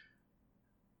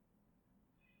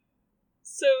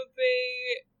 So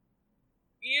they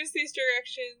used these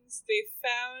directions. They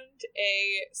found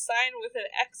a sign with an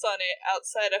X on it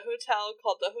outside a hotel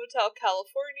called the Hotel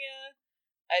California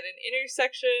at an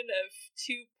intersection of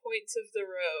 2 points of the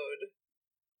road.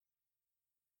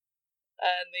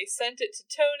 And they sent it to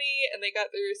Tony, and they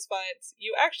got the response,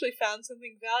 you actually found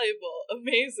something valuable.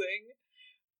 Amazing.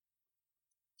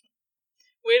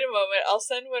 Wait a moment, I'll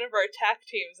send one of our TAC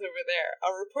teams over there.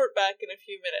 I'll report back in a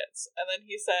few minutes. And then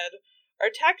he said, our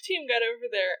TAC team got over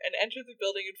there and entered the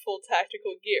building in full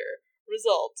tactical gear.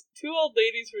 Result, 2 old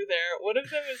ladies were there. One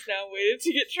of them is now waiting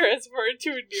to get transported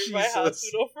to a nearby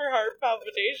hospital for heart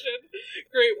palpitation.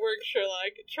 Great work,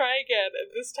 Sherlock. Try again, and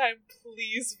this time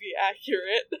please be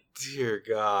accurate. Dear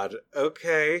God.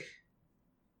 Okay.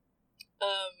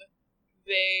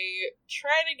 They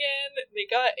tried again. They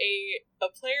got a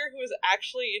player who was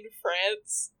actually in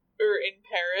France or in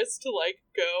Paris to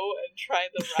go and try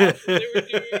the route that they were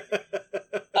doing.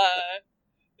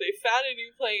 They found a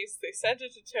new place. They sent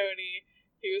it to Tony.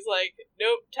 He was like,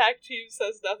 "Nope, TAC team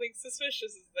says nothing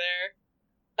suspicious is there."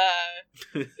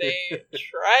 They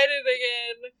tried it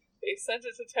again. They sent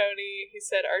it to Tony. He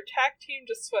said, our TAC team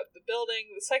just swept the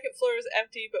building. The second floor was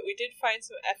empty, but we did find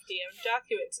some FDM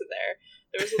documents in there.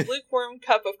 There was a lukewarm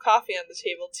cup of coffee on the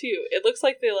table, too. It looks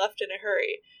like they left in a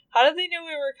hurry. How did they know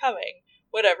we were coming?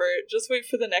 Whatever, just wait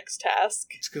for the next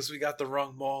task. It's because we got the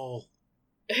wrong mole.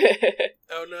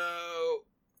 Oh no.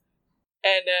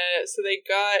 And so they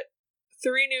got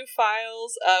 3 new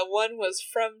files. One was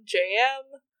from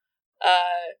JM.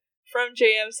 From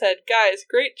JM said, guys,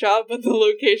 great job on the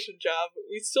location job.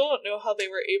 We still don't know how they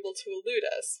were able to elude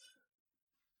us.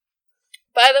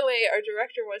 By the way, our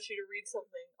director wants you to read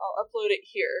something. I'll upload it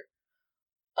here.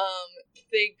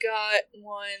 They got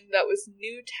one that was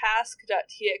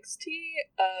newtask.txt,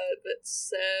 that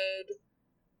said,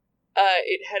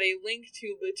 it had a link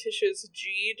to Letitia's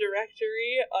G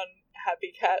directory on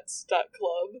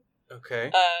happycats.club.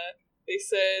 Okay. They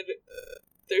said,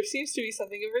 there seems to be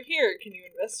something over here. Can you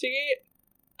investigate?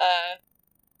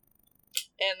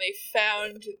 And they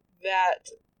found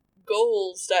that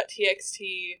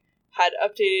goals.txt had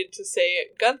updated to say,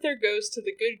 Gunther goes to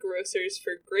the good grocers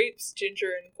for grapes,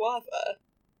 ginger, and guava.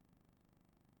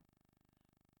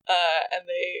 And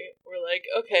they were like,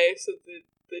 okay, so the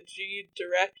G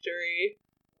directory.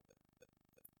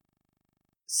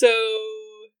 So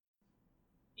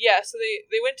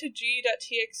they went to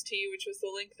g.txt, which was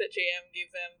the link that JM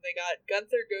gave them. They got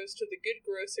Gunther goes to the good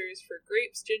grocers for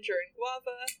grapes, ginger, and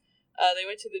guava. They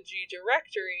went to the G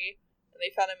directory, and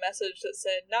they found a message that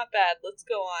said, not bad, let's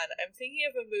go on. I'm thinking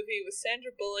of a movie with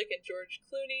Sandra Bullock and George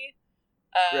Clooney.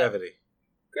 Gravity.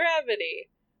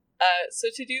 So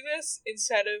to do this,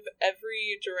 instead of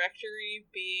every directory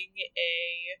being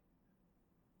a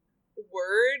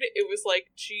word, it was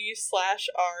like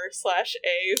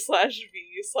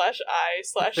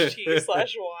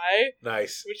G/R/A/V/I/T/Y.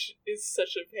 Nice. Which is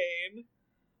such a pain.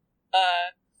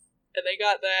 And they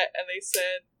got that, and they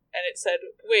said, and it said,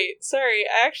 wait, sorry,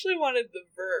 I actually wanted the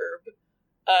verb.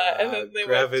 And then they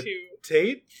went to...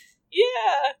 Gravitate?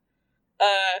 Yeah.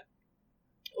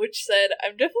 Which said,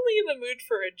 I'm definitely in the mood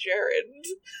for a gerund.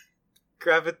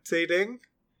 Gravitating?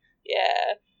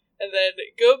 Yeah. And then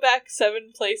go back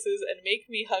 7 places and make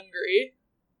me hungry.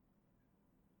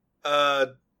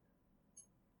 GNITATI.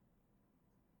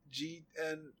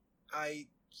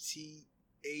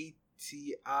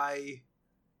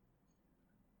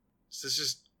 So it's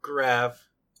just grav.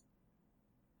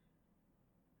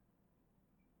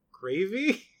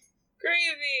 Gravy?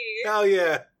 Gravy! Hell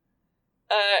yeah.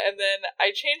 And then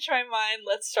I changed my mind,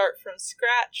 let's start from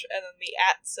scratch, and then the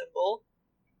 @ symbol.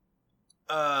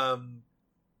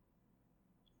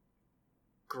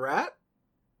 Grat?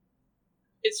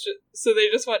 It's just, so they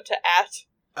just went to @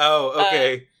 Oh,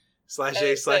 okay.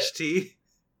 /A/T?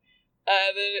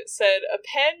 Then it said,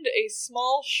 append a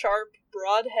small, sharp,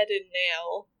 broad-headed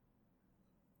nail.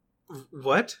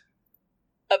 What?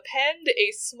 Append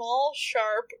a small,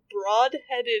 sharp,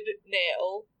 broad-headed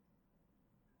nail.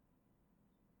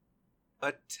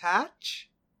 Attach?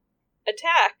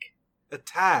 Attack.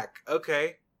 Attack,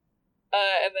 okay.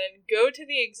 And then go to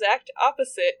the exact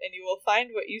opposite and you will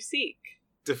find what you seek.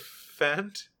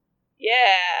 Defend?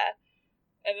 Yeah.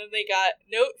 And then they got,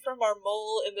 note from our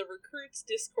mole in the recruits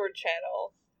Discord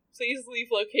channel. Please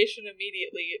leave location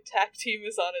immediately. TAC team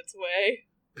is on its way.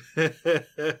 And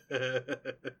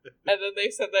then they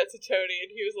sent that to Tony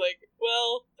and he was like,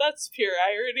 well, that's pure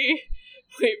irony.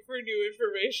 Wait for new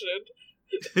information.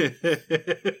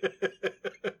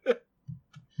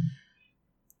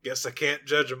 Guess I can't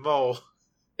judge a mole.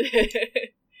 And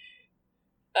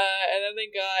then they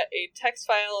got a text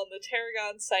file on the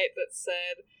Tarragon site that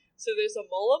said, so there's a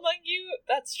mole among you?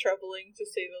 That's troubling, to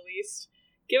say the least.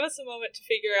 Give us a moment to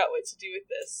figure out what to do with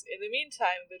this. In the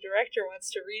meantime, the director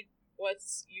wants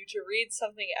you to read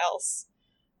something else.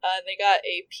 And they got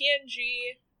a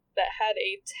PNG that had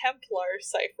a Templar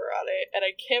cipher on it, and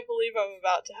I can't believe I'm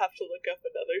about to have to look up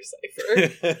another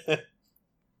cipher.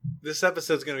 This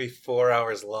episode's going to be 4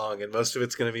 hours long, and most of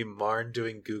it's going to be Marn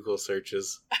doing Google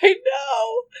searches. I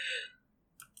know!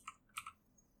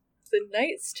 The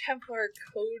Knights Templar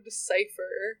code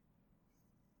cipher.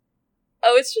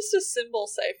 Oh, it's just a symbol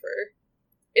cipher.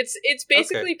 It's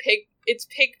basically it's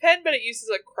Pigpen, but it uses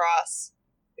a cross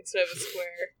instead of a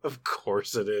square. Of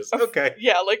course it is. Okay.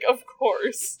 Yeah, like, of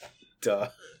course. Duh.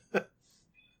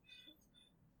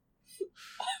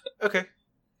 Okay.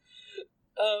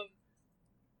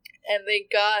 And they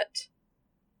got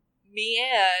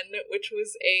Mian, which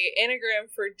was a anagram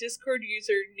for Discord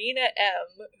user Nina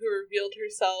M, who revealed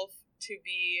herself to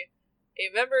be a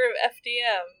member of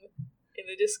FDM in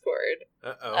the Discord.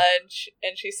 Uh-oh.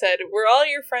 And she said, we're all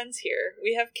your friends here.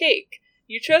 We have cake.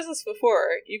 You chose us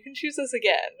before. You can choose us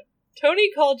again. Tony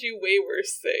called you way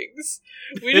worse things.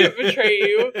 We didn't betray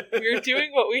you. We're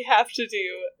doing what we have to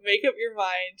do. Make up your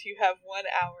mind. You have 1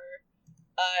 hour.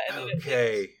 And then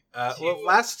Okay. Well,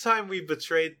 last time we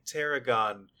betrayed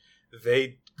Tarragon,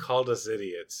 they called us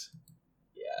idiots.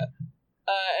 Yeah.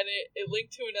 And it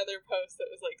linked to another post that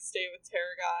was like, stay with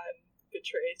Tarragon,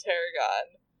 betray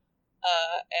Tarragon.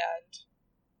 And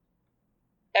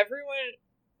everyone,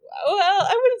 well,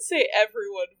 I wouldn't say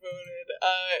everyone voted.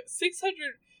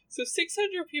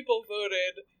 600 people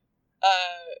voted.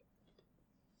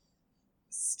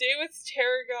 Stay with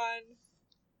Tarragon.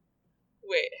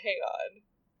 Wait, hang on.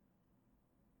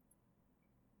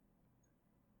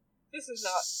 This is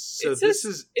not. So this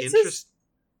is interesting.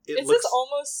 It says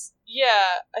almost.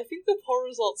 Yeah, I think the poll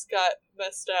results got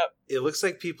messed up. It looks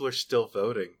like people are still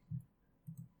voting.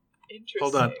 Interesting.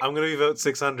 Hold on, I'm gonna vote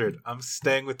 600. I'm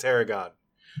staying with Tarragon.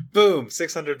 Boom,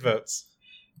 600 votes.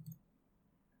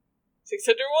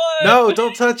 601. No,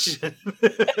 don't touch it.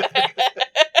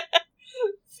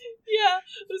 Yeah,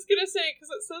 I was gonna say, because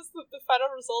it says that the final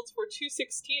results were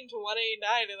 216 to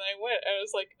 189, and I went, and I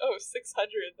was like, oh,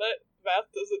 600, that math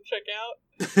doesn't check out.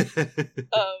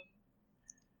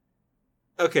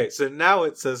 Okay, so now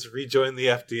it says rejoin the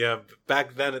FDM.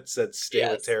 Back then it said stay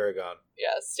with Tarragon.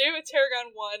 Yeah, stay with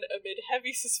Tarragon won amid heavy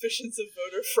suspicions of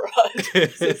voter fraud,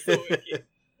 says the wiki.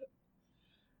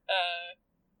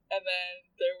 And then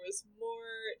there was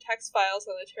more text files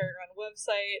on the Tarragon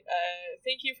website.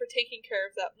 Thank you for taking care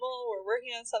of that mole. We're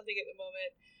working on something at the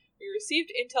moment. We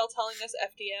received intel telling us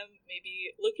FDM may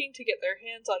be looking to get their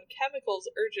hands on chemicals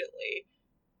urgently.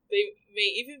 They may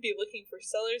even be looking for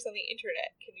sellers on the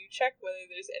internet. Can you check whether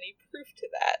there's any proof to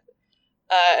that?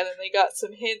 And then they got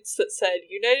some hints that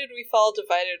said, united we fall,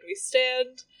 divided we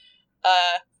stand.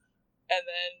 And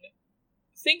then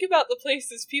think about the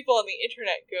places people on the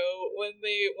internet go when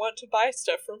they want to buy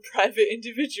stuff from private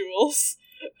individuals.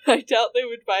 I doubt they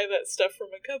would buy that stuff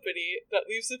from a company that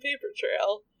leaves a paper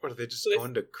trail. What, are they just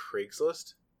going to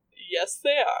Craigslist? Yes,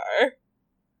 they are.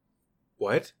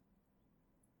 What?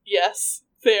 Yes,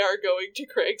 they are going to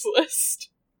Craigslist.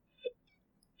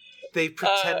 They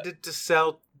pretended to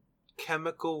sell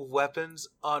chemical weapons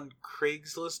on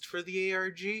Craigslist for the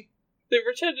ARG? They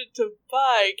pretended to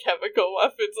buy chemical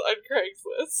weapons on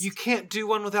Craigslist. You can't do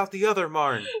one without the other,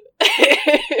 Marn.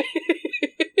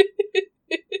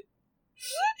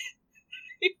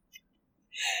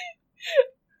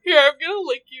 Here, I'm gonna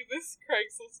link you this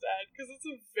Craigslist ad, because it's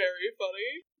very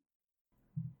funny.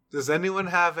 Does anyone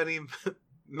have any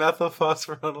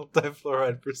methylphosphoronal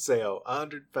difluoride for sale?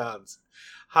 100 pounds.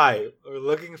 Hi, we're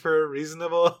looking for a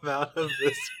reasonable amount of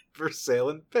this for sale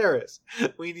in Paris.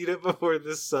 We need it before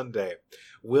this Sunday.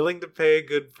 Willing to pay a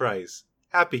good price.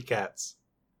 Happy Cats.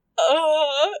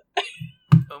 Oh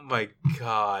my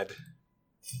god.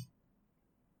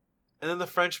 And then the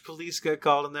French police got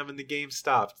called on them and the game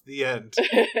stopped. The end. So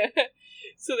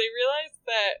they realized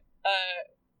that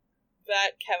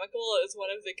that chemical is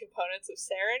one of the components of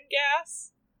sarin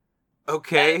gas.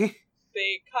 Okay. And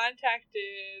they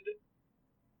contacted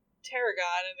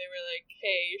Tarragon and they were like,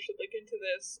 hey, you should look into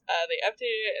this. They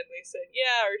updated it and they said,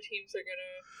 yeah, our teams are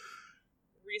gonna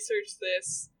research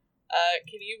this.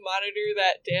 Can you monitor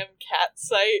that damn cat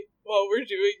site while we're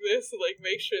doing this and like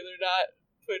make sure they're not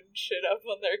putting shit up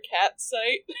on their cat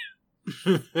site?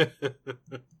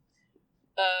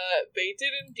 They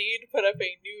did indeed put up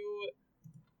a new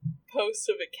post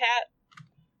of a cat.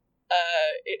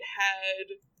 It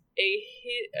had a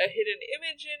hidden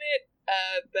image in it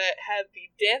that had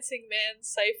the Dancing Man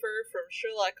cipher from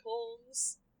Sherlock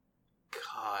Holmes.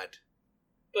 God.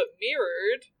 But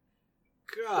mirrored.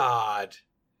 God.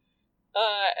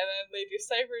 And then they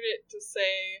deciphered it to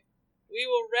say, we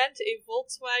will rent a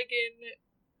Volkswagen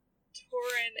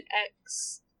Touran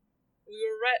X.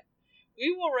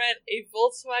 We will rent a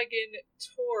Volkswagen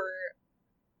Tour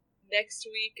next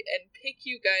week and pick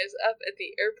you guys up at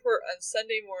the airport on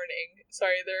Sunday morning.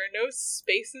 Sorry, there are no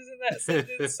spaces in that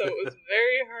sentence, so it was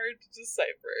very hard to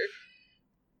decipher.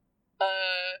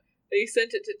 They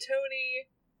sent it to Tony,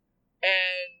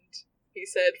 and he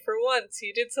said, for once,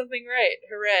 you did something right.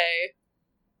 Hooray.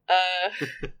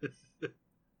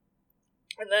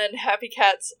 And then Happy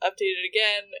Cats updated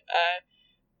again,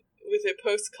 with a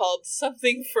post called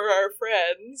Something for Our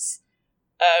Friends,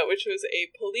 which was a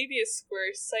Polybius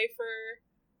Square cipher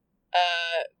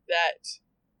that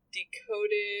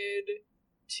decoded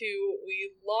to,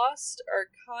 we lost our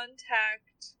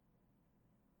contact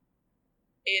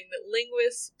in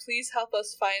Linguist, please help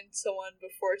us find someone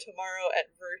before tomorrow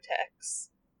at Vertex.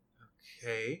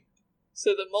 Okay.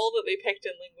 So the mole that they picked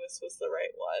in Linguist was the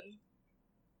right one.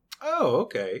 Oh,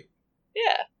 okay.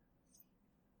 Yeah.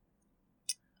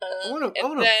 I want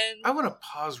to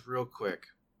pause real quick.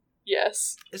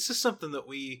 Yes. This is something that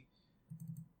we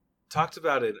talked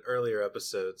about in earlier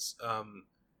episodes.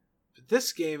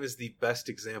 This game is the best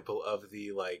example of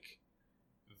the like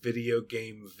video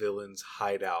game villains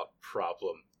hideout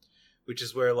problem, which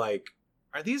is where like,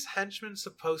 are these henchmen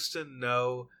supposed to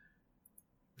know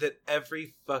that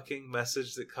every fucking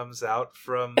message that comes out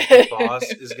from the boss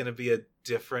is going to be a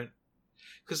different?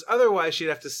 Because otherwise she'd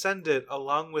have to send it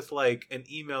along with like an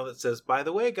email that says, by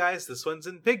the way guys, this one's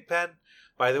in Pigpen,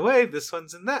 by the way this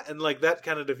one's in that, and like that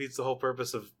kind of defeats the whole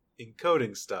purpose of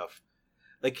encoding stuff.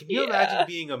 Like, can you imagine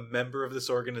being a member of this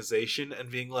organization and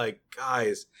being like,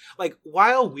 guys, like,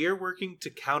 while we're working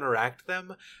to counteract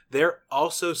them, they're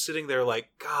also sitting there like,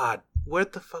 God,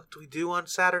 what the fuck do we do on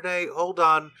Saturday? Hold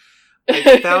on.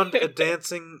 I found a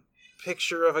dancing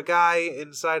picture of a guy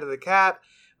inside of the cat,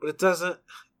 but it doesn't...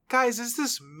 Guys, is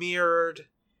this mirrored?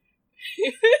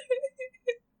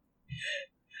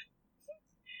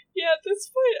 Yeah, at this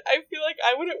point, I feel like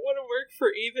I wouldn't want to work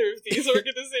for either of these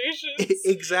organizations.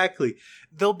 Exactly.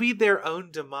 They'll be their own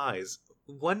demise.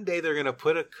 One day they're going to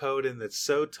put a code in that's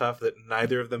so tough that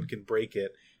neither of them can break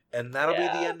it, and that'll be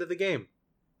the end of the game.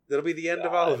 That'll be the end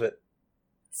of all of it.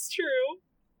 It's true.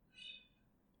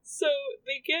 So,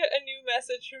 they get a new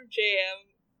message from JM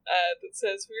that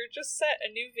says, we were just sent a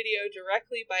new video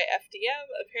directly by FDM.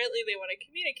 Apparently they want to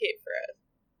communicate for us.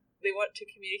 They want to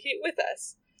communicate with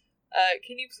us.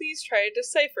 Can you please try to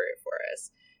decipher it for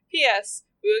us? P.S.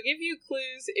 We will give you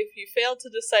clues if you fail to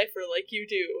decipher like you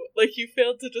do. Like you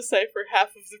failed to decipher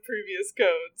half of the previous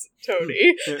codes,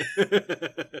 Tony.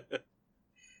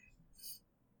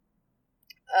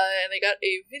 And they got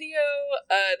a video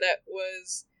that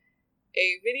was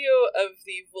a video of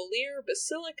the Valir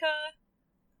Basilica,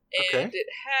 and it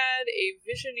had a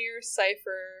Visioneer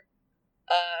cipher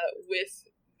with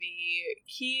the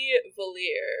key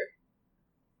Valir.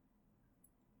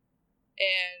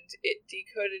 And it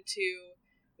decoded to,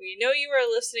 we know you are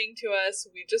listening to us,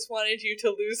 we just wanted you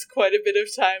to lose quite a bit of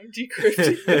time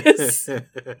decrypting this.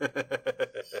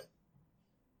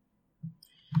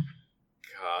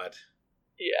 God.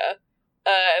 Yeah.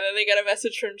 And then they got a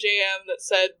message from JM that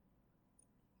said,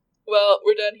 well,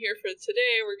 we're done here for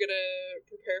today, we're gonna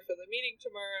prepare for the meeting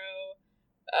tomorrow,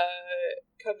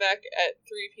 come back at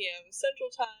 3 p.m.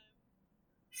 Central Time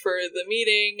for the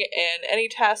meeting, and any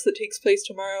task that takes place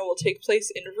tomorrow will take place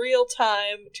in real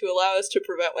time to allow us to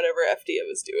prevent whatever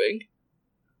FDM is doing.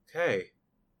 Okay.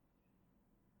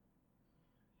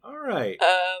 Alright.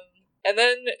 And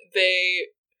then they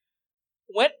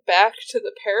went back to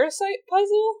the parasite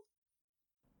puzzle.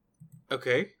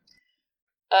 Okay.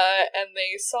 And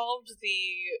they solved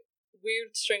the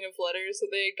weird string of letters that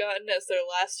they had gotten as their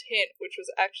last hint, which was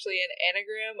actually an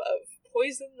anagram of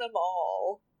poison them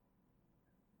all.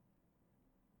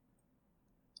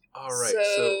 Alright,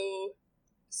 So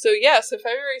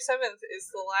February 7th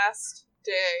is the last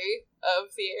day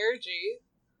of the ARG.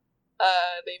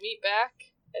 They meet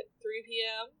back at 3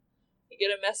 p.m. You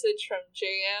get a message from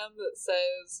JM that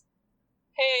says,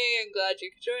 hey, I'm glad you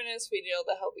could join us, we need all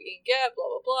the help we can get, blah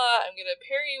blah blah. I'm gonna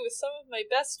pair you with some of my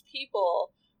best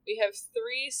people. We have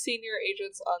 3 senior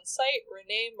agents on site,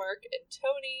 Renee, Mark, and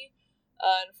Tony.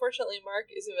 Unfortunately,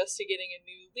 Mark is investigating a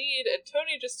new lead, and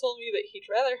Tony just told me that he'd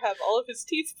rather have all of his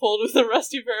teeth pulled with a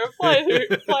rusty pair of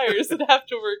pliers than have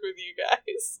to work with you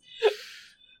guys.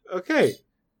 Okay.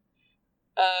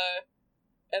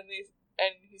 And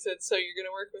he said, so you're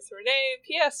gonna work with Renee?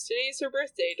 P.S. Today's her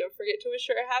birthday. Don't forget to wish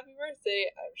her a happy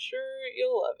birthday. I'm sure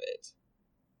you'll love it.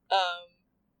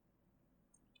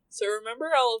 So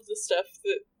remember all of the stuff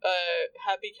that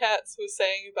Happy Cats was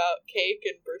saying about cake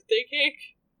and birthday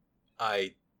cake?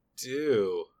 I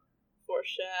do.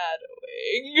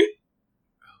 Foreshadowing.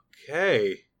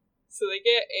 Okay. So they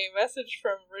get a message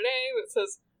from Renee that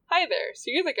says, hi there, so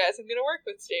you're the guys I'm gonna work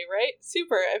with today, right?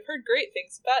 Super, I've heard great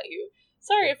things about you.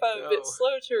 Sorry if I'm a bit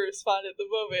slow to respond at the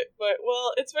moment, but,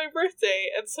 well, it's my birthday,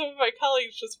 and some of my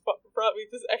colleagues just brought me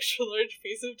this extra large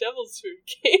piece of devil's food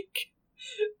cake.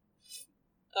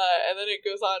 And then it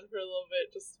goes on for a little bit,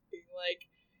 just being like,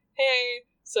 hey,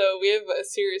 so we have a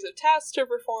series of tasks to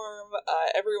perform.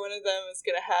 Every one of them is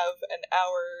going to have an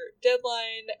hour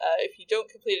deadline. If you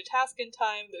don't complete a task in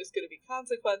time, there's going to be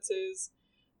consequences.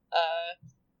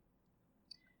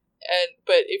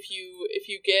 But if you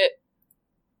get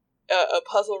a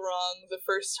puzzle wrong the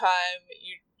first time,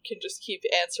 you can just keep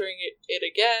answering it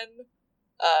again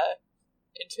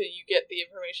until you get the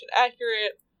information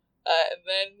accurate. And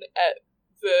then at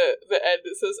the end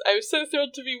it says, I'm so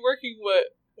thrilled to be working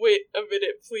with... Wait a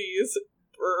minute, please.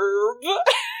 Burb.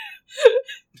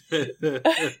 And then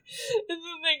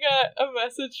they got a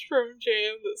message from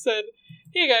JM that said,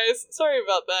 "Hey guys, sorry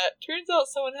about that. Turns out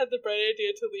someone had the bright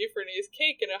idea to leave Renee's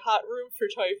cake in a hot room for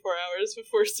 24 hours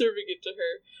before serving it to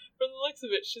her. From the looks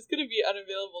of it, she's going to be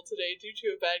unavailable today due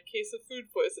to a bad case of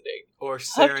food poisoning. Or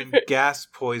sarin gas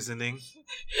poisoning.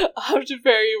 I'll have to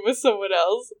pair you with someone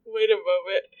else. Wait a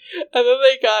moment." And then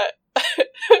they got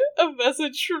a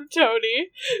message from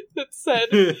Tony that said,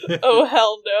 "Oh,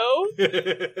 hell no."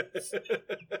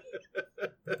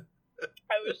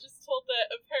 I was just told that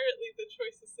apparently the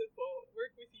choice is simple.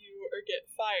 Work with you or get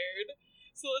fired.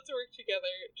 So let's work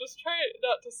together. Just try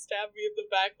not to stab me in the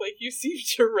back like you seem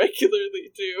to regularly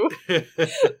do.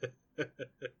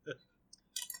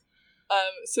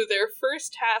 So their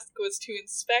first task was to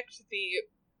inspect the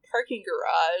parking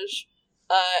garage,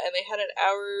 and they had an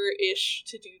hour-ish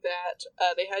to do that.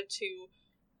 They had to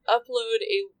look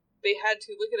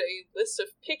at a list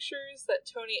of pictures that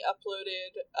Tony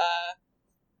uploaded,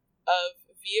 of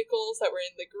vehicles that were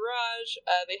in the garage.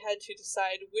 They had to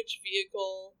decide which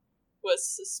vehicle was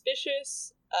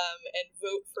suspicious, and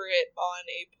vote for it on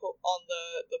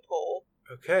the poll.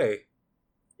 Okay.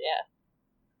 Yeah.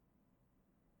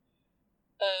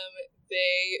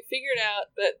 They figured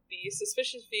out that the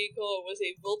suspicious vehicle was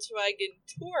a Volkswagen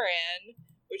Touran,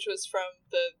 which was from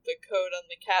the code on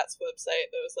the Cats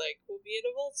website that was like, "We'll be in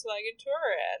a Volkswagen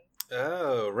Touran."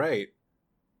 Oh, right.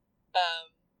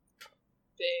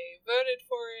 They voted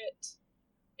for it,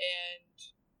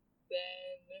 and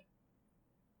then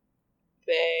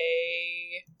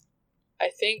I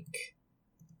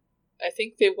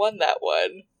think they won that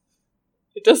one.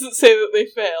 It doesn't say that they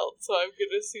failed, so I'm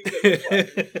gonna assume that they won.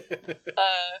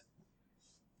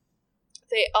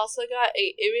 They also got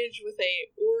a image with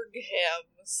a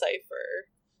Orgham cipher,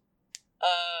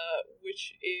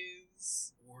 which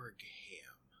is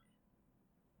Orgham.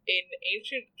 an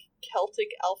ancient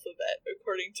Celtic alphabet,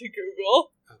 according to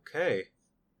Google. Okay.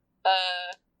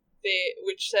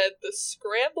 Which said the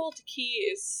scrambled key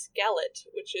is Scalet,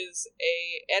 which is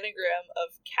a anagram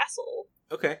of castle.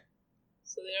 Okay.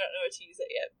 So they don't know what to use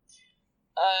it yet.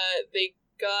 They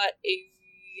got a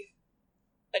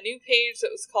new page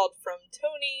that was called From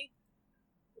Tony,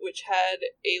 which had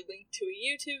a link to a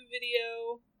YouTube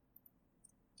video.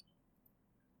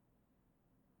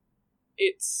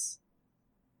 It's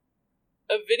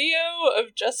a video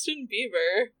of Justin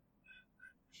Bieber.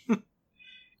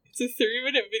 It's a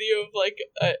 3-minute video of like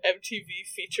an MTV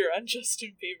feature on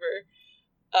Justin Bieber.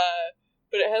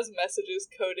 But it has messages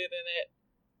coded in it.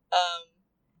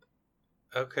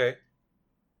 Okay.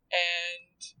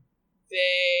 And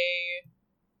they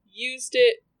used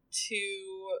it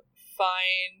to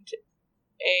find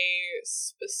a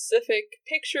specific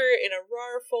picture in a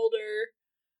RAR folder,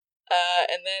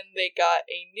 and then they got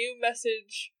a new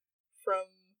message from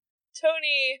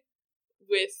Tony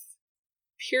with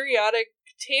periodic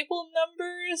table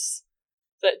numbers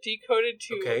that decoded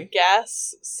to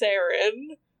gas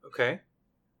sarin. Okay.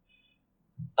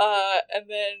 And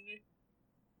then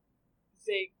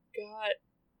they got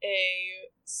a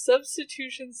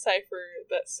substitution cipher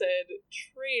that said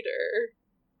traitor.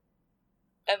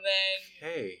 And then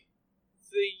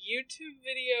the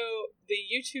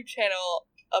YouTube channel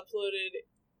uploaded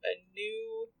a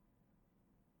new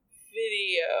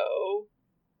video.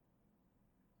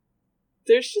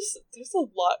 There's a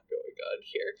lot going on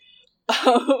here.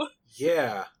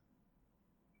 Yeah.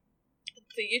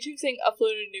 The YouTube thing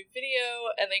uploaded a new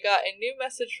video, and they got a new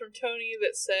message from Tony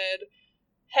that said,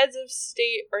 "Heads of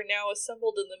state are now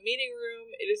assembled in the meeting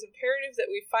room. It is imperative that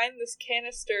we find this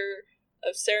canister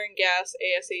of sarin gas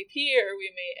ASAP, or we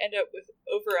may end up with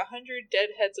over 100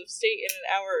 dead heads of state in an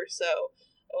hour or so.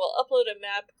 I will upload a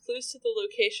map. Clues to the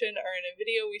location are in a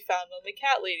video we found on the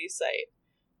Cat Lady site."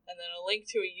 And then a link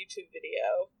to a YouTube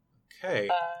video. Okay.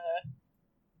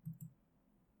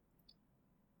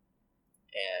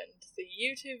 And the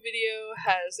YouTube video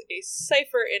has a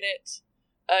cipher in it.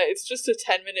 It's just a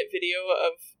 10-minute video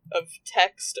of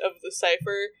text of the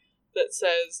cipher that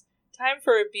says, "Time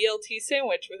for a BLT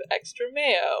sandwich with extra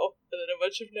mayo," and then a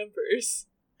bunch of numbers.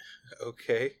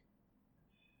 Okay.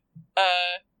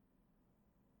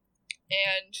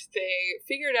 And they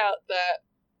figured out that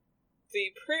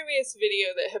the previous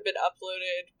video that had been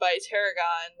uploaded by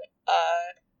Tarragon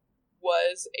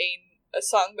was a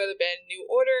song by the band New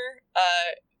Order.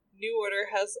 New Order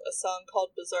has a song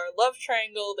called Bizarre Love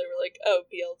Triangle. They were like, oh,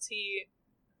 BLT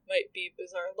might be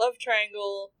Bizarre Love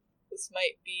Triangle. This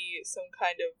might be some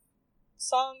kind of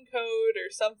song code or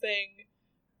something.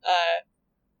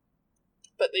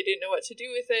 But they didn't know what to do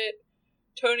with it.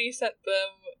 Tony sent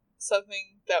them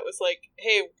something that was like,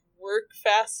 hey, work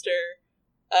faster.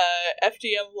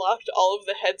 FDM locked all of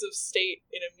the heads of state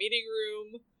in a meeting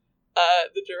room.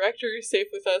 The director is safe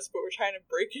with us, but we're trying to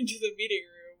break into the meeting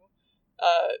room.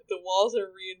 The walls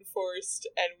are reinforced,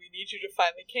 and we need you to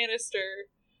find the canister.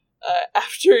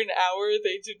 After an hour,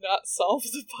 they did not solve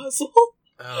the puzzle.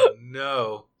 Oh,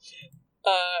 no.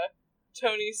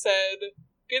 Tony said,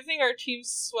 good thing our team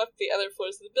swept the other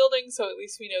floors of the building, so at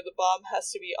least we know the bomb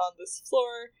has to be on this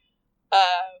floor.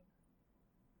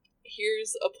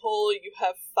 Here's a poll. You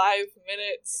have 5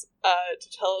 minutes to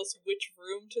tell us which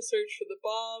room to search for the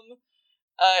bomb.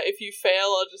 If you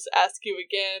fail, I'll just ask you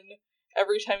again.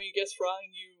 Every time you guess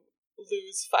wrong, you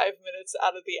lose 5 minutes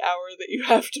out of the hour that you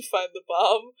have to find the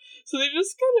bomb. So they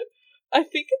just kind of... I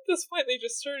think at this point they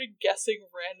just started guessing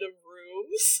random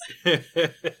rooms.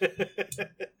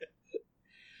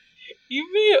 You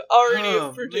may already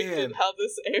have predicted how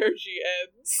this ARG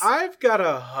ends. I've got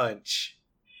a hunch.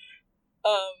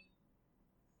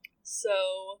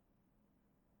 So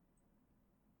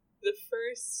the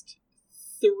first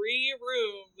 3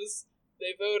 rooms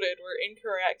they voted were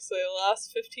incorrect, so they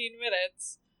lost 15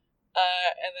 minutes.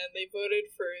 And then they voted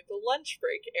for the lunch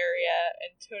break area,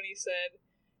 and Tony said,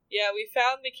 yeah, we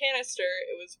found the canister.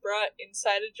 It was brought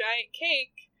inside a giant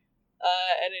cake,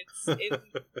 and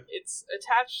it's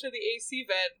attached to the AC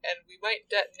vent, and we might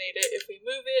detonate it if we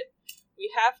move it. We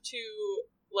have to,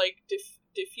 like,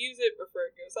 diffuse it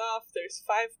before it goes off. There's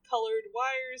 5 colored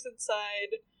wires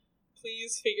inside.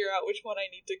 Please figure out which one I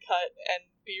need to cut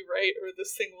and be right, or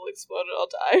this thing will explode and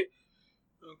I'll die.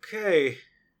 Okay.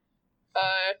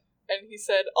 And he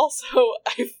said, also,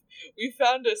 we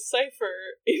found a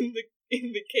cipher in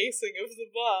the casing of the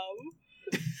bomb.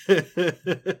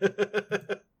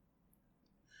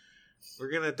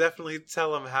 We're gonna definitely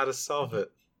tell them how to solve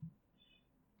it.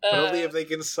 But only if they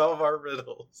can solve our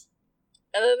riddles.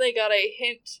 And then they got a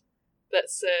hint that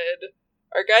said,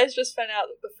 our guys just found out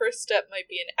that the first step might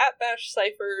be an @bash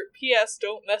cipher. P.S.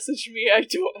 Don't message me, I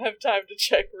don't have time to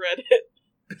check Reddit.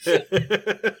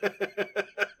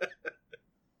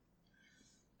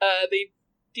 They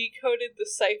decoded the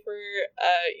cipher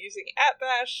using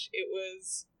 @bash. It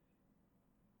was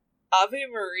Ave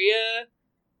Maria,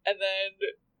 and then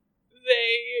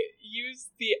they used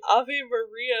the Ave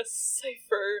Maria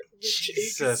cipher, which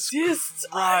Jesus exists.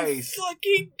 Christ. I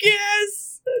fucking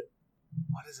guess.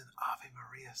 What is an Ave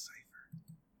Maria cipher?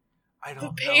 I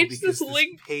don't The know page because that's this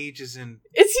linked- page is in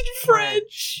It's in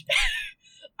French.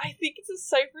 I think it's a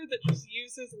cipher that just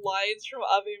uses lines from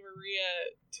Ave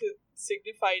Maria to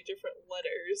signify different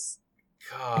letters.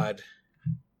 God.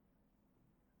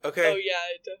 Okay. Oh yeah,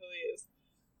 it definitely is.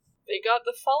 They got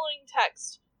the following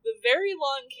text. The very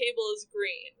long cable is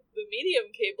green. The medium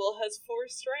cable has 4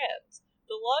 strands.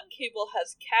 The long cable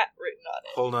has cat written on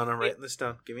it. Hold on, I'm writing this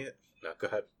down. Give me it. No, go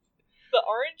ahead. The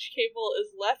orange cable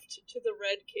is left to the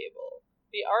red cable.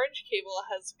 The orange cable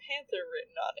has panther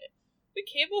written on it. The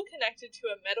cable connected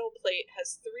to a metal plate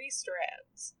has 3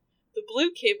 strands. The blue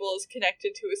cable is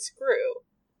connected to a screw.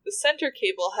 The center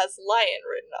cable has lion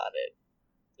written on it.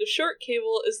 The short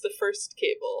cable is the first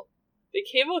cable. The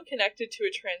cable connected to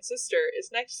a transistor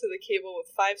is next to the cable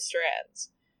with 5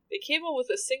 strands. The cable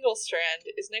with a single strand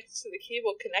is next to the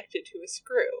cable connected to a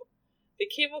screw.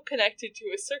 The cable connected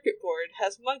to a circuit board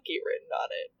has monkey written on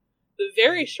it. The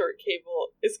very short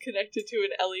cable is connected to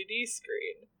an LED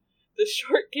screen. The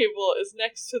short cable is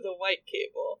next to the white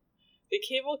cable. The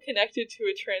cable connected to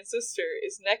a transistor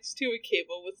is next to a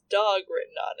cable with dog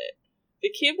written on it.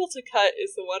 The cable to cut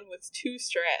is the one with 2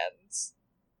 strands.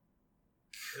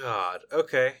 God,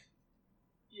 okay.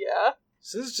 Yeah,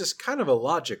 So this is just kind of a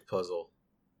logic puzzle.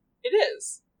 it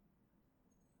is.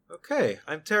 Okay,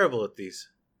 I'm terrible at these.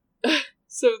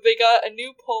 So they got a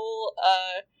new poll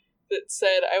that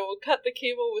said, I will cut the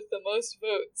cable with the most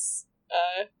votes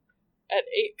at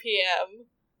 8 p.m.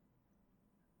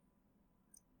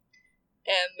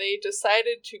 And they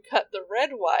decided to cut the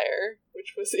red wire,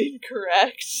 which was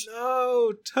incorrect.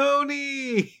 No,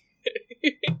 Tony!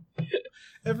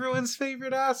 Everyone's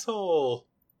favorite asshole.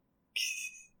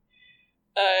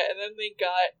 And then they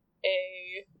got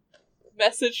a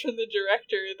message from the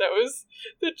director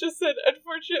that just said,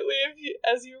 unfortunately,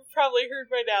 as you've probably heard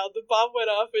by now, the bomb went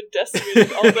off and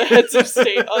decimated all the heads of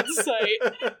state on site.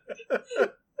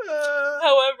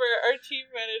 However, our team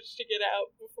managed to get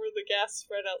out before the gas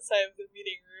spread outside of the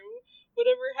meeting room.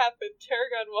 Whatever happened,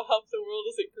 Tarragon will help the world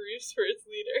as it grieves for its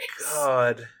leaders.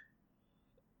 God.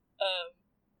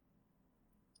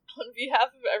 On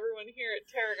behalf of everyone here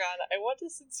at Tarragon, I want to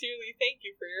sincerely thank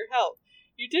you for your help.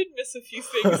 You did miss a few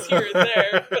things here and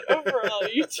there, but overall,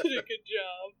 you did a good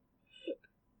job.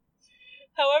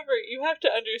 However, you have to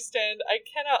understand, I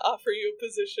cannot offer you a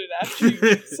position after you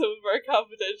leak some of our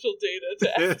confidential data to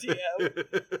FDM.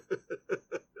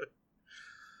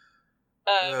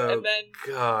 Oh, and then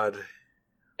God.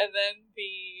 And then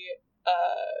the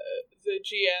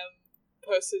GM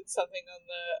posted something on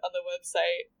the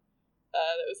website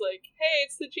that was like, "Hey,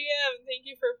 it's the GM. Thank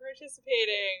you for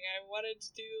participating. I wanted to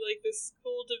do like this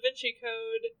cool Da Vinci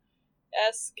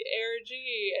Code-esque ARG,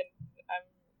 and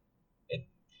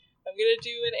I'm gonna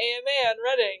do an AMA on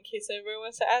Reddit in case anybody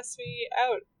wants to ask me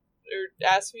out or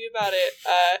ask me about it.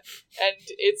 And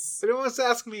it's If anyone wants to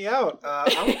ask me out,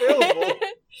 I'm available."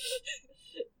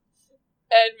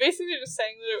 And basically just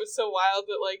saying that it was so wild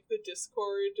that, like, the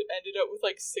Discord ended up with,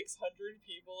 like, 600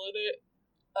 people in it.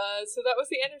 So that was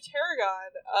the end of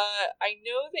Tarragon. I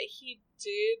know that he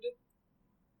did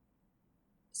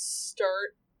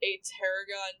start a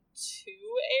Tarragon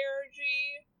 2 ARG,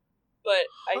 but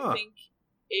I think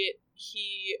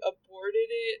he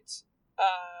aborted it,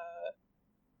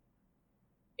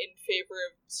 in favor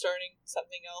of starting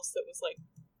something else that was, like,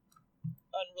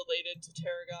 unrelated to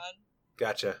Tarragon.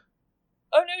 Gotcha.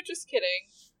 Oh no, just kidding.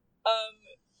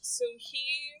 So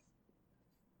he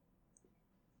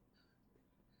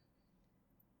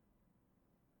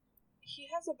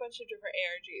has a bunch of different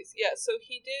ARGs. Yeah, so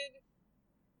he did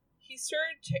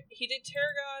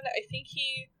Tarragon. I think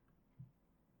he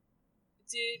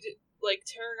did like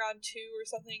Tarragon 2 or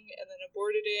something and then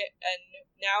aborted it, and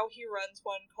now he runs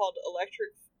one called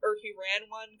he ran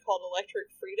one called Electric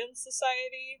Freedom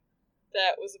Society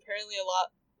that was apparently a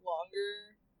lot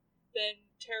longer than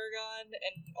Tarragon,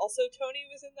 and also Tony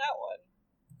was in that one.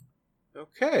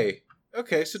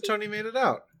 Okay, so Tony made it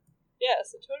out. Yeah,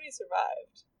 so Tony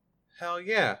survived. Hell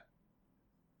yeah.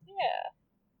 Yeah.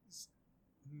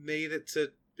 Made it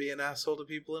to be an asshole to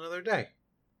people another day.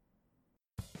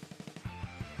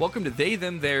 Welcome to They,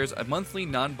 Them, Theirs, a monthly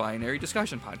non-binary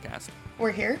discussion podcast.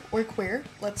 We're here, we're queer,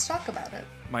 let's talk about it.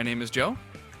 My name is Joe.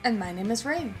 And my name is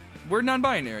Rain. We're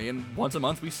non-binary, and once a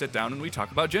month we sit down and we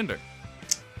talk about gender.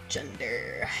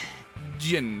 Gender.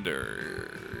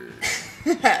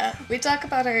 We talk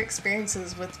about our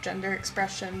experiences with gender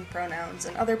expression, pronouns,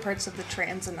 and other parts of the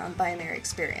trans and non-binary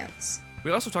experience.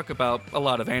 We also talk about a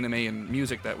lot of anime and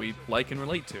music that we like and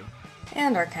relate to.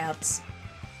 And our cats.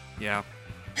 Yeah.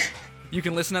 You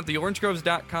can listen at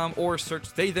theorangegroves.com or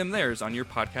search They, Them, Theirs on your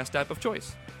podcast app of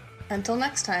choice. Until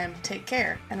next time, take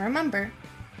care, and remember,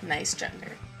 nice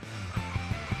gender.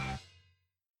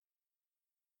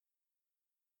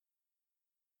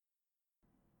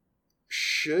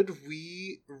 Should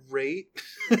we rate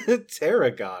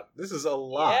Tarragon? This is a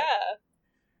lot. Yeah.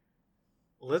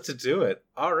 Let's do it.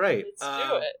 All right. Let's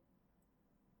do it.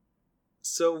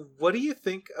 So, what do you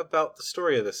think about the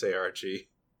story of this ARG?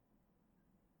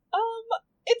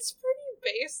 It's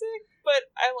pretty basic, but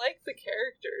I like the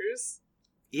characters.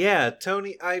 Yeah,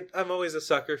 Tony. I'm always a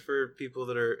sucker for people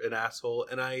that are an asshole,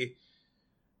 and I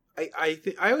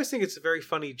always think it's a very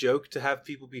funny joke to have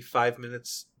people be 5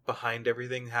 minutes behind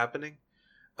everything happening,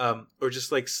 or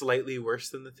just like slightly worse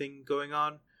than the thing going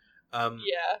on.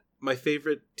 Yeah. My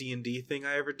favorite D&D thing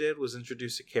I ever did was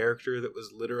introduce a character that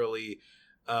was literally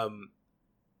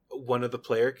one of the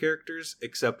player characters,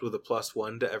 except with a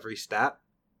 +1 to every stat.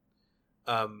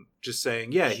 Just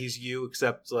saying, yeah, he's you,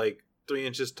 except like 3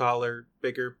 inches taller,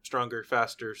 bigger, stronger,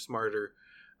 faster, smarter,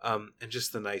 and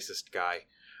just the nicest guy.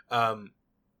 I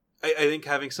think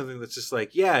having something that's just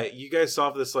like, yeah, you guys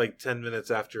solved this like 10 minutes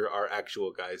after our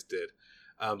actual guys did.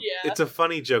 It's a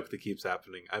funny joke that keeps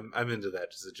happening. I'm into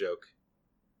that as a joke.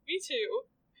 Me too.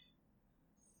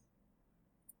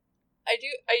 I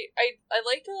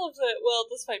liked all of the, well,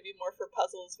 this might be more for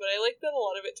puzzles, but I liked that a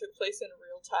lot of it took place in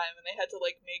real time and they had to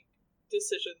like make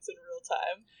decisions in real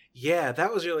time. Yeah,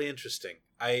 that was really interesting.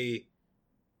 I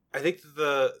think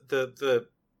the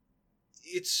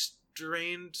it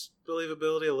strained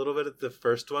believability a little bit at the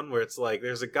first one, where it's like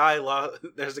there's a guy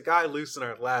loose in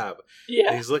our lab. Yeah,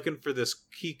 and he's looking for this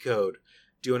key code.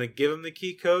 Do you want to give him the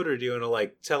key code, or do you want to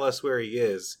like tell us where he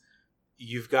is?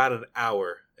 You've got an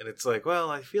hour, and it's like, well,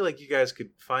 I feel like you guys could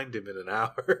find him in an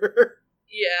hour.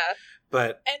 Yeah,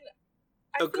 but I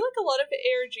feel like a lot of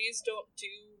ARGs don't do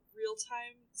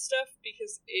real-time stuff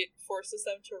because it forces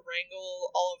them to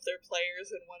wrangle all of their players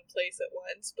in one place at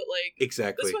once, but like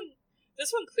exactly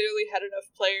this one clearly had enough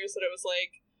players that it was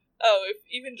like, oh, if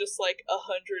even just like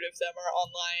 100 of them are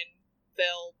online,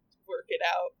 they'll work it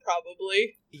out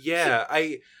probably. Yeah,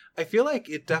 I feel like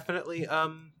it definitely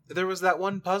there was that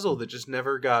one puzzle that just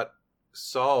never got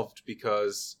solved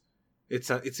because it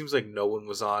seems like no one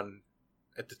was on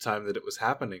at the time that it was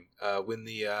happening. When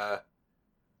the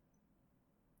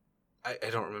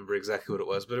I don't remember exactly what it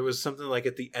was, but it was something like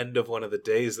at the end of one of the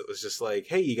days that was just like,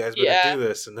 hey, you guys better do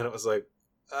this. And then it was like,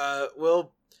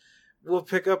 we'll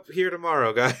pick up here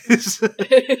tomorrow, guys.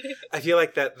 I feel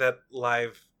like that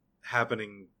live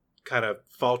happening kind of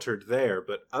faltered there,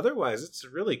 but otherwise it's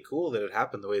really cool that it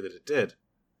happened the way that it did.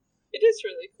 It is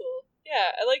really cool.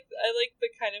 Yeah, I like the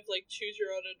kind of like choose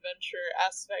your own adventure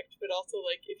aspect, but also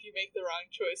like if you make the wrong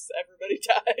choice, everybody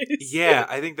dies. Yeah,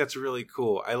 I think that's really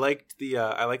cool. I liked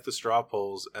the straw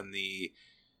polls and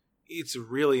it's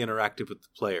really interactive with the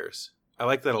players. I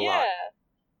like that a lot.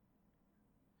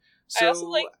 So I also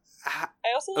like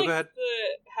go ahead.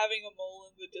 the having a mole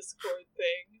in the Discord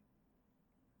thing.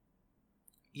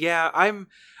 Yeah, I'm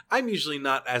usually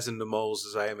not as into moles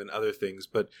as I am in other things,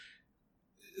 but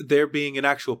there being an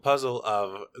actual puzzle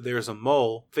of there's a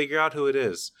mole, figure out who it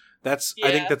is. I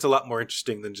think that's a lot more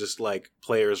interesting than just like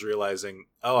players realizing,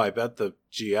 oh, I bet the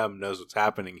GM knows what's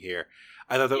happening here.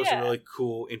 I thought that was a really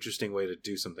cool, interesting way to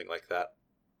do something like that.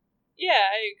 Yeah,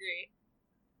 I agree.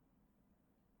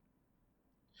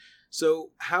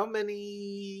 So, how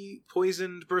many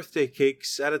poisoned birthday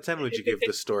cakes out of 10 would you give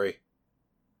this story?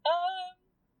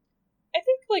 I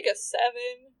think like a 7.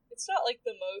 It's not like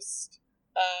the most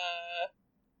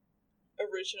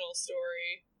original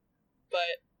story,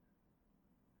 but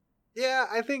yeah,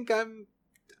 I think I'm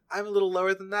a little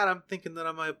lower than that. I'm thinking that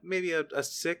I'm maybe a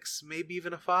 6, maybe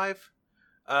even a 5.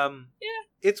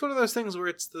 It's one of those things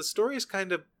where the story is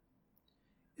kind of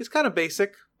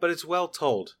basic, but it's well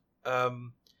told.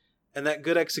 And that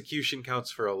good execution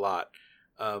counts for a lot.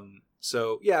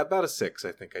 So yeah, about a 6,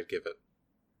 I think I'd give it.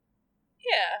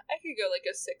 Yeah, I could go like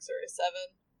a 6 or a 7.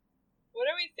 What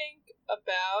do we think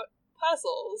about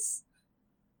puzzles?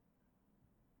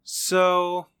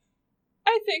 So,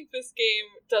 I think this game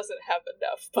doesn't have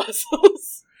enough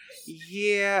puzzles.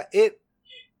 Yeah,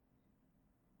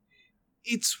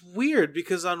 it's weird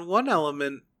because on one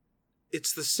element,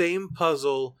 it's the same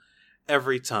puzzle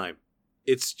every time.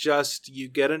 It's just you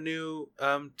get a new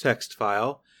text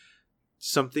file.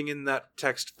 Something in that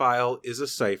text file is a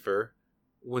cipher.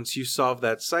 Once you solve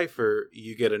that cipher,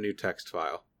 you get a new text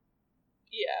file.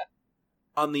 Yeah.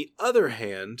 On the other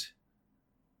hand,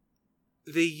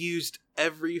 they used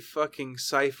every fucking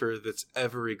cipher that's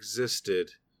ever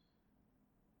existed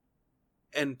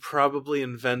and probably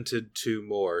invented 2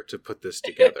 more to put this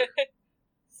together.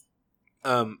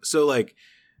 So like,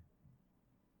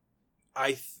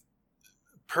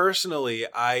 personally,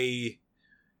 I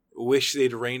wish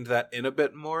they'd reined that in a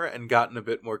bit more and gotten a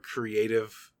bit more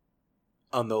creative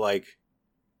on the like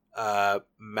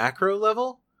macro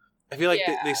level. I feel like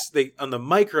they on the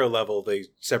micro level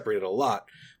they separated a lot,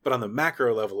 but on the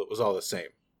macro level it was all the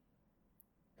same.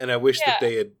 And I wish that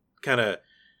they had kind of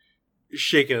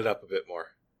shaken it up a bit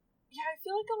more. Yeah, I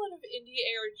feel like a lot of indie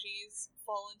ARGs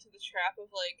fall into the trap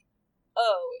of like,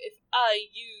 oh, if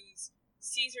I use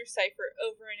Caesar Cipher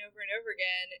over and over and over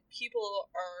again,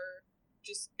 people are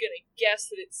just gonna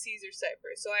guess that it's Caesar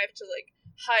Cipher, so I have to like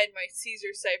hide my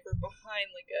Caesar Cipher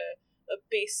behind like a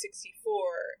base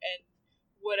 64 and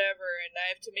whatever, and I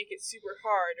have to make it super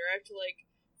hard, or I have to like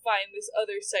find this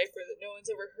other cipher that no one's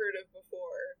ever heard of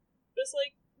before. But it's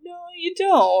like, no, you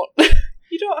don't.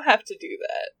 You don't have to do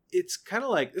that. It's kind of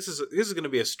like this is going to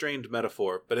be a strained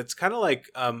metaphor, but it's kind of like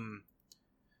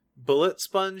bullet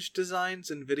sponge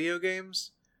designs in video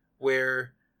games,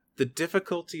 where the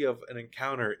difficulty of an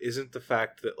encounter isn't the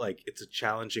fact that like it's a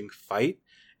challenging fight.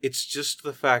 It's just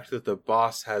the fact that the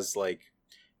boss has like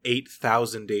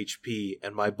 8,000 HP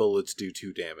and my bullets do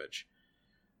 2 damage.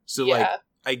 So like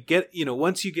I get,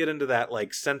 once you get into that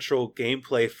like central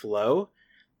gameplay flow,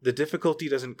 the difficulty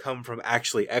doesn't come from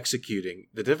actually executing.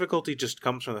 The difficulty just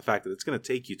comes from the fact that it's going to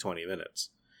take you 20 minutes.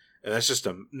 And that's just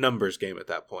a numbers game at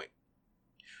that point.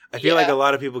 I feel like a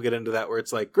lot of people get into that where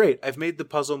it's like, great, I've made the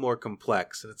puzzle more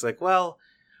complex. And it's like, well,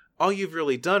 all you've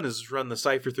really done is run the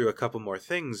cipher through a couple more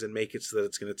things and make it so that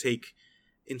it's going to take,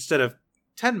 instead of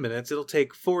 10 minutes, it'll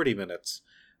take 40 minutes.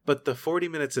 But the 40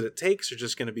 minutes that it takes are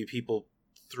just going to be people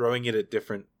throwing it at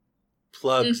different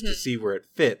plugs to see where it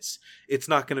fits. It's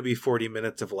not going to be 40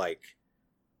 minutes of like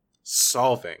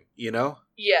solving,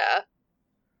 Yeah.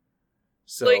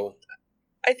 So like,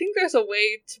 I think there's a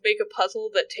way to make a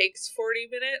puzzle that takes 40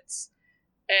 minutes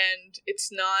and it's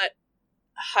not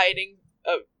hiding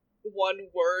one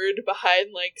word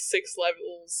behind like 6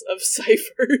 levels of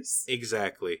ciphers.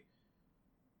 Exactly.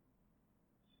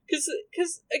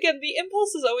 Because again, the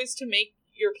impulse is always to make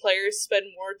your players spend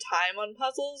more time on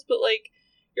puzzles, but like,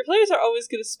 your players are always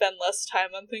going to spend less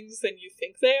time on things than you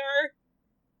think they are.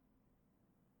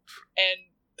 And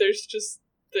there's just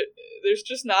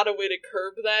not a way to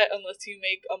curb that unless you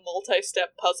make a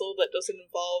multi-step puzzle that doesn't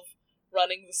involve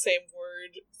running the same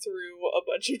word through a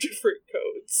bunch of different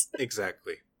codes.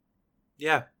 Exactly.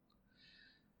 Yeah.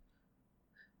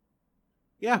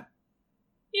 Yeah.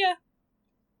 Yeah.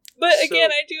 But So-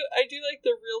 again, I do like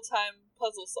the real-time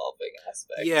puzzle solving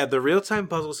aspect. Yeah, the real-time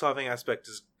puzzle solving aspect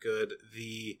is good.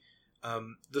 The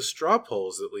straw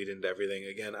polls that lead into everything,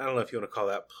 again, I don't know if you want to call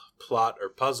that plot or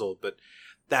puzzle, but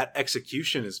that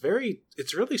execution is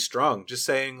it's really strong. Just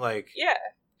saying, like, Yeah.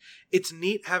 it's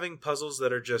neat having puzzles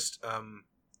that are just,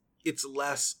 it's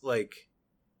less like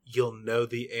you'll know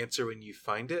the answer when you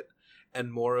find it,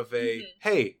 and more of a,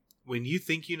 hey, when you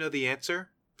think you know the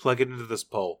answer, plug it into this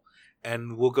poll,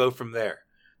 and we'll go from there.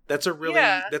 That's a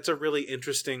really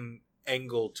interesting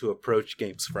angle to approach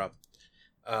games from.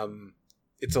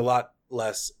 It's a lot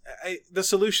less. The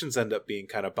solutions end up being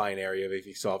kind of binary of if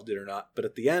you solved it or not, but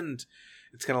at the end,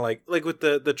 it's kind of like with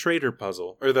the trader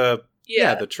puzzle or the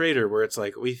trader, where it's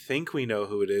like we think we know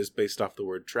who it is based off the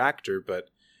word tractor, but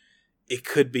it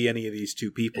could be any of these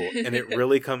two people, and it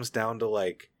really comes down to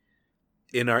like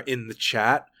in the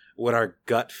chat what our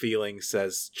gut feeling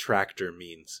says tractor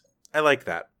means. I like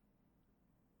that.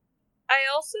 I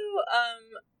also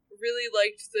really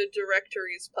liked the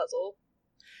directories puzzle.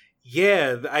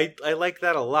 Yeah, I like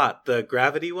that a lot. The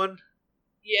gravity one?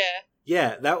 Yeah.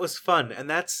 Yeah, that was fun.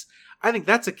 And I think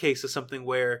that's a case of something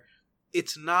where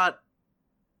it's not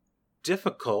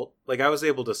difficult. Like, I was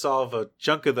able to solve a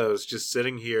chunk of those just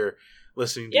sitting here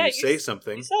listening to you say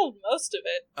something. You solved most of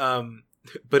it.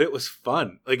 But it was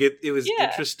fun. Like, it was Yeah.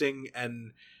 interesting,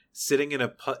 and sitting in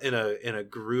a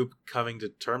group coming to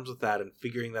terms with that and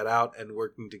figuring that out and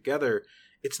working together,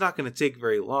 it's not going to take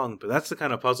very long, but that's the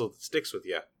kind of puzzle that sticks with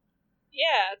you.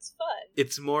 Yeah, it's fun.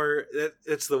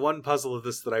 It's the one puzzle of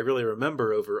this that I really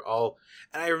remember overall,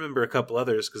 and I remember a couple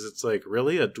others because it's like,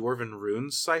 really, a Dwarven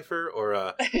Runes cipher or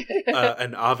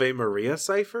an Ave Maria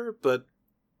cipher? But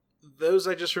those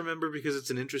I just remember because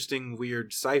it's an interesting,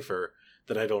 weird cipher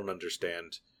that I don't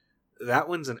understand. That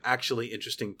one's an actually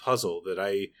interesting puzzle that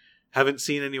I haven't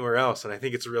seen anywhere else, and I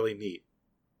think it's really neat.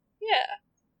 Yeah.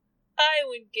 I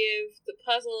would give the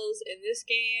puzzles in this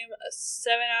game a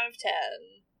 7 out of 10.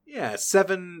 Yeah,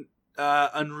 7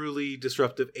 unruly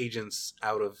disruptive agents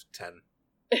out of 10.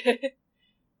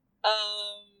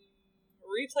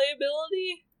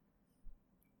 Replayability?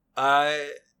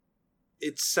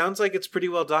 It sounds like it's pretty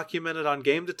well documented on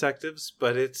Game Detectives,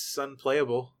 but it's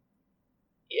unplayable.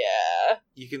 Yeah.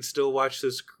 You can still watch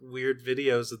those weird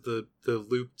videos of the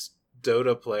looped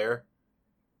Dota player.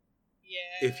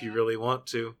 Yeah. If you really want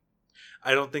to.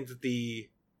 I don't think the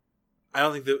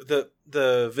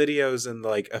videos and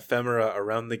like ephemera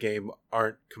around the game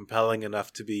aren't compelling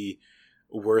enough to be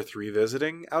worth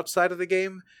revisiting outside of the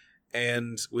game,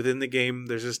 and within the game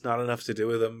there's just not enough to do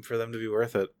with them for them to be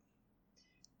worth it.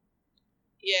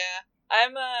 Yeah.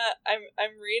 I'm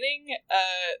reading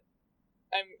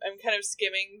I'm kind of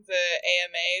skimming the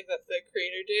AMA that the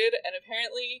creator did, and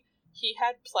apparently he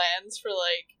had plans for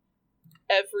like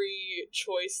every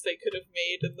choice they could have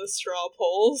made in the straw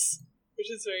polls, which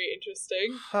is very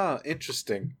interesting. Huh,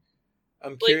 interesting.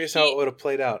 I'm curious how it would have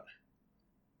played out.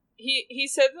 He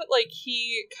said that like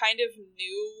he kind of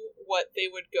knew what they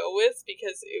would go with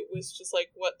because it was just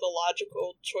like what the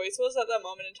logical choice was at that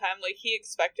moment in time. Like he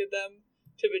expected them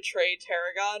to betray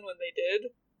Tarragon when they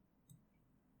did.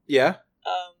 Yeah.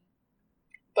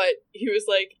 But he was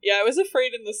like, yeah, I was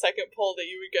afraid in the second poll that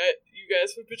you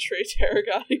guys would betray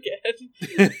Tarragon again.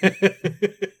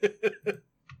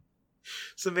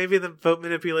 So maybe the vote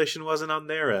manipulation wasn't on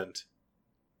their end.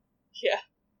 Yeah.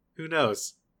 Who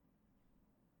knows?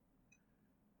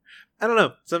 I don't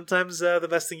know. Sometimes the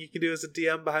best thing you can do as a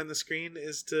DM behind the screen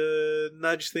is to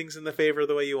nudge things in the favor of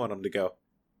the way you want them to go.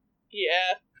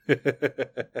 Yeah.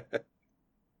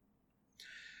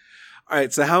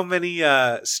 Alright, so how many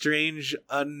strange,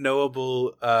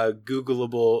 unknowable,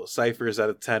 Googleable ciphers out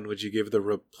of 10 would you give the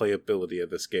replayability of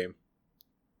this game?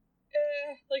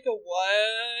 Like a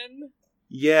 1.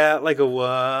 Yeah, like a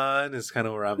 1 is kind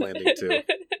of where I'm landing too.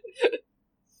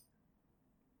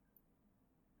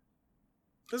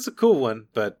 It's a cool one,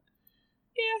 but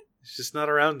yeah, it's just not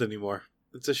around anymore.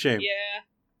 It's a shame. Yeah.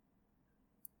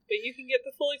 But you can get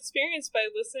the full experience by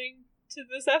listening to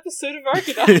this episode of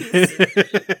Argonauts.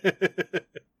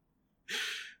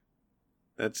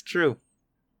 That's true.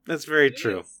 That's very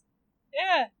true.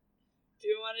 Yeah. Do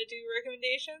you want to do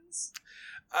recommendations?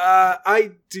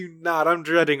 I do not. I'm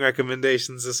dreading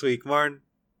recommendations this week, Marn.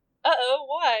 Uh-oh,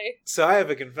 why? So I have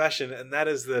a confession, and that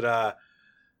is that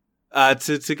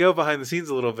to go behind the scenes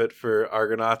a little bit for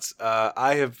Argonauts,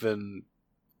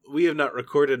 we have not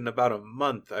recorded in about a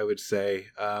month, I would say,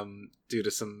 due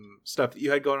to some stuff that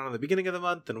you had going on at the beginning of the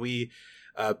month, and we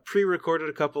pre-recorded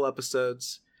a couple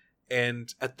episodes,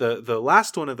 and at the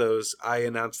last one of those, I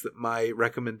announced that my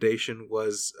recommendation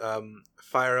was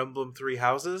Fire Emblem Three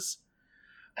Houses.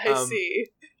 I see.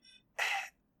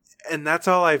 And that's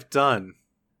all I've done.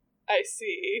 I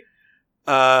see.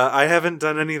 I haven't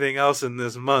done anything else in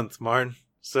this month, Marn,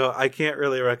 so I can't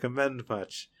really recommend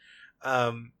much.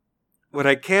 What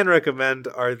I can recommend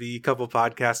are the couple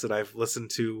podcasts that I've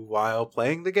listened to while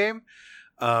playing the game.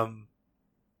 I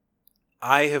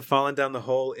have fallen down the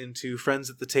hole into Friends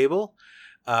at the Table,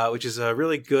 which is a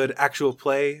really good actual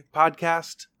play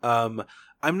podcast.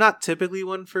 I'm not typically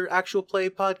one for actual play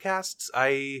podcasts.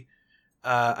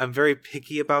 I'm very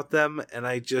picky about them, and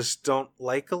I just don't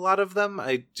like a lot of them.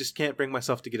 I just can't bring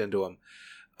myself to get into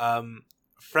them.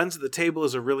 Friends at the Table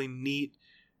is a really neat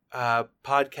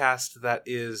podcast that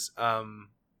is...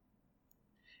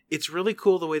 it's really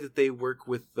cool the way that they work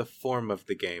with the form of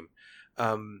the game.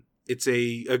 It's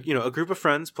a group of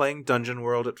friends playing Dungeon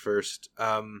World at first.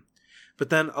 But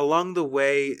then along the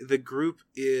way, the group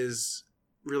is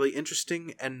really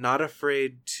interesting and not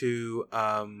afraid to...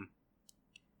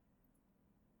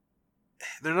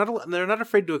 They're not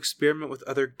afraid to experiment with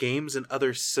other games and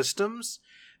other systems,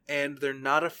 and they're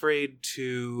not afraid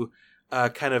to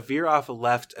kind of veer off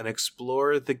left and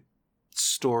explore the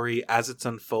story as it's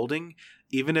unfolding,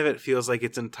 even if it feels like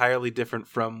it's entirely different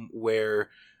from where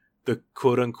the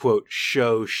quote-unquote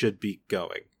show should be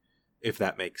going, if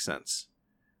that makes sense.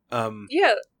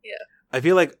 Yeah. I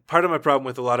feel like part of my problem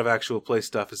with a lot of actual play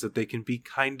stuff is that they can be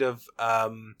kind of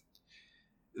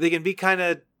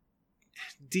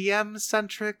DM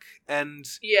centric, and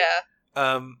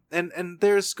and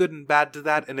there's good and bad to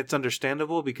that, and it's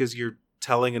understandable because you're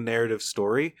telling a narrative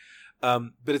story.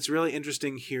 But it's really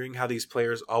interesting hearing how these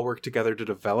players all work together to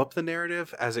develop the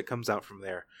narrative as it comes out from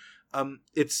there.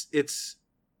 It's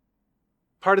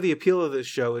part of the appeal of this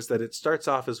show is that it starts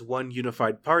off as one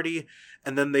unified party,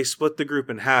 and then they split the group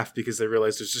in half because they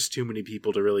realize there's just too many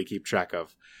people to really keep track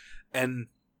of. And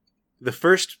the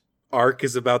first arc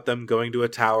is about them going to a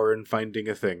tower and finding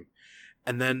a thing.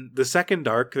 And then the second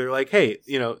arc, they're like, hey,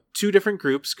 two different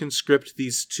groups can script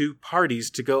these two parties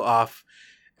to go off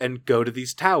and go to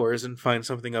these towers and find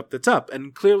something up that's up.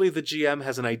 And clearly the GM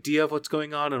has an idea of what's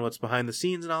going on and what's behind the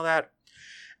scenes and all that.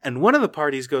 And one of the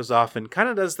parties goes off and kind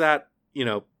of does that,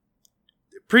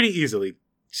 pretty easily.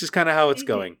 It's just kind of how it's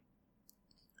going.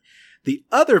 The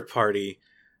other party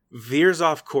veers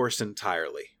off course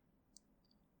entirely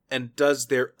and does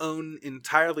their own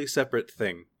entirely separate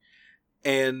thing.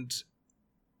 And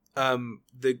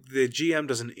the GM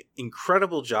does an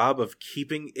incredible job of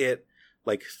keeping it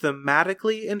like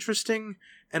thematically interesting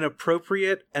and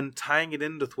appropriate and tying it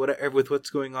in with what's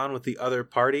going on with the other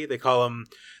party. They call them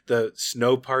the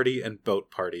snow party and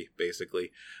boat party,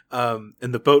 basically. And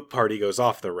the boat party goes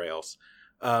off the rails.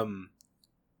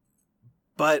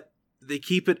 But they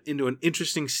keep it into an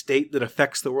interesting state that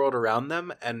affects the world around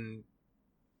them, and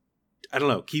I don't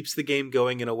know, keeps the game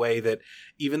going in a way that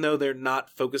even though they're not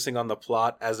focusing on the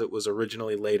plot as it was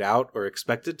originally laid out or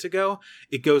expected to go,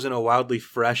 it goes in a wildly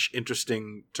fresh,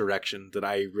 interesting direction that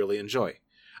I really enjoy.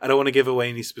 I don't want to give away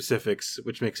any specifics,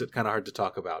 which makes it kind of hard to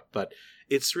talk about, but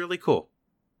it's really cool.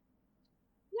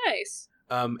 Nice.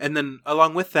 And then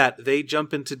along with that, they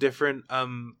jump into different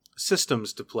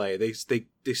systems to play.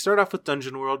 They start off with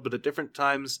Dungeon World, but at different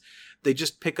times they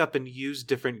just pick up and use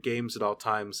different games at all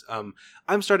times.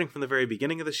 I'm starting from the very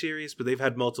beginning of the series, but they've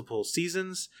had multiple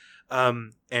seasons,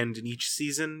 and in each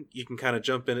season you can kind of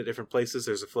jump in at different places.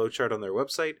 There's a flowchart on their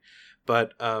website,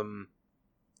 but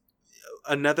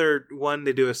another one,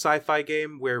 they do a sci-fi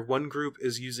game where one group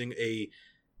is using a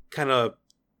kind of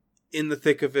in the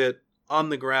thick of it, on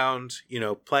the ground,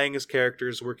 playing as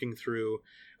characters, working through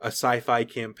a sci-fi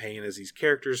campaign as these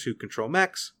characters who control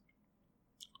mechs,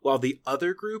 while the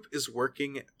other group is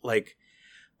working like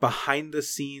behind the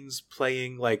scenes,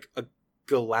 playing like a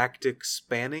galactic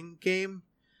spanning game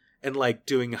and like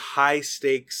doing high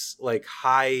stakes, like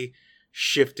high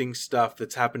shifting stuff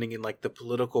that's happening in like the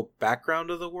political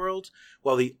background of the world,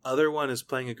 while the other one is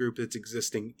playing a group that's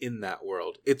existing in that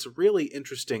world. It's really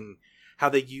interesting how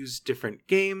they use different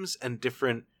games and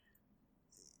different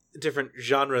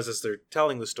genres as they're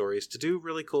telling the stories to do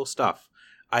really cool stuff.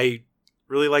 I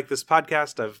really like this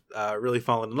podcast. I've really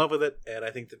fallen in love with it, and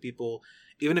I think that people,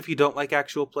 even if you don't like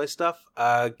actual play stuff,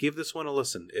 give this one a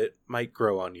listen. It might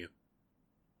grow on you.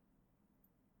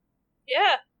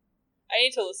 Yeah. I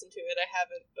need to listen to it. I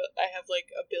haven't, but I have like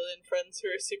a billion friends who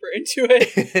are super into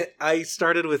it. I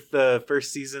started with the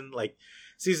first season, like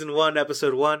season 1,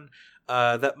 episode 1.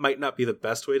 That might not be the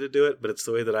best way to do it, but it's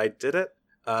the way that I did it.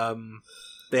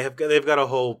 They've got a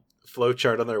whole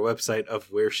flowchart on their website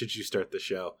of where should you start the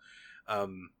show.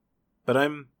 But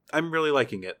I'm really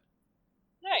liking it.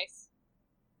 Nice.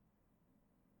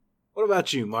 What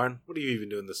about you, Marn? What are you even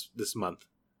doing this month?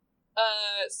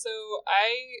 So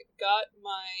I got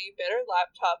my better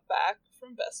laptop back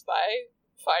from Best Buy,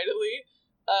 finally.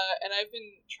 And I've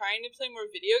been trying to play more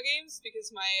video games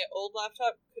because my old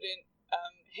laptop couldn't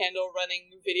handle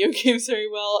running video games very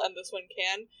well, and this one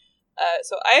can.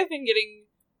 So I have been getting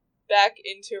back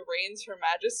into Reigns Her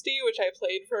Majesty, which I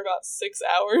played for about 6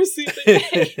 hours the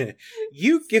other day.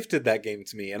 You gifted that game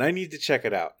to me, and I need to check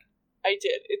it out. I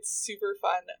did. It's super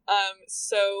fun.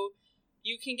 So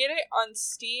you can get it on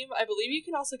Steam. I believe you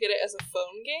can also get it as a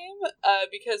phone game,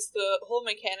 because the whole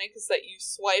mechanic is that you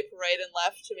swipe right and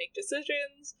left to make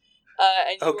decisions,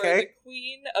 and you are the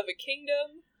queen of a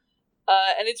kingdom.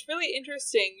 And it's really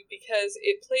interesting because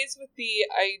it plays with the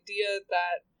idea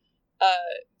that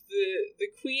the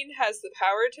queen has the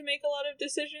power to make a lot of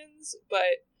decisions,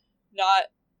 but not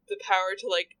the power to,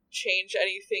 like, change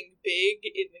anything big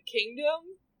in the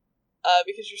kingdom,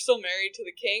 because you're still married to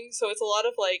the king. So it's a lot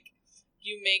of, like,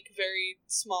 you make very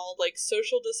small, like,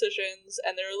 social decisions,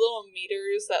 and there are little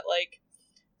meters that, like,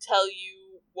 tell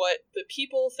you what the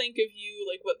people think of you,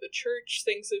 like, what the church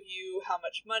thinks of you, how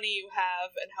much money you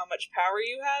have, and how much power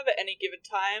you have at any given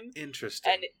time. Interesting.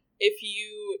 And if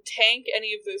you tank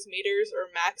any of those meters or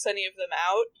max any of them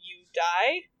out, you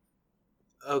die.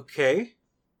 Okay.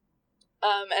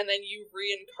 And then you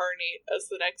reincarnate as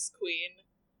the next queen.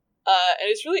 And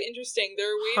it's really interesting.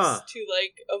 There are ways to,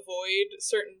 like, avoid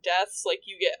certain deaths. Like,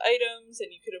 you get items,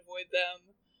 and you can avoid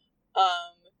them.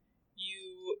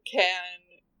 You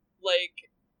can, like,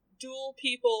 duel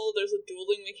people. There's a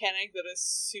dueling mechanic that is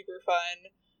super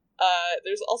fun.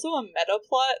 There's also a meta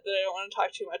plot that I don't want to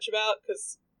talk too much about,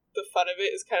 because the fun of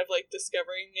it is kind of, like,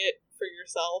 discovering it for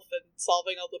yourself and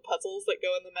solving all the puzzles that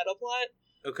go in the meta plot.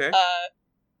 Okay.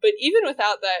 But even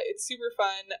without that, it's super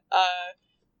fun.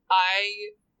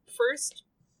 I first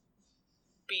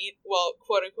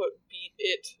quote-unquote beat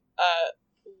it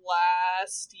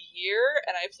last year,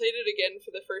 and I played it again for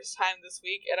the first time this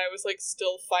week, and I was, like,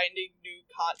 still finding new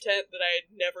content that I had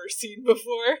never seen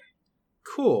before.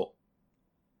 Cool.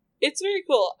 It's very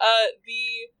cool.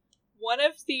 One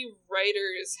of the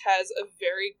writers has a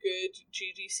very good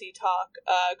GDC talk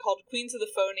called Queens of the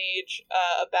Phone Age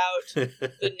about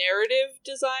the narrative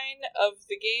design of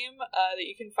the game that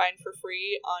you can find for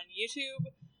free on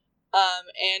YouTube.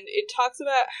 And it talks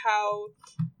about how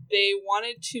they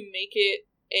wanted to make it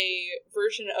a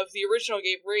version of the original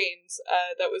game Reigns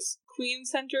that was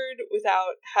queen-centered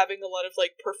without having a lot of,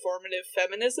 like, performative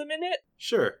feminism in it.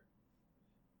 Sure.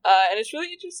 And it's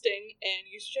really interesting, and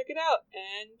you should check it out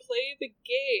and play the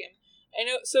game. I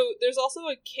know, so there's also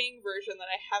a King version that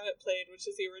I haven't played, which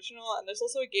is the original, and there's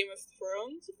also a Game of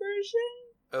Thrones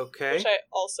version, Okay. which I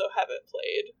also haven't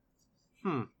played.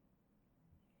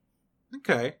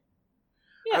 Okay.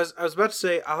 Yeah. I was about to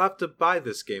say I'll have to buy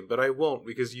this game, but I won't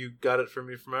because you got it for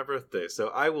me for my birthday. So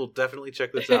I will definitely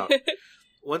check this out.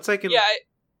 Once I can. Yeah.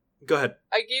 Go ahead.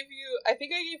 I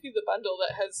think I gave you the bundle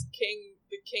that has the King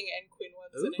and Queen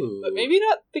ones in Ooh. it, but maybe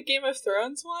not the Game of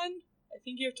Thrones one. I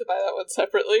think you have to buy that one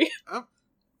separately. Oh,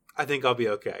 I think I'll be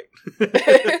okay.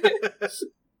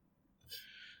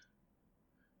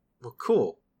 Well,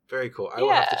 cool. Very cool. I will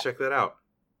have to check that out.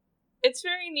 It's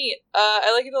very neat.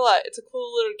 I like it a lot. It's a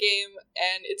cool little game,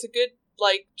 and it's a good,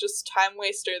 like, just time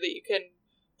waster that you can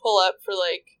pull up for,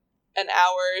 like, an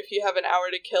hour if you have an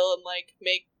hour to kill and, like,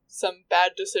 make some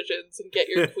bad decisions and get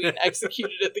your queen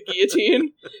executed at the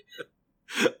guillotine.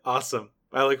 Awesome.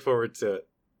 I look forward to it.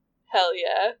 Hell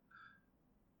yeah.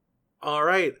 All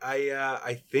right.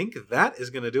 I think that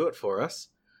is going to do it for us.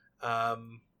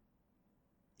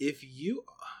 If you...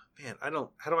 Man,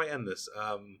 how do I end this?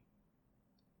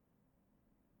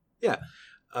 Yeah.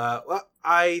 Well,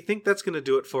 I think that's going to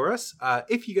do it for us.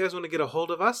 If you guys want to get a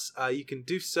hold of us, you can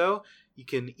do so. You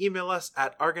can email us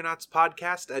at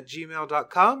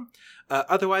argonautspodcast@gmail.com.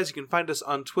 Otherwise, you can find us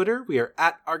on Twitter. We are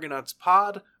at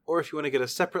argonautspod. Or if you want to get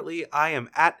us separately, I am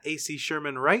at AC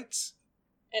Sherman Writes.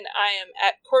 And I am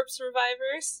at Corpse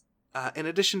Revivers. In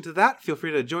addition to that, feel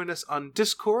free to join us on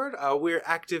Discord. We're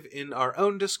active in our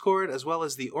own Discord as well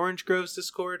as the Orange Groves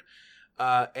Discord.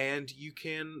 And you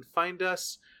can find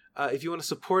us, if you want to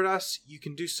support us, you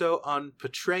can do so on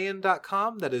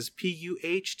Patreon.com. That is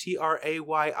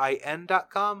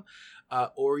PUHTRAYIN.com.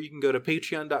 Or you can go to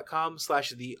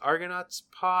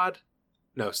patreon.com/theargonautspod.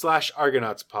 No,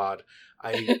 /argonautspod.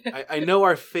 I know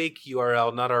our fake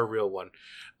URL, not our real one.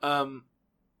 The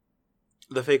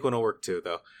fake one will work too,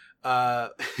 though.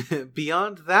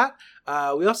 Beyond that,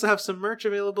 we also have some merch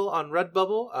available on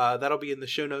Redbubble. That'll be in the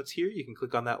show notes here. You can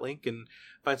click on that link and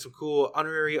find some cool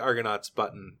honorary Argonauts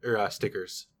button or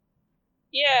stickers.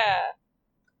 Yeah.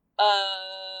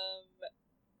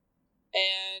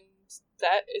 And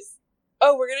that is.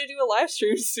 Oh, we're gonna do a live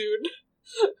stream soon.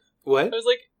 What?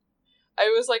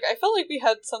 I felt like we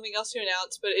had something else to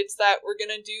announce, but it's that we're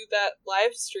gonna do that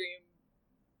live stream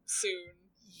soon.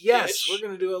 Yes, we're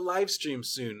going to do a live stream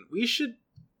soon. We should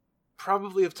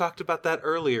probably have talked about that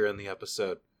earlier in the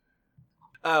episode.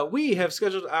 We have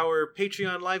scheduled our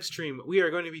Patreon live stream. We are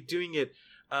going to be doing it.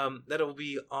 That'll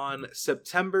be on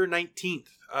September 19th.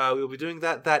 We'll be doing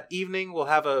that evening. We'll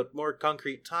have a more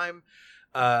concrete time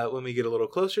when we get a little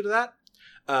closer to that.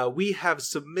 We have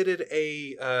submitted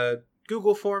a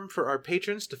Google form for our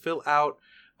patrons to fill out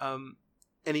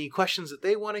any questions that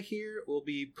they want to hear. We'll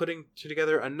be putting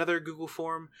together another Google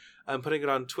form. I'm putting it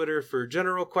on Twitter for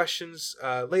general questions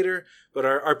later. But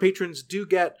our patrons do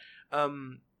get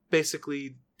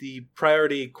basically the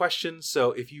priority questions.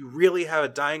 So if you really have a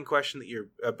dying question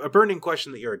a burning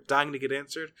question that you're dying to get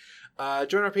answered,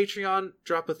 join our Patreon,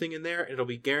 drop a thing in there, and it'll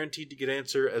be guaranteed to get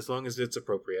answered as long as it's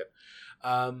appropriate.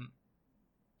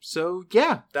 So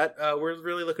yeah, that we're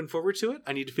really looking forward to it.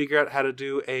 I need to figure out how to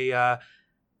do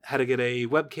how to get a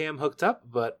webcam hooked up,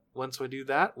 but once we do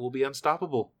that, we'll be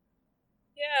unstoppable.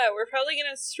 Yeah, we're probably going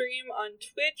to stream on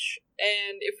Twitch,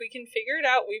 and if we can figure it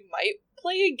out, we might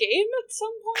play a game at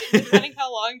some point, depending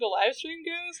how long the live stream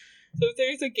goes. So if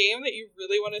there's a game that you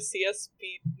really want to see us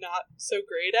be not so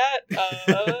great at,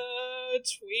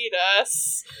 tweet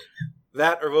us.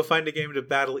 That, or we'll find a game to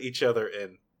battle each other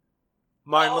in.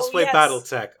 Mine, let's play yes.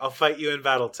 Battletech. I'll fight you in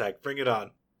Battletech. Bring it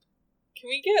on. Can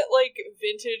we get,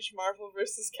 vintage Marvel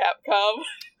vs. Capcom?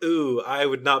 Ooh, I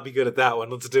would not be good at that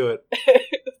one. Let's do it.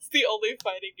 That's the only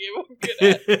fighting game I'm good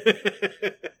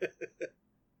at.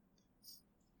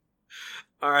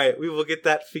 All right, we will get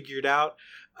that figured out.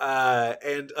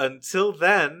 And until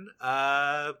then,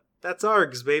 that's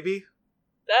ARGs, baby.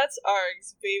 That's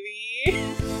ARGs,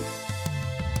 baby.